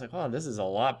saw it, I was like, oh, this is a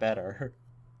lot better.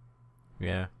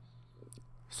 Yeah.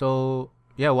 So,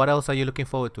 yeah, what else are you looking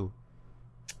forward to?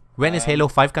 When is Halo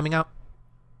 5 coming out?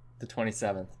 The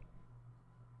 27th.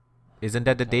 Isn't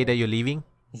that the day that you're leaving?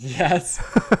 Yes.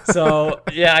 So,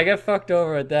 yeah, I got fucked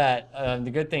over with that.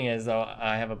 The good thing is, though,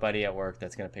 I have a buddy at work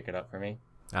that's going to pick it up for me.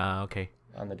 Okay.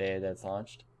 On the day that it's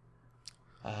launched.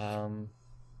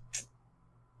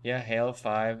 Yeah, Halo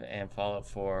 5 and Fallout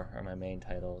 4 are my main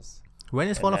titles. When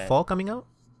is Fallout 4 coming out?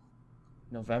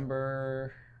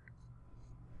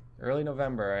 Early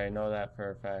November, I know that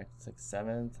for a fact. It's like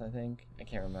 7th, I think. I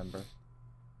can't remember.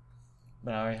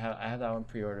 But I have that one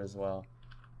pre-ordered as well.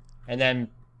 And then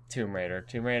Tomb Raider.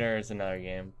 Tomb Raider is another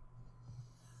game.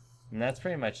 And that's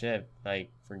pretty much it,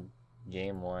 like, for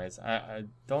game-wise. I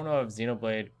don't know if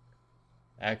Xenoblade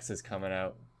X is coming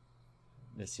out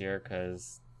this year,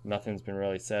 because nothing's been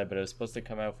really said, but it was supposed to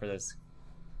come out for this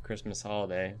Christmas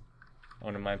holiday. I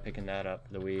wouldn't mind picking that up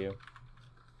for the Wii U.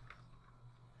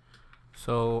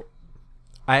 So,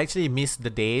 I actually miss the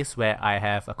days where I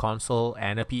have a console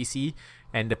and a PC,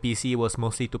 and the PC was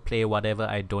mostly to play whatever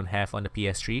I don't have on the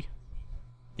PS3.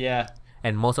 Yeah.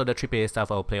 And most of the AAA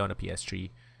stuff I'll play on the PS3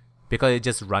 because it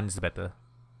just runs better.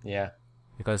 Yeah.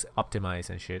 Because optimized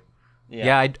and shit.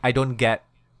 Yeah. I don't get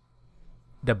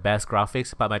the best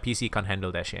graphics, but my PC can't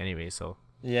handle that shit anyway, so.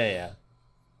 Yeah.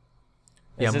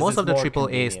 Yeah, most of the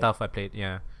AAA stuff I played,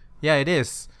 yeah, it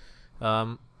is.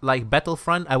 Like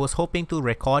Battlefront, I was hoping to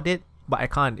record it, but I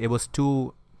can't. It was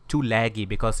too laggy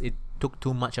because it took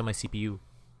too much of my CPU.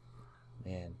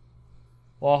 Man.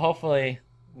 Well, hopefully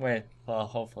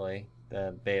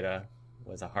the beta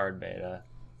was a hard beta,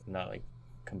 not like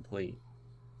complete.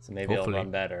 So maybe it'll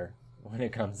run better when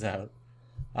it comes out.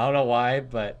 I don't know why,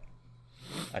 but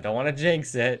I don't want to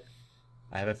jinx it.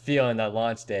 I have a feeling that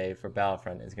launch day for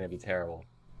Battlefront is going to be terrible.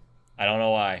 I don't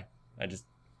know why.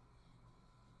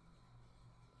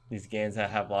 These games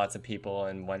that have lots of people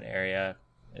in one area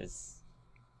is...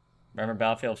 Remember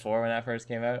Battlefield 4 when that first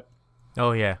came out?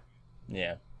 Oh, yeah.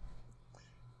 Yeah.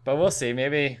 But we'll see.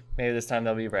 Maybe this time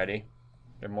they'll be ready.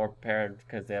 They're more prepared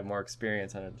because they have more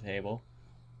experience on the table.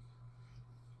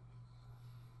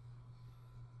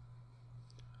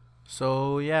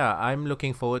 So, yeah, I'm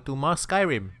looking forward to more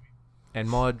Skyrim and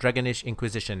more Dragonish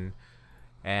Inquisition.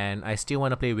 And I still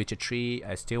want to play Witcher 3.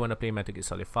 I still want to play Metal Gear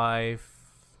Solid 5.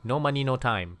 No money, no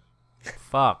time.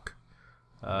 Fuck.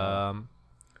 I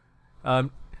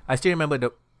still remember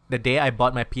the day I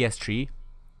bought my PS3.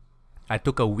 I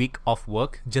took a week off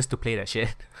work just to play that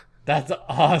shit. That's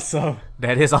awesome.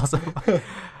 That is awesome.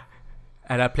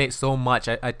 And I played so much.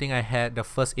 I think I had the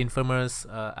first Infamous.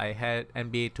 I had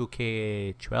NBA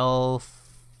 2K12.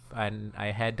 And I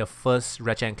had the first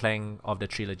Ratchet & Clank of the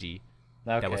trilogy.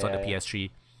 That was on the PS3.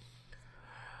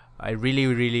 I really,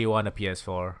 really want a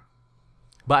PS4.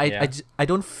 But I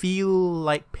don't feel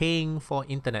like paying for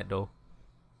internet though.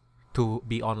 to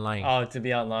be online. Oh, to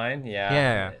be online? Yeah.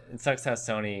 Yeah. It sucks how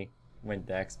Sony went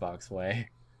the Xbox way.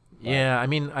 But Yeah, I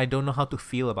mean, I don't know how to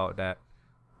feel about that.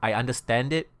 I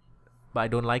understand it, but I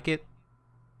don't like it.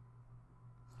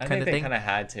 I Kinda think they thing. kind of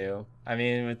had to. I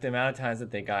mean, with the amount of times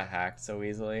that they got hacked so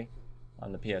easily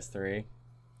on the PS3. I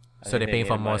So think they're they paying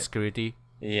for needed more money. security.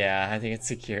 Yeah, I think it's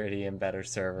security and better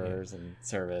servers and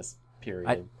service,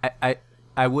 period.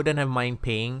 I wouldn't have mind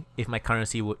paying if my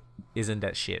currency isn't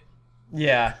that shit.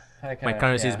 Yeah, My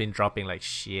currency has been dropping like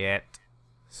shit.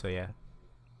 So yeah.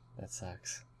 That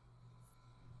sucks.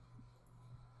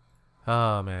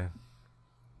 Oh man.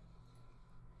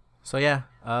 So yeah.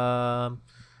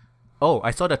 Oh,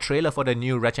 I saw the trailer for the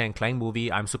new Ratchet and Clank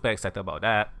movie. I'm super excited about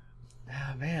that.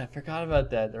 Oh man, I forgot about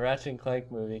that. The Ratchet and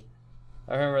Clank movie.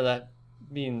 I remember that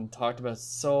being talked about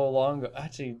so long ago.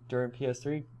 Actually, during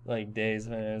PS3 like days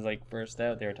when it was like first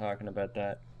out, they were talking about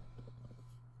that.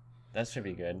 That should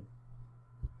be good.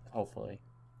 Hopefully,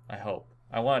 I hope.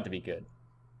 I want it to be good.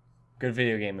 Good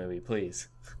video game movie, please.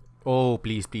 Oh,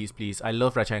 please, please, please. I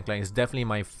love Ratchet and Clank. It's definitely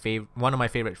my one of my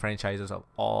favorite franchises of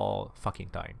all fucking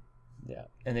time. Yeah,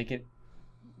 and they can.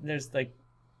 There's like,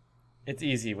 it's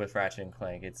easy with Ratchet and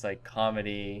Clank. It's like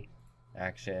comedy,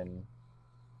 action,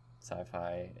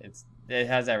 sci-fi. It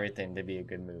has everything to be a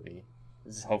good movie.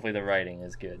 Hopefully the writing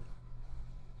is good.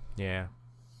 Yeah.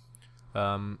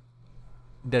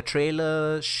 The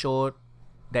trailer showed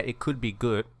that it could be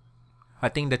good. I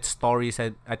think that story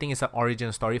said. I think it's an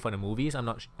origin story for the movies. I'm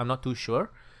not too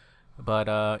sure,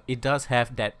 but it does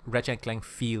have that Ratchet and Clank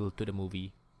feel to the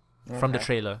movie. From the Okay.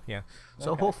 trailer, yeah.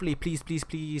 So Okay. hopefully,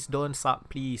 please don't suck,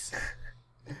 please.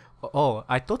 Oh,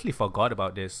 I totally forgot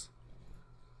about this.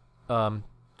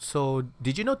 So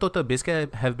did you know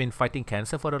Totalbiscuit have been fighting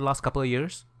cancer for the last couple of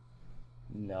years?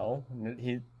 No,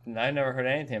 I never heard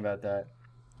anything about that.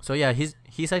 So yeah,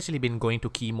 he's actually been going to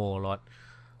chemo a lot.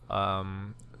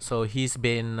 So he's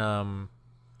been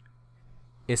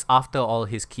it's after all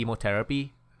his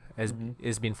chemotherapy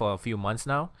it's been for a few months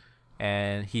now,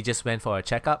 and he just went for a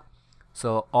checkup.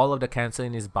 So all of the cancer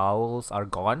in his bowels are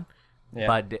gone, Yeah.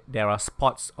 but there are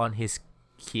spots on his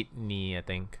kidney, I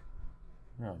think.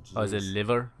 Oh, Or is it jeez.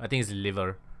 liver? I think it's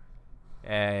liver.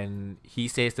 And he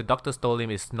says the doctors told him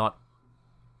it's not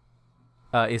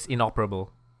it's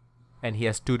inoperable, and he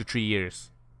has 2 to 3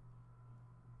 years.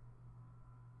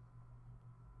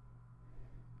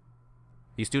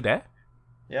 You still there?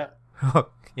 Yeah.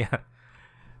 Yeah.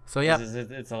 So yeah,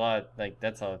 It's a lot. Like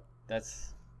that's like,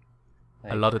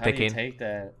 a lot to how take do you in. take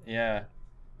that? Yeah.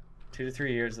 2 to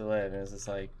 3 years to live. And it's just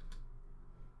like,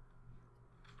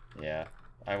 yeah.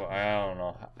 I don't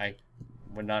know. I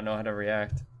would not know how to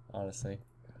react, honestly.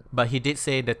 But he did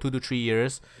say that 2 to 3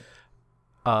 years,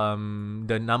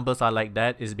 the numbers are like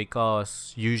that is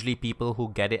because usually people who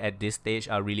get it at this stage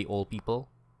are really old people.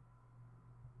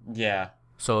 Yeah.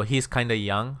 So he's kind of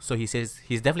young. So he says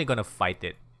he's definitely gonna fight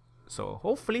it. So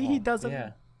hopefully he doesn't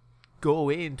Yeah. go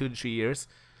away in 2 to 3 years.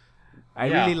 I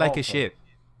Yeah, really like his hopefully. shit.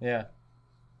 Yeah.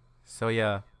 So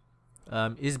yeah,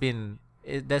 that's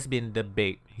been the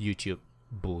big YouTube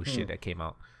bullshit that came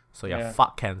out. So yeah,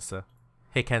 fuck cancer.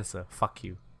 Hey cancer, fuck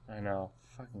you. I know.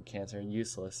 Fucking cancer.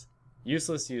 Useless.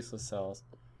 Useless cells.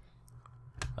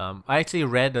 I actually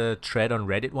read a thread on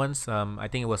Reddit once. I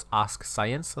think it was Ask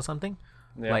Science or something.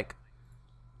 Yeah.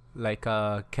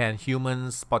 Can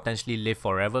humans potentially live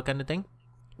forever kind of thing?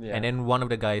 Yeah. And then one of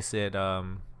the guys said,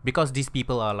 because these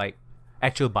people are like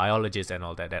actual biologists and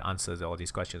all that answers all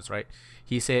these questions, right?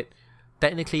 He said,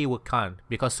 technically we can't,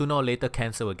 because sooner or later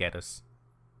cancer will get us.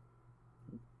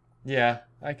 Yeah,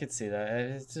 I could see that.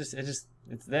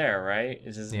 It's there, right?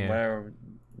 It's just Yeah.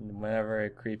 whenever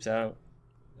it creeps out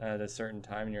at a certain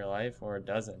time in your life, or it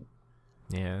doesn't.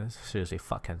 Yeah, seriously,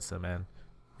 fuck cancer, man.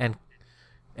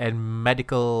 And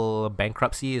medical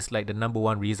bankruptcy is like the number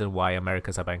one reason why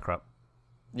Americans are bankrupt.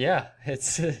 Yeah,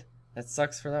 it's that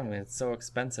sucks for them. It's so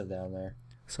expensive down there.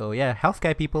 So yeah,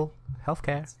 healthcare people,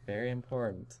 healthcare. It's very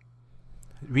important.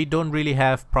 We don't really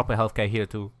have proper healthcare here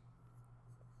too.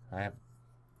 I have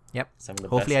Yep. some of the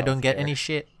Hopefully I best don't get healthcare. any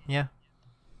shit. Yeah.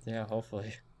 Yeah,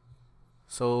 hopefully.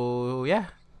 So yeah,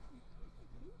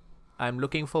 I'm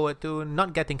looking forward to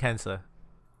not getting cancer.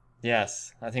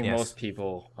 Yes, I think Yes. most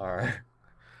people are.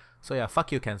 So yeah,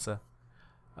 fuck you, cancer.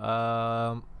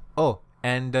 Oh,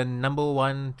 and the number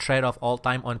one thread of all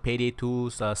time on Payday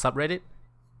 2's subreddit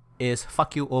is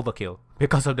fuck you overkill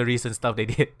because of the recent stuff they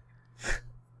did.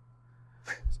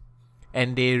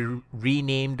 And they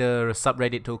renamed the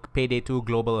subreddit to Payday 2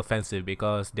 Global Offensive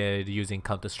because they're using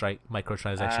Counter-Strike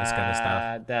microtransactions kind of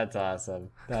stuff. That's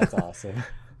awesome. That's awesome.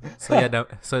 So yeah,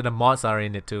 so the mods are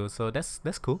in it too. So that's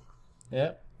cool.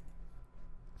 Yeah.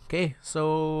 Okay,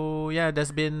 so yeah,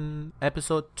 that's been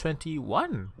episode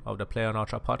 21 of the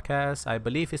playonultra podcast. I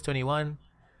believe it's 21.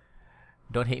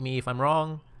 Don't hate me if I'm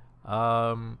wrong.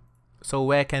 So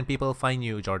where can people find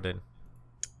you, Jordan?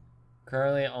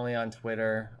 Currently only on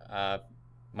Twitter.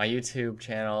 My YouTube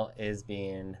channel is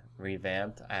being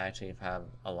revamped. I actually have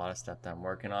a lot of stuff that I'm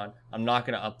working on. I'm not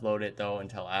going to upload it though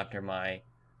until after my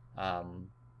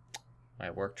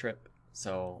my work trip.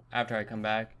 So after I come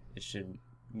back, it should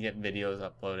get videos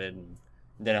uploaded, and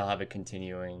then I'll have a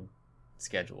continuing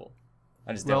schedule.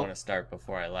 I just didn't want to start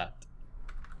before I left.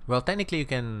 Well, technically you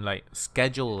can like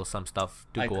schedule some stuff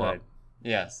to go up.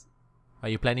 Yes. Are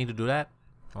you planning to do that?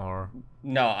 Or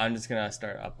no, I'm just gonna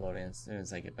start uploading as soon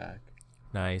as I get back.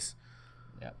 Nice.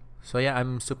 Yeah. So yeah,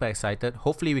 I'm super excited.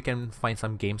 Hopefully we can find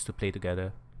some games to play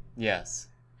together. Yes.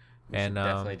 We should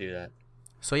definitely do that.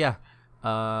 So yeah,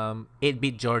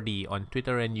 8-bit Jordy on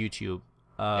Twitter and YouTube.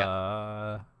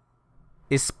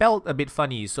 It's spelled a bit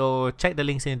funny, so check the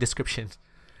links in the description.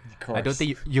 Of course. I don't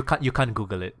think you can't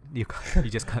Google it. You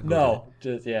just can't Google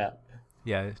it.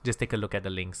 Yeah, just take a look at the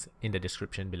links in the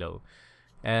description below.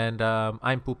 And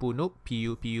I'm Pupunoob,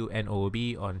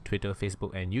 Pupunoob on Twitter,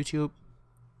 Facebook, and YouTube.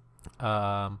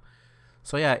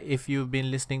 So yeah, if you've been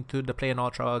listening to the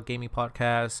playonultra gaming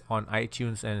podcast on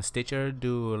iTunes and Stitcher,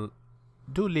 do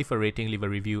leave a rating, leave a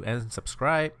review, and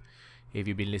subscribe. If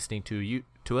you've been listening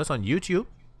to us on YouTube,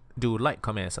 do like,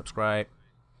 comment, and subscribe.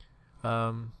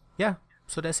 Yeah,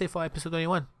 so that's it for episode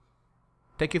 21.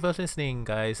 Thank you for listening,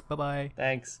 guys. Bye bye.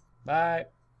 Thanks. Bye.